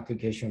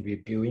pre-application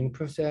reviewing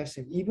process.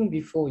 And even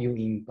before you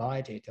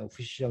invited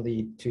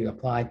officially to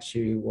apply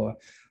to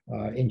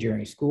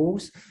engineering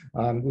schools,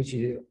 which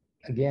is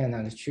again,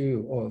 that's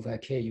true of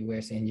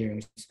KUS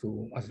engineering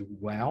school as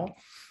well.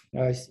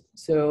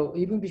 So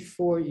even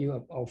before you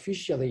are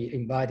officially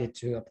invited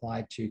to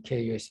apply to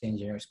KUS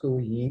engineering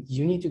school,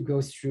 you need to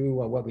go through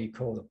what we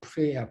call the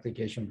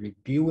pre-application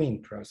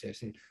reviewing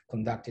process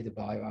conducted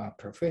by our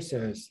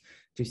professors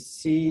to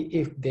see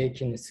if they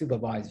can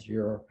supervise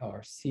your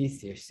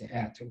thesis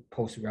at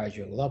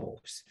postgraduate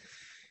levels.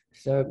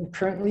 So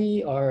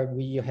currently,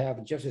 we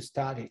have just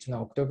started on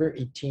October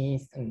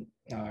 18th, and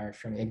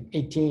from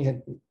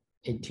 18th,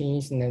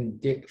 and then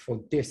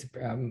for this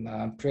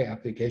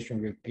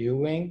pre-application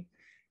reviewing.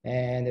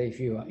 And if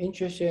you are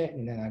interested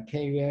in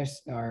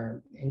KUS,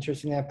 are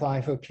interested in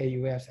applying for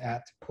KUS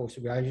at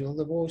postgraduate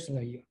levels,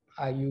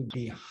 you'll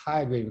be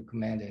highly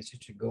recommended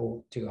to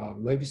go to our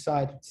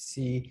website to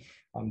see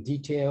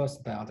details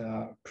about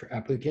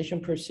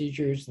application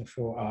procedures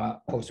for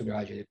our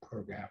postgraduate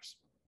programs.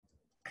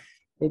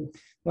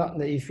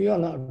 If you are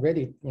not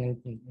ready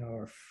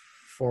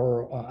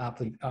for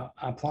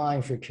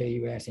applying for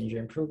KUS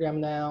engineering program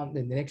now,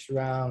 the next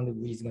round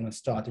is going to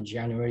start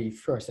January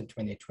 1st,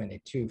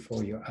 2022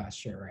 for your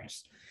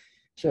assurance.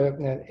 So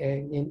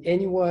in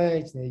any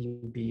way,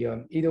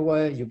 either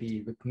way, you'll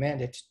be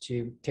recommended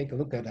to take a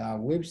look at our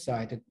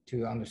website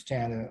to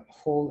understand the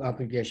whole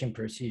application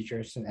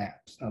procedures and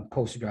at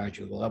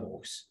postgraduate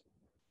levels.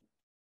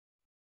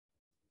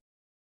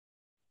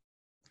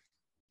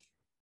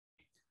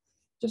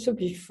 Just so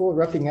before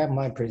wrapping up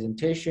my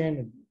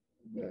presentation,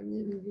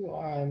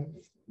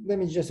 let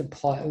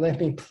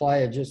me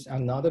play just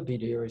another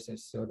video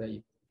so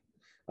that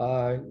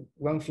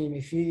one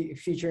female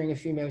featuring a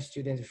female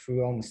student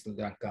from Sri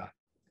Lanka.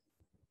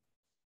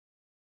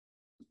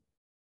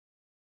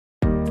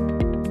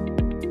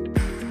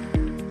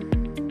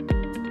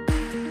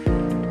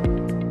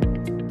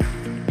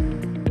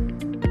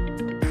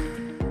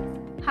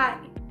 Hi,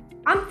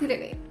 I'm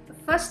Tirene, a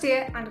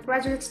first-year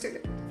undergraduate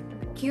student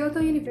at Kyoto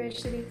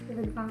University of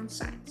Advanced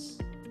Science.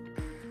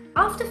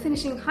 After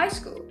finishing high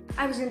school,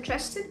 I was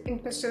interested in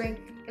pursuing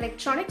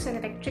electronics and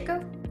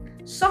electrical,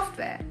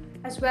 software,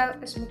 as well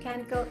as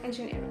mechanical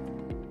engineering.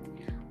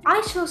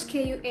 I chose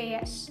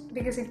KUAS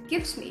because it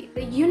gives me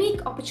the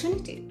unique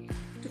opportunity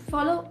to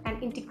follow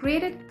an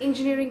integrated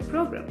engineering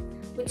program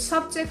with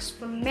subjects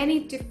from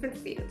many different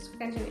fields of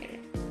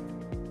engineering.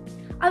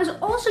 I was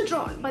also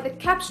drawn by the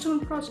capstone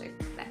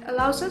project that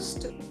allows us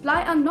to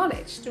apply our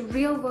knowledge to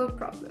real-world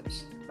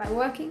problems by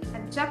working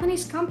at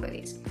Japanese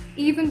companies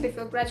even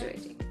before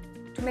graduating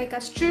to make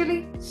us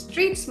truly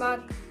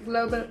street-smart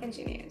global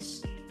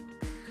engineers.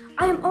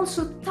 I am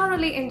also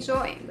thoroughly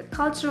enjoying the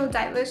cultural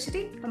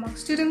diversity among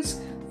students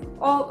from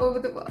all over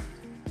the world.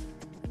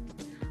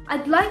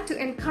 I'd like to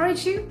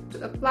encourage you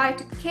to apply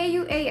to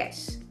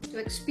KUAS to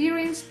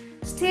experience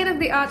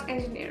state-of-the-art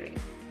engineering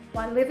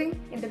while living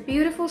in the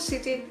beautiful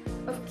city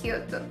of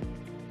Kyoto.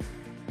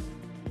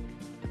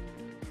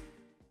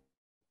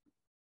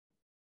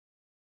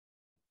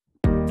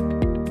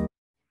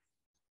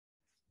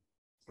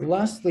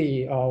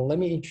 Lastly, let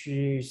me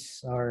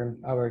introduce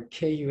our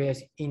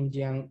KUS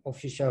Indian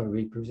official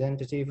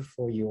representative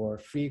for your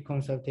free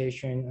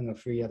consultation and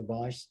free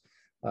advice.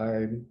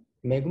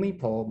 Megumi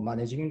Paul,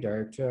 Managing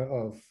Director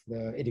of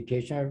the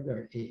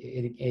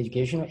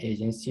educational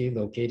agency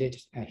located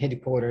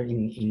headquartered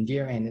in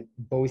India and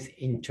both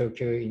in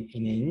Tokyo in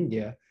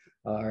India.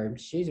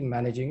 She's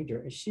managing.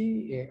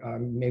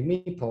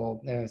 Megumi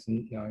Paul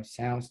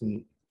sounds.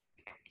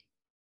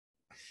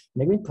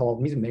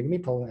 Ms.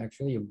 Megumi Paul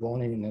actually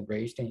born and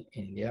raised in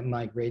India,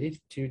 migrated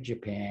to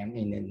Japan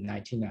in the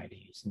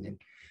 1990s, and then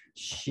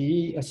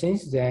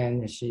since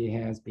then she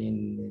has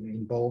been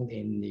involved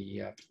in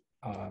the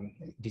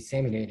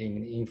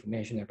disseminating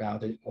information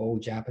about all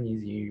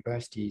Japanese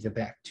universities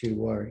back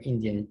to our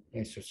Indian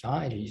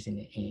societies in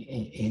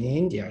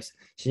India.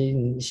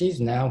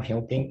 She's now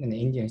helping the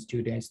Indian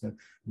students to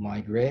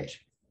migrate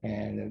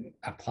and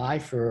apply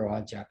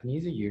for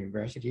Japanese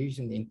universities,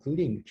 and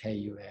including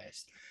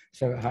KUS.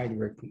 So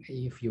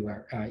if you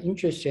are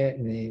interested,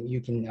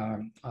 you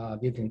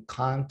can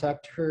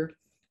contact her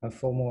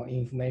for more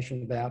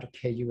information about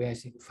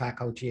KUS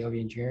Faculty of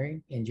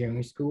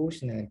Engineering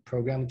Schools, and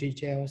more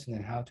details,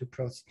 and how to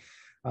process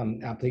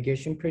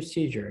application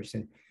procedures.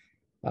 And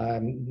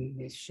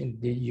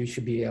you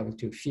should be able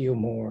to feel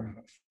more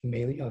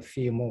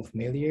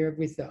familiar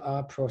with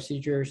the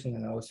procedures, and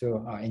then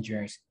also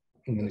engineering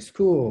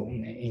school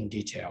in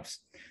details.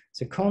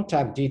 So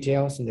contact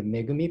details in the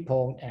Megumi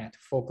Paul at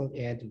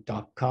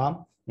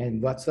focaledcom,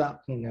 and WhatsApp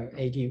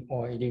 80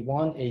 or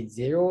 81 80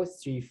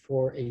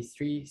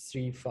 3483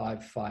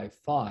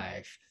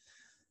 3555.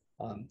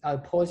 I'll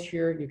pause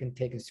here. You can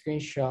take a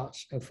screenshot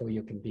for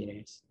your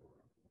convenience.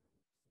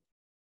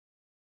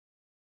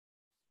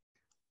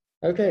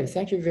 Okay,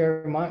 thank you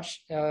very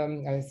much.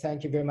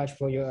 Thank you very much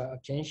for your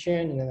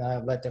attention, and then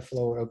I'll let the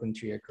floor open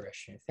to your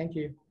question. Thank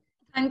you.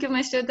 Thank you,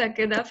 Mr.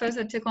 Takeda, for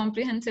such a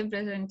comprehensive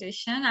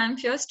presentation. I'm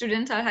sure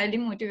students are highly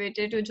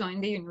motivated to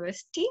join the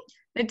university.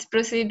 Let's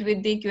proceed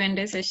with the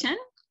Q&A session.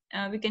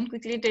 We can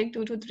quickly take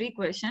 2 to 3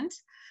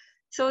 questions.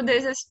 So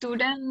there's a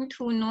student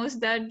who knows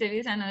that there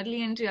is an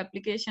early entry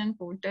application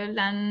portal,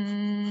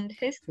 and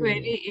his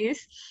query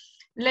is,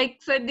 like,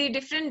 for the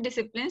different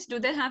disciplines, do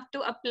they have to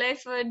apply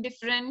for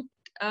different,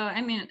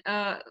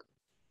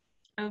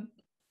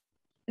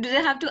 do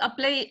they have to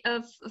apply,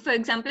 for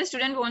example, a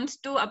student wants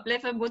to apply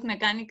for both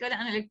mechanical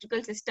and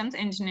electrical systems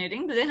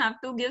engineering. Do they have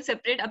to give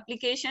separate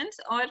applications,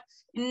 or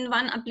in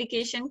one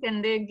application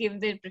can they give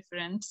their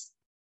preference?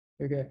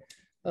 Okay.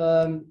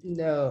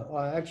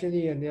 No,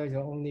 actually, there's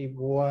only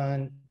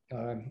one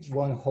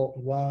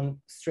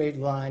straight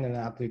line and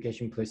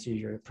application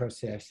procedure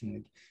process.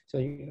 And so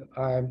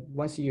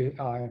once you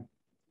are,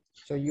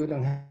 so you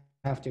don't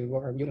have to,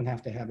 or you don't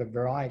have to have a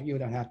variety. You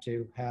don't have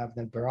to have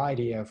the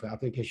variety of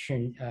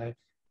application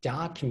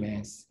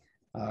documents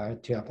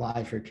to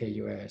apply for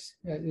KUS.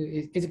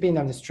 It's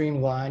been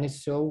streamlined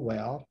so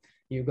well.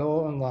 You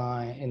go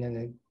online and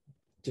then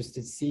just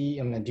to see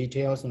the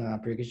details on the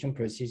application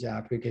procedure,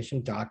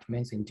 application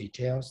documents in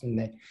details, and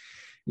then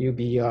you'll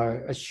be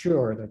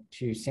assured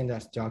to send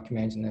us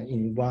documents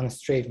in one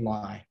straight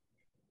line.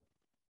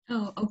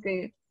 Oh,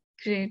 okay.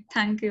 Great.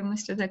 Thank you,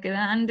 Mr. Takeda.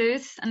 And there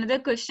is another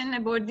question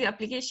about the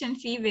application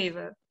fee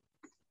waiver.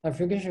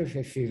 Application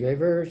fee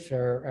waivers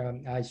are,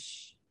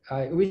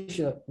 I wish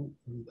that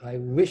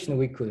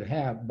we could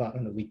have, but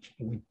we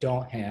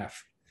don't have,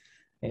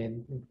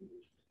 and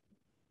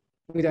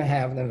we don't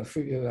have the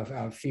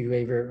fee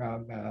waiver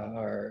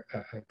or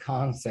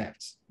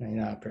concepts in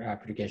our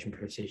application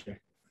procedure.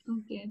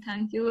 Okay,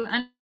 thank you.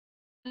 And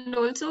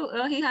also,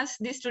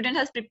 the student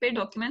has prepared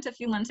documents a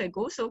few months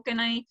ago. So can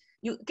he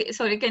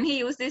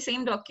use the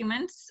same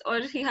documents,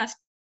 or he has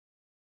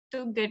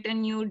to get a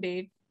new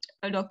date?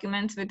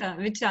 Documents which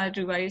are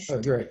revised?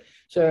 Oh, great.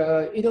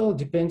 So it all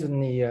depends on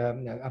the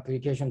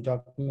application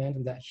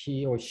document that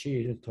he or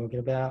she is talking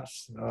about.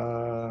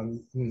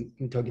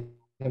 Talking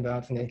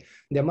about,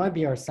 there might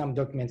be some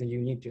documents that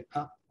you need to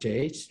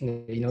update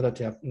in order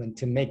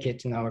to make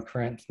it in our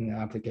current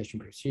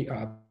application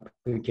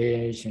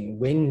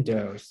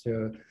window.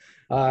 So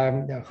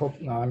I hope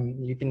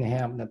you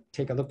can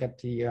take a look at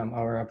the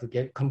our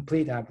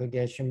complete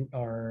application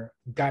or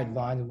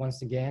guidelines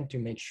once again to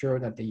make sure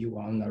that you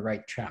are on the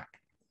right track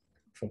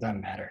for that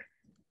matter.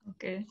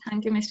 Okay,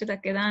 thank you, Mr.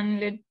 Takeda.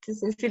 And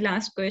this is the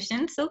last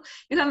question. So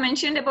you have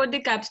mentioned about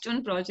the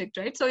capstone project,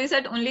 right? So is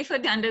that only for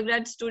the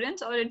undergrad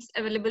students or it's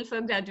available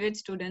for graduate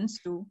students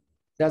too?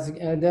 That's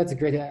a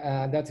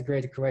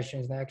great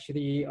question.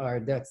 Actually,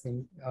 that's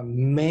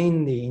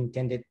mainly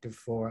intended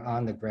for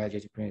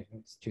undergraduate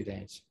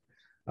students.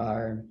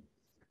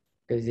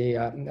 Because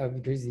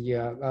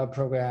the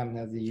program,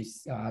 as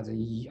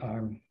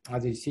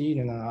you see,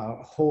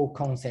 our whole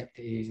concept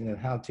is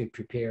how to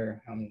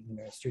prepare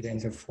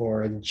students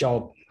for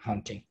job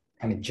hunting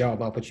and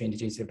job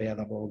opportunities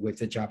available with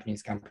the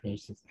Japanese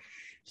companies.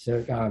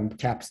 So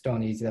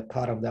Capstone is a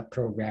part of that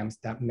programs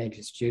that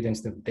makes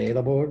students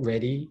available,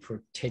 ready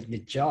for take the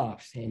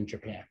jobs in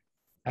Japan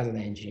as an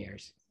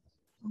engineers.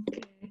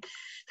 Okay,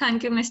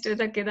 thank you, Mr.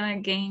 Takeda,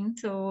 again.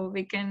 So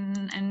we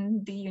can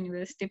end the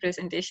university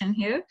presentation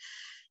here.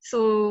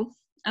 So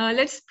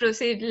let's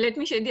proceed. Let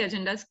me share the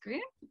agenda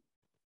screen.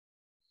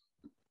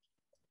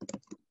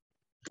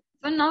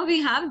 So now we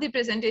have the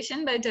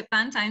presentation by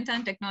Japan Science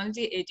and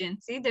Technology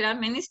Agency. There are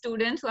many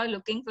students who are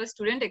looking for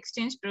student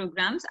exchange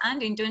programs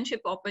and internship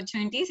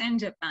opportunities in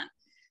Japan.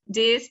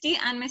 JST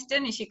and Mr.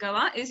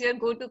 Nishikawa is your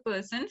go-to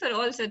person for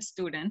all such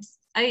students.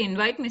 I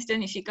invite Mr.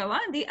 Nishikawa,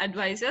 the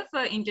advisor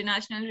for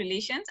international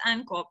relations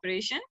and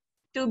cooperation,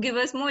 to give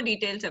us more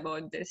details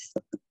about this.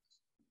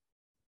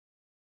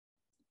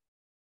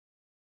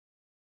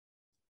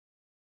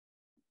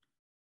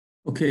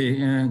 Okay,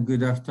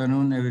 good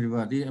afternoon,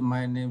 everybody.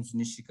 My name is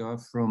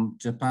Nishikawa from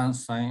Japan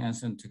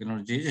Science and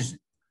Technology Agency.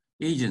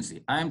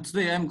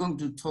 Today I'm going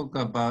to talk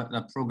about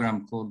a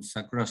program called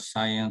Sakura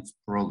Science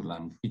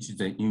Program, which is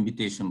the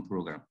invitation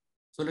program.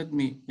 So let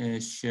me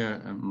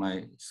share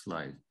my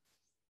slide.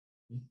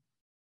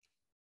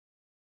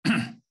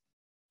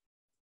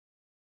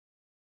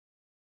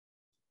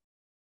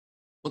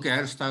 Okay,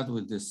 I'll start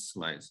with this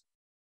slide.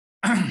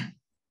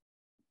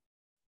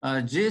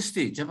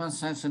 JST, Japan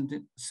Science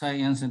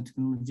and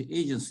Technology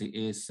Agency,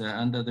 is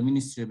under the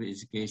Ministry of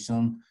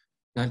Education,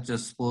 Culture,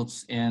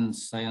 Sports, and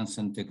Science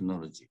and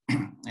Technology.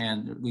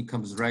 And we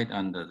comes right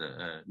under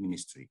the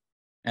ministry.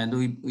 And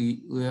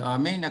our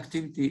main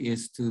activity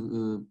is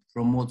to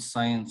promote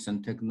science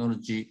and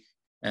technology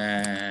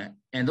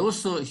and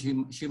also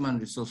human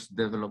resource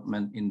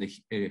development in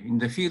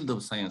the field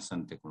of science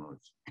and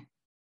technology.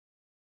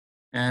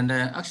 And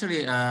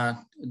actually,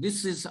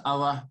 this is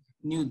our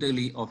New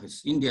Delhi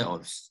office, India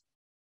office.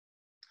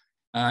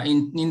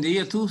 In the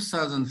year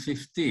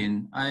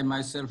 2015, I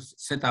myself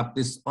set up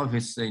this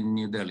office in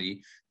New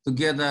Delhi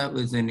together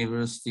with the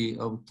University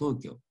of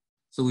Tokyo.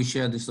 So we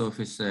share this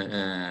office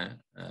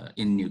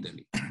in New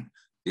Delhi.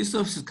 This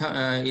office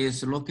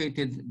is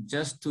located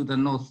just to the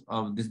north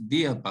of this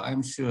Deer Park.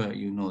 I'm sure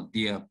you know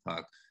Deer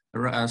Park,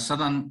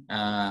 southern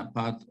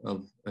part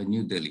of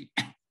New Delhi.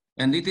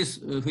 And it is,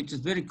 which is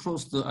very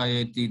close to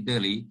IIT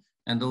Delhi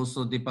and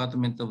also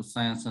Department of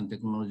Science and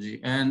Technology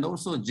and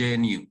also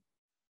JNU.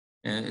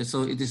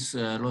 So it is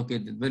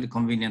located, very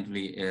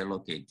conveniently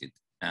located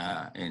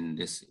in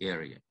this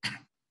area.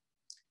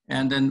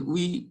 And then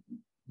we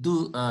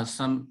do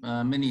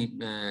many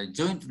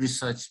joint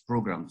research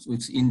programs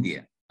with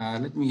India.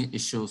 Let me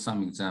show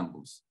some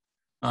examples.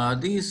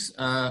 These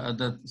are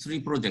the three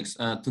projects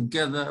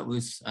together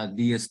with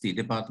DST,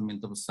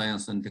 Department of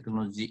Science and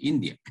Technology,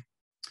 India.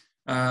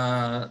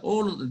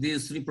 All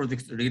these three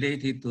projects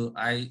related to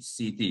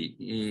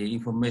ICT,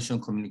 Information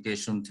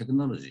Communication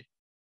Technology.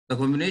 The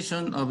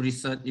combination of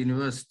research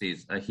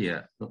universities are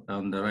here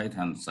on the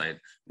right-hand side.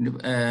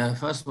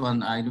 First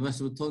one,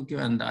 University of Tokyo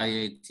and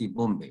IIT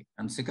Bombay.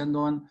 And second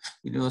one,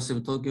 University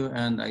of Tokyo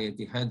and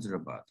IIT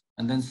Hyderabad.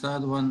 And then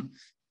third one,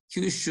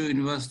 Kyushu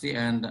University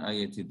and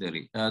IIT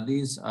Delhi.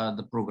 These are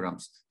the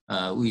programs.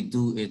 We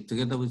do it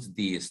together with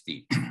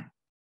DST.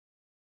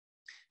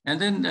 And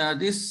then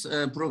this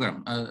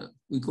program,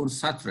 we call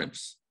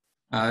SATREPS.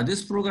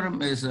 This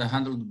program is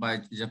handled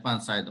by Japan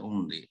side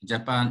only.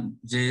 Japan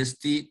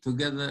JST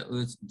together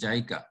with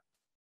JICA,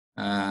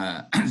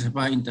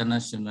 Japan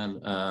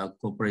International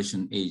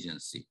Cooperation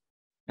Agency.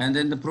 And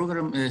then the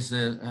program is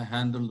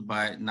handled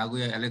by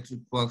Nagoya Electric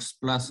Works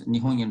plus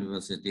Nihon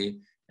University.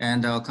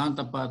 And our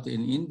counterpart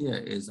in India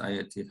is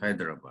IIT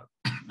Hyderabad.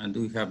 And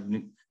we have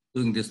been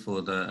doing this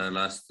for the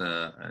last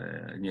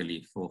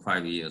nearly 4 or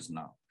 5 years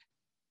now.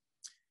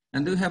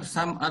 And we have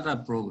some other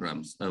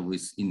programs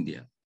with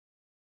India.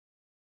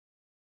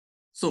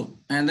 So,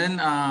 and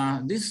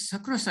then this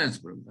Sakura Science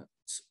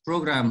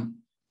program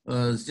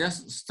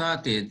just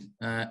started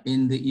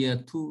in the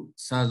year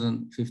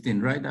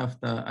 2015, right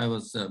after I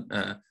was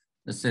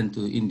sent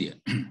to India.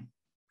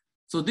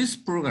 So this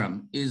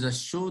program is a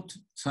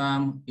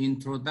short-term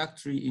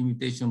introductory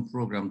invitation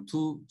program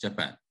to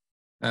Japan.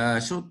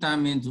 Short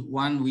time means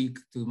 1 week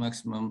to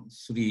maximum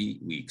 3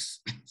 weeks.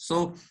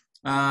 So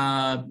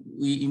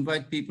we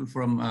invite people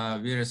from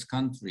various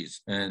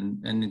countries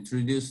and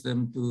introduce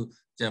them to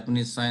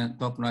Japanese science,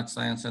 top-notch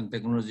science and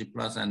technology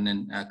plus, and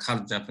then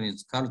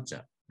Japanese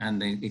culture,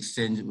 and then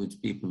exchange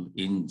with people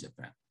in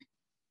Japan.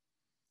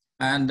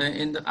 And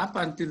up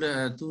until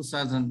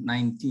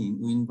 2019,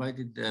 we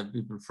invited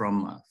people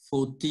from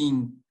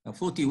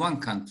 41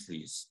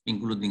 countries,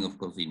 including, of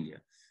course, India.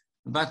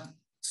 But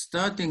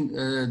starting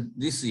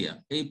this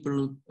year,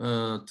 April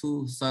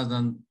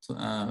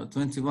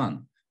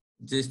 2021,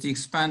 just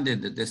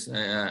expanded this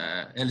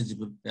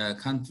eligible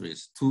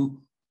countries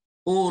to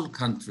all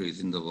countries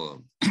in the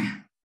world.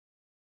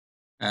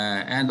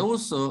 And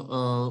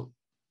also,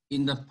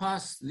 in the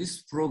past,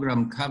 this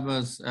program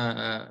covers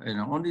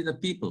only the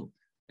people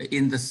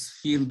in the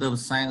field of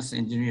science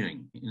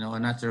engineering,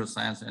 natural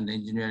science and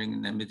engineering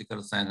and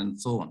medical science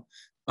and so on.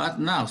 But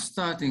now,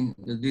 starting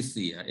this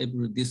year,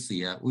 April this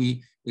year,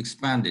 we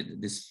expanded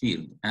this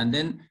field. And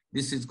then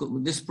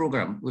this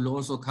program will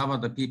also cover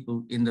the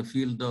people in the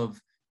field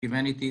of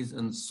humanities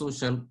and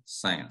social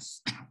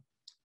science.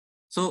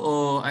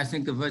 So I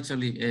think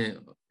virtually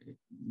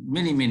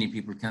many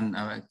people can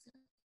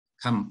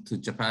come to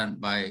Japan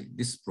by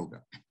this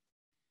program.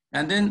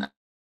 And then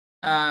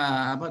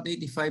about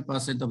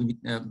 85% of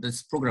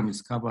this program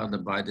is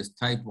covered by this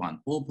type 1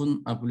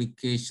 open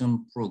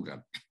application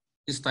program,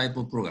 this type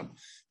of program.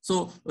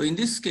 So in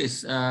this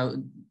case,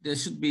 there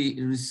should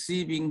be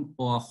receiving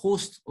or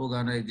host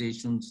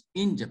organizations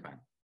in Japan.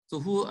 So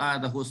who are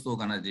the host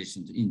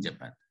organizations in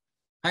Japan?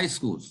 High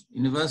schools,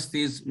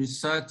 universities,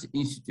 research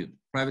institute,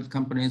 private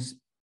companies,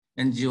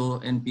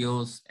 NGO,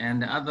 NPOs,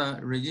 and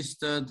other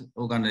registered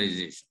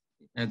organizations,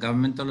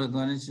 governmental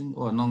organization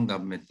or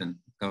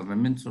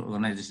non-governmental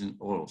organization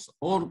also,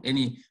 or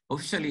any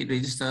officially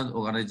registered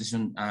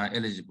organization are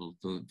eligible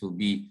to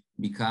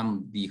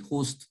become the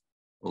host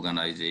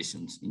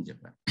organizations in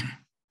Japan.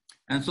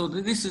 And so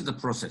this is the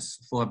process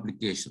for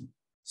application.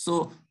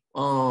 So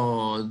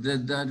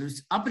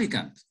the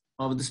applicant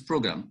of this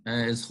program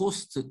is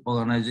host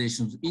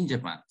organizations in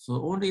Japan.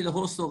 So only the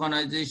host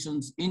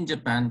organizations in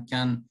Japan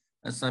can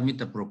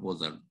submit a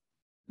proposal.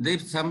 They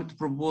submit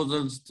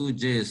proposals to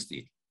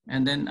JST.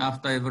 And then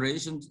after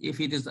evaluation, if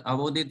it is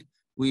awarded,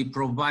 we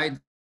provide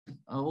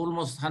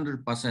almost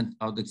 100%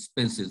 of the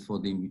expenses for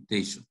the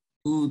invitation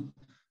to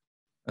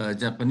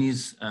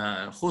Japanese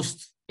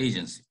host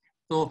agency.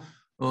 So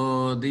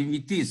the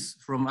invitees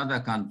from other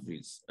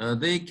countries,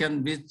 they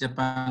can visit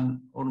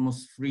Japan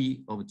almost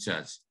free of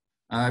charge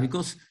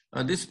because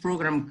this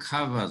program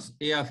covers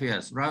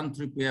airfares,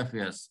 round-trip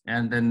airfares,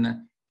 and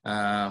then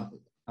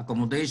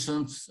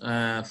accommodations,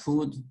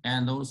 food,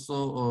 and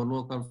also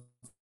local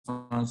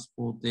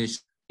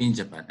transportation in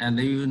Japan, and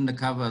even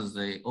covers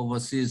the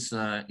overseas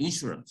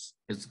insurance.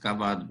 It's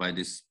covered by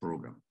this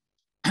program.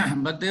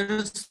 But there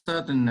are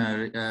certain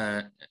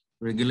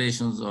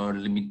regulations or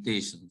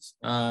limitations.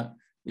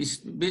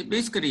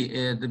 Basically,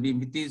 the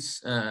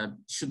invitees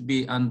should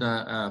be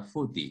under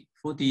 40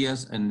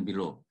 years and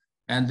below.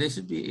 And they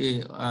should be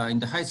in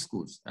the high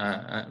schools.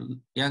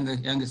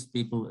 Youngest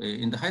people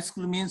in the high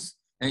school means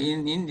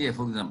in India,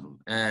 for example,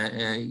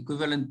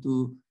 equivalent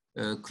to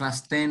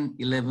class 10,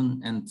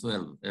 11, and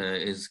 12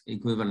 is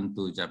equivalent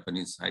to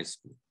Japanese high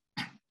school.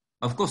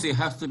 Of course, you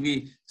have to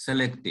be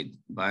selected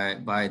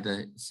by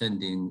the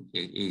sending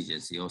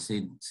agency or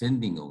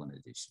sending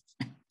organizations.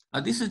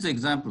 This is an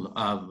example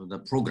of the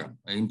program,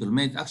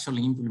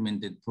 actually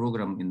implemented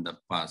program in the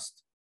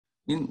past.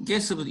 In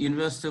case of the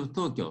University of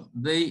Tokyo,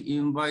 they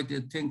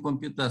invited 10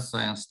 computer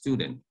science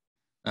students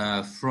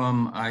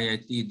from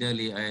IIT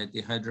Delhi,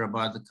 IIT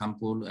Hyderabad,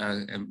 Kanpur,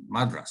 and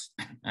Madras.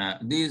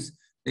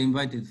 They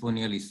invited for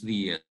nearly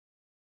 3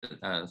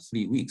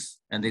 weeks,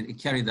 and they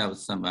carried out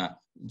some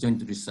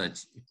joint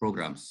research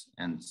programs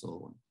and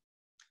so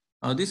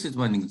on. This is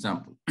one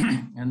example.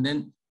 And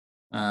then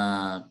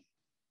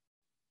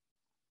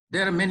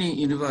there are many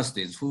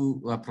universities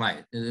who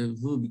apply,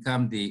 who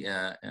become the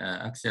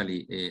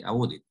actually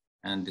awarded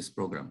in this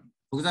program.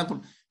 For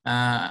example,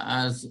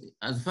 as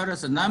far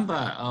as the number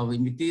of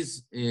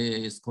invitees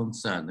is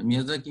concerned,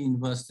 Miyazaki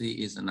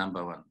University is the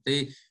number 1.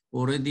 They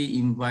already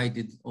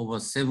invited over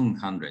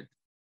 700.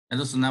 And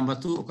also number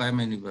 2,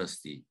 Okayama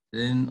University,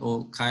 then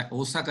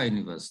Osaka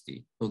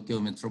University, Tokyo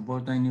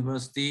Metropolitan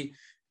University.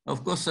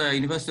 Of course,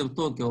 University of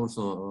Tokyo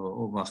also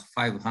over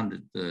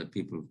 500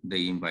 people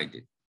they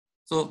invited.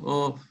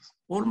 So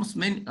almost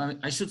many,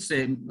 I should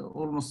say,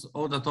 almost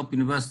all the top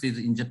universities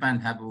in Japan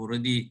have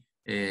already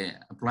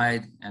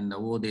applied and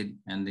awarded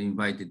and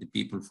invited the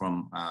people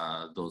from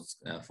those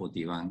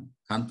 41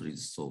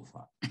 countries so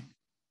far.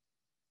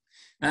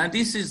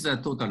 This is the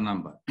total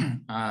number.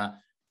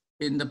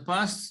 In the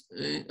past,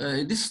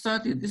 this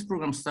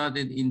program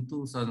started in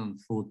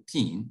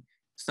 2014,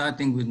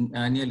 starting with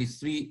nearly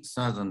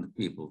 3,000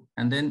 people.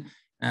 And then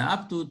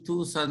up to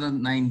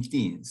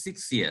 2019,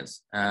 6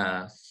 years,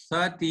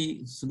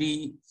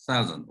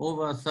 33,000,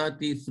 over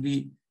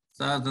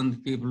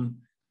 33,000 people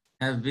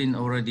have been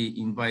already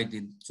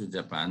invited to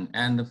Japan,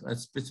 and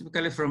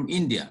specifically from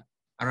India.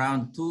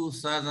 around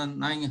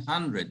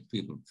 2,900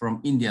 people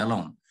from India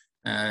alone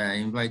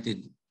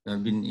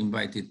been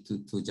invited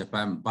to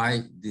Japan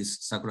by this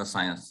Sakura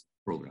Science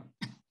program.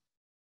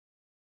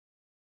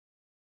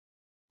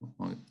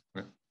 Okay.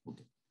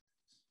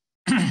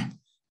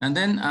 And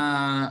then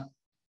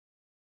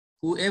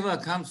whoever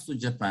comes to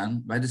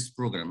Japan by this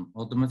program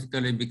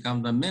automatically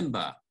become the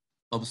member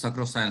of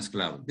Sakura Science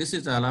Club. This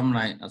is the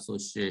Alumni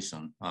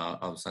Association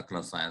of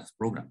Sakura Science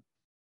program.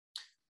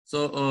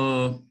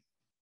 So,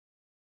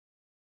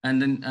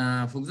 and then,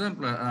 for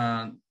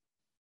example,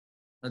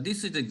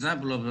 this is the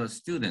example of a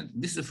student.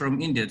 This is from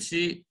India.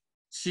 She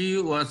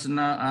was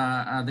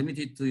now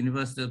admitted to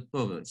University of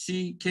Tokyo.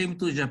 She came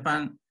to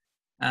Japan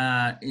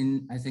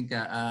in, I think,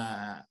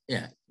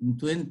 in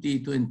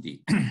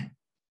 2020.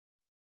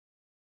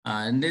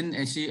 And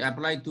then she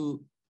applied to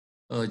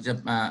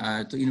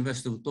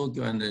University of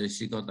Tokyo, and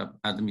she got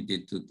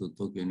admitted to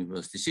Tokyo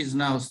University. She's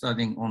now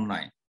studying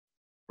online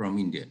from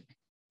India.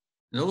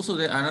 And also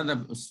there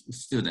another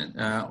student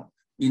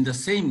in the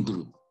same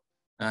group,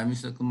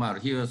 Mr. Kumar.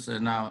 He was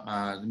now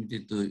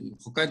admitted to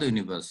Hokkaido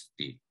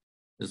University.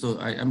 So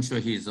I'm sure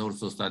he's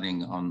also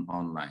studying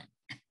online.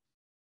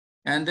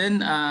 And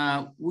then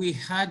we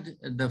had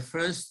the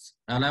first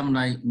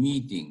alumni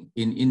meeting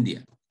in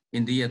India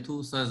in the year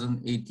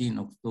 2018,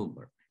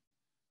 October.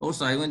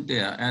 Also, I went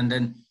there, and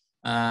then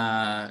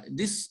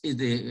this is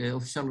the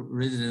official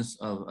residence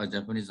of a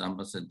Japanese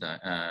ambassador,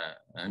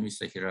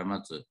 Mr.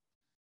 Hiramatsu.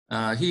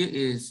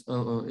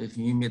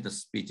 He made a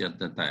speech at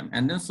the time.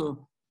 And then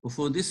so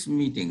for this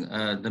meeting,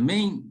 the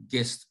main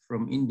guest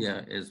from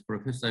India is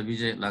Professor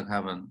Vijay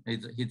Raghavan.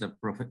 He's a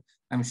prophet,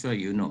 I'm sure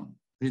you know,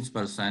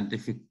 principal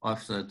scientific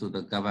officer to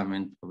the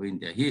government of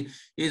India. He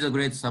is a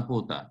great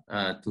supporter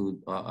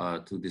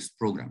to this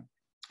program.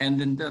 And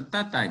then at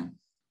that time,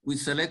 we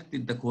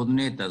selected the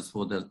coordinators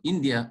for the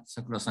India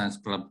Sakura Science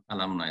Club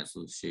Alumni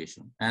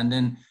Association. And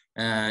then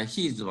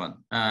he is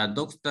one,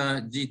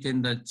 Dr.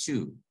 Jitendra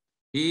Chu.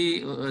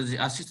 He was the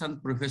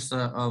assistant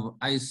professor of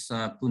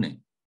ISA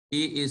Pune.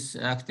 He is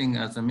acting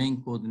as the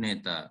main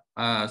coordinator,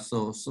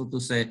 so to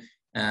say,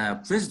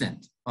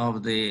 president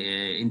of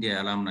the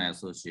India Alumni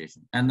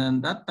Association. And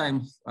then that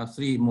time,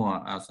 3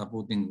 more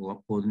supporting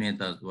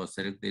coordinators were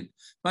selected.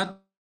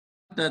 But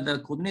the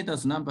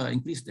coordinators number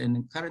increased,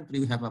 and currently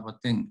we have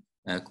about 10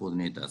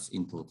 coordinators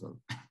in total.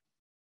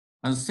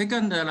 And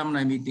second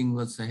alumni meeting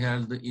was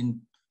held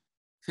in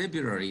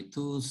February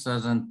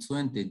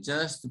 2020,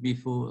 just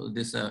before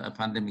this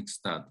pandemic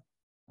start.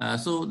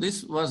 So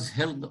this was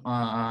held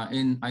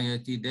in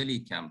IIT Delhi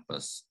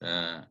campus.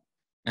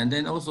 And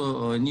then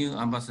also new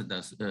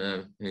ambassadors,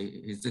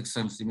 His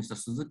Excellency Mr.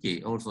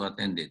 Suzuki also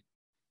attended.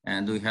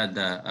 And we had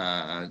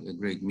a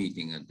great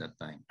meeting at that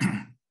time.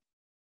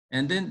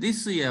 And then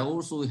this year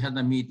also we had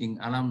a meeting,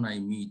 alumni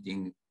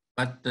meeting,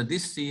 but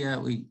this year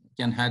I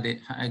can have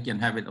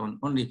it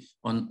only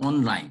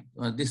online.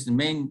 This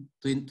May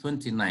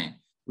 29,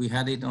 we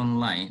had it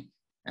online,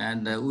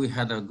 and we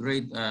had a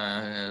great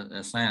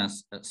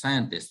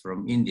scientist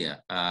from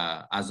India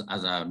as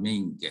our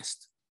main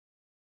guest.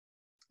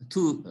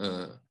 2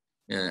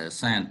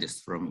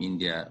 scientists from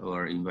India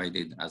were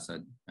invited as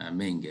a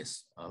main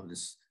guest of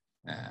this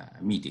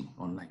meeting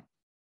online.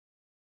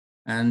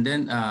 And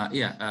then,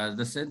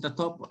 the center,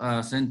 top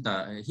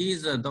center, he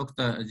is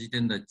Dr.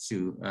 Jitendra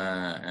Chu,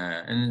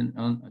 and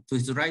to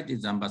his right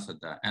is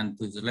ambassador, and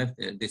to his left,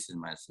 this is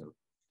myself.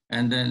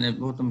 And then at the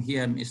bottom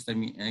here, Mr.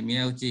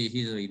 Miyauchi,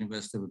 he's a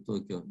University of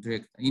Tokyo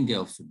India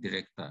Office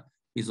Director.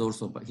 He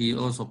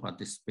also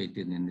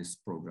participated in this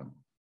program.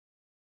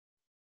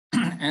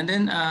 And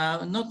then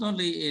not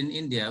only in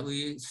India,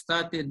 we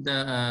started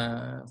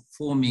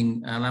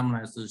forming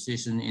alumni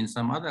association in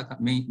some other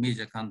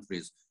major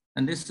countries.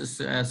 And this is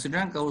Sri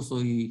Lanka also,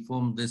 we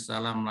formed this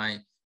alumni,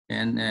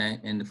 and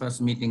the first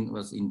meeting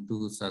was in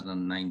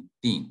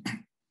 2019.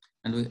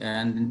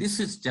 And this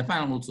is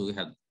Japan also. We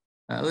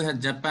had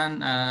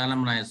Japan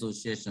Alumni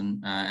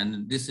Association,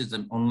 and this is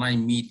an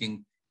online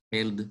meeting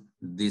held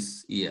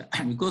this year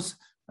because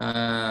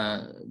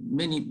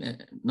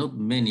not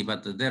many,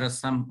 but there are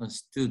some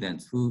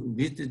students who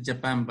visited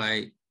Japan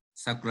by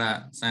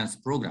Sakura Science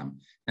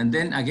Program, and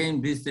then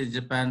again visited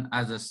Japan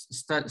as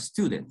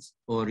students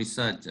or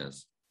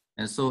researchers.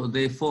 And so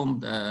they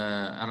formed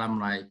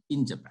alumni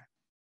in Japan.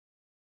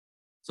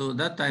 So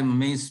that time,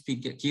 main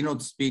speaker,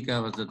 keynote speaker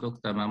was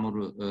Dr.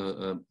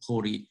 Mamoru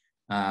Hori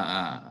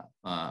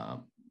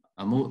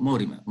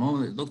Morima.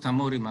 Dr.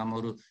 Mori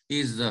Mamoru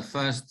is the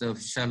first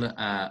official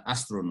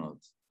astronaut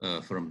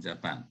from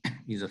Japan.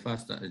 He's the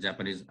first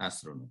Japanese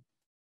astronaut.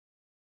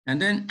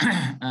 And then,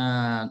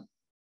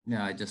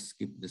 I just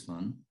skipped this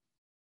one.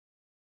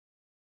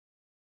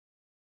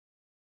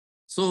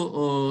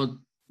 So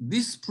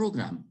this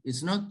program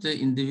is not the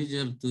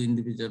individual to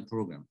individual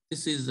program.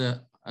 This is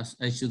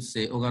I should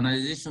say,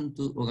 organization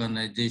to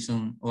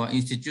organization or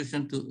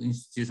institution to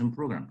institution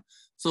program.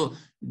 So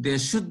there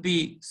should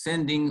be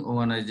sending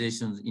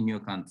organizations in your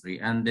country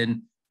and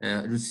then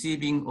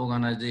receiving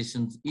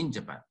organizations in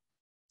Japan.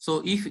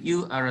 So if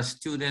you are a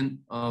student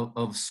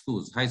of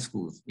schools, high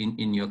schools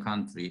in your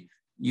country,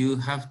 you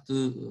have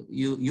to,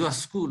 your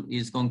school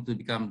is going to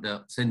become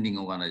the sending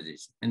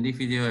organization. And if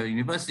you're a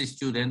university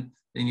student,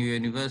 then your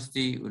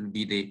university will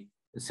be the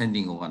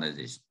sending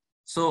organization.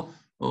 So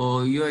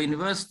your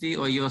university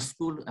or your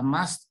school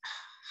must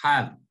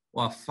have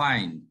or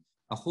find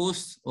a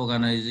host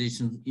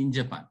organization in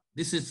Japan.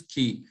 This is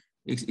key,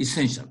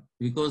 essential,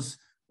 because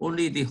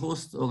only the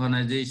host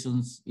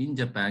organizations in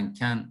Japan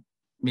can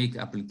make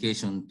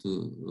application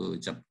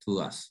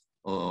to us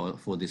or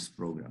for this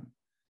program.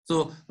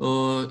 So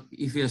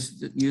if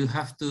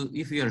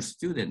you're a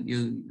student,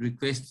 you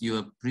request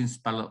your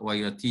principal or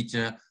your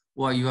teacher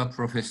or your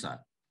professor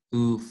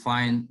to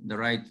find the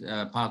right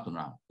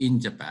partner in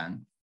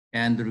Japan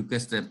and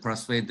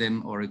persuade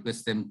them or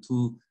request them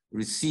to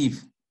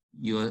receive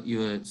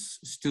your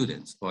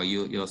students or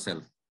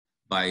yourself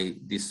by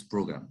this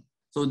program.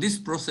 So this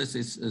process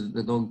is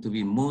going to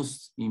be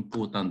most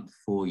important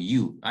for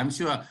you. I'm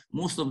sure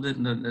most of the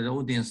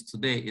audience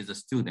today is a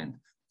student.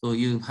 So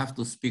you have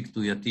to speak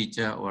to your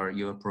teacher or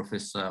your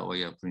professor or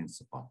your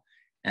principal,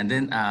 and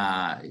then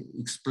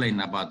explain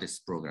about this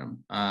program.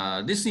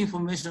 This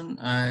information,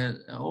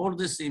 all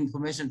this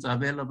information is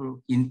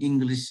available in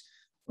English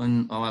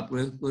on our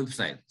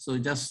website. So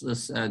just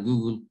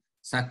Google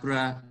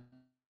Sakura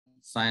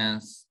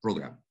Science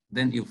Program,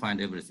 then you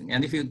find everything.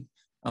 And if you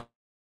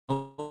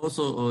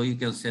also, you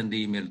can send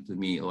the email to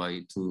me or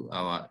to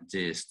our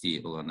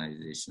JST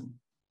organization.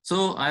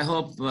 So I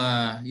hope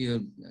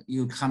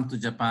you come to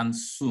Japan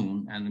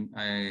soon and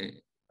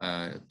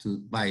to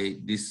buy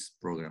this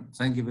program.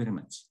 Thank you very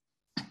much.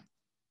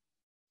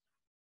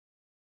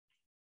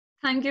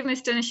 Thank you,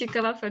 Mr.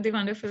 Nishikawa, for the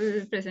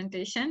wonderful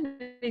presentation.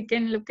 We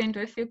can look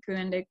into a few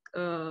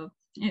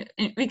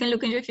we can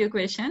look into a few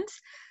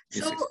questions.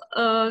 So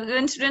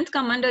when students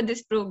come under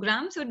this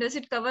program, so does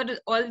it cover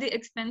all the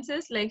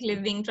expenses like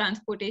living,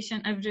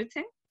 transportation,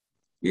 everything?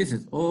 Yes,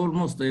 it's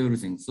almost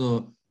everything.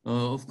 So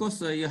of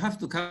course you have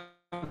to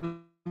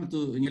come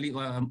to nearly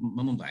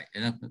Mumbai.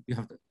 You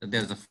have to,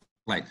 there's a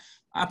flight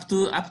up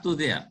to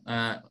there.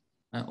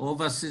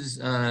 Overseas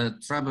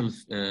travel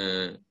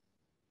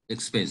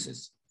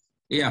expenses,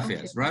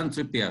 airfares, round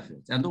trip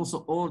airfares, and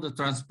also all the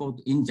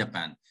transport in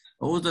Japan.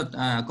 All the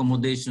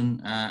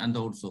accommodation and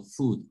also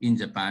food in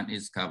Japan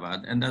is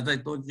covered. And as I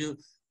told you,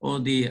 all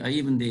the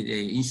even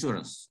the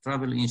insurance,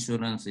 travel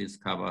insurance is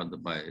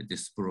covered by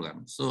this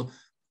program. So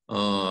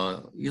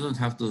you don't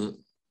have to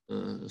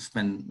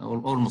spend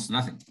almost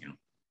nothing, you know.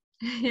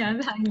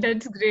 Yeah,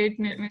 that's great,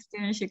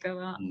 Mr.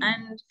 Nishikawa.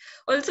 And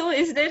also,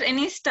 is there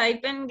any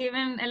stipend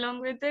given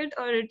along with it,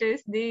 or it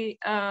is the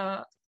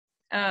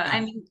I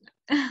mean?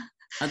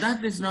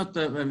 That is not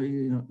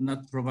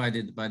not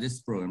provided by this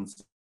program.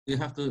 You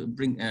have to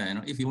bring,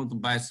 if you want to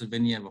buy a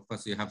souvenir, of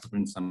course, you have to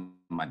bring some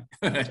money.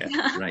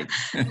 Right.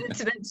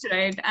 That's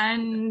right.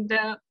 And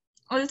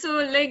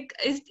also, like,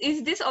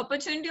 is this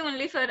opportunity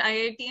only for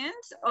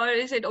IITians, or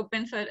is it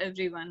open for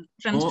everyone,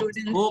 from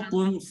students?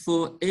 Open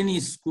for any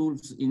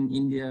schools in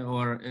India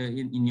or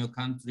in your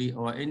country,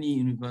 or any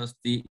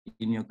university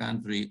in your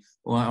country,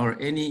 or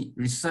any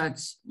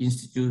research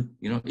institute.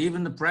 You know,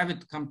 even the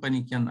private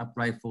company can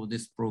apply for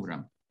this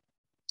program.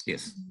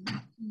 Yes.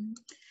 Mm-hmm.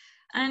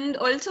 And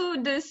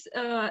also this,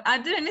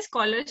 are there any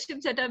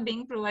scholarships that are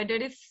being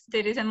provided if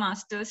there is a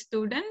master's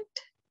student?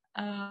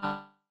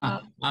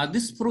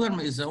 This program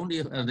is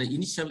only the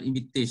initial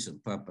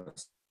invitation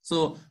purpose.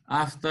 So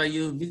after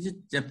you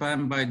visit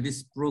Japan by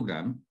this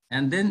program,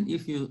 and then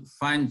if you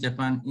find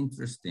Japan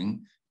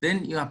interesting,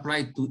 then you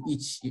apply to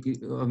each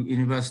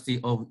university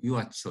of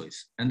your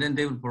choice. And then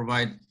they will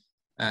provide,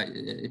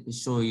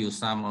 show you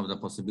some of the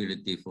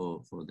possibility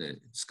for the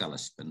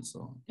scholarship and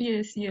so on.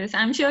 Yes, yes.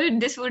 I'm sure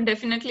this would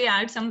definitely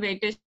add some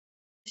weightage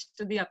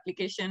to the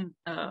application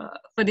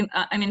for the,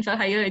 for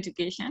higher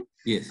education.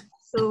 Yes.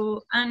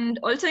 So, and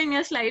also in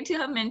your slides, you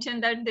have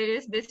mentioned that there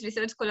is this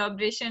research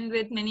collaboration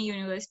with many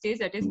universities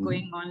that is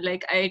going on,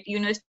 like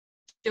University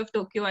of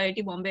Tokyo,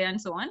 IIT Bombay, and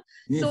so on.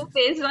 Yes. So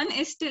phase 1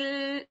 is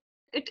still,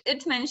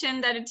 it's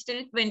mentioned that it's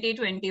still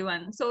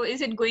 2021. So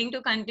is it going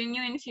to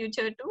continue in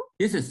future too?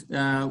 Yes,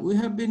 we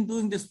have been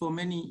doing this for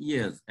many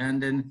years.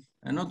 And then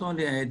not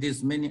only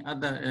this, many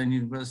other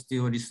university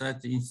or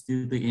research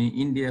institute in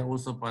India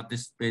also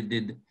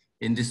participated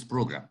in this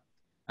program.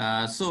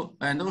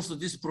 And also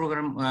this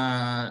program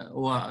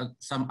or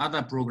some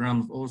other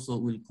programs also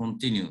will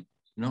continue,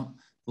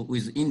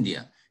 with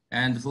India.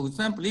 And for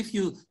example, if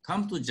you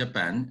come to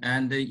Japan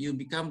and you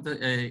become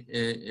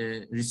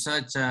a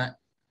researcher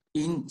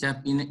in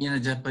a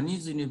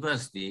Japanese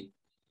university,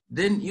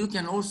 then you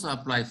can also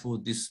apply for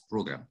this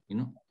program,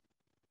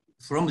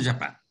 from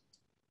Japan.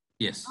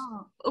 Yes.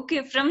 Oh,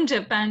 okay, from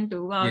Japan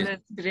too. Wow, yes.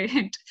 That's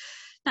great.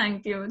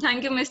 Thank you.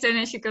 Thank you, Mr.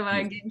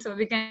 Nishikawa, again. So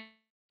we can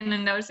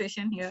end our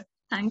session here.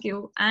 Thank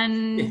you.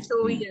 And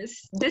so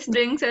yes, this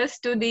brings us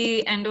to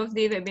the end of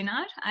the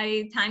webinar.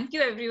 I thank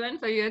you everyone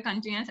for your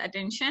continuous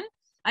attention.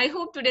 I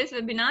hope today's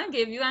webinar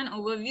gave you an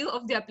overview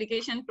of the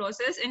application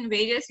process in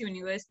various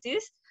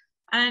universities.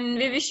 And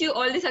we wish you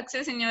all the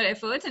success in your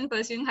efforts in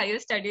pursuing higher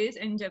studies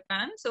in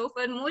Japan. So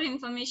for more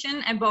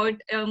information about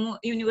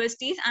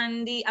universities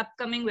and the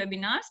upcoming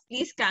webinars,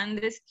 please scan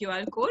this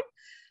QR code.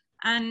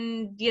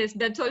 And yes,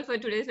 that's all for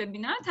today's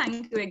webinar.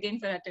 Thank you again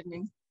for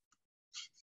attending.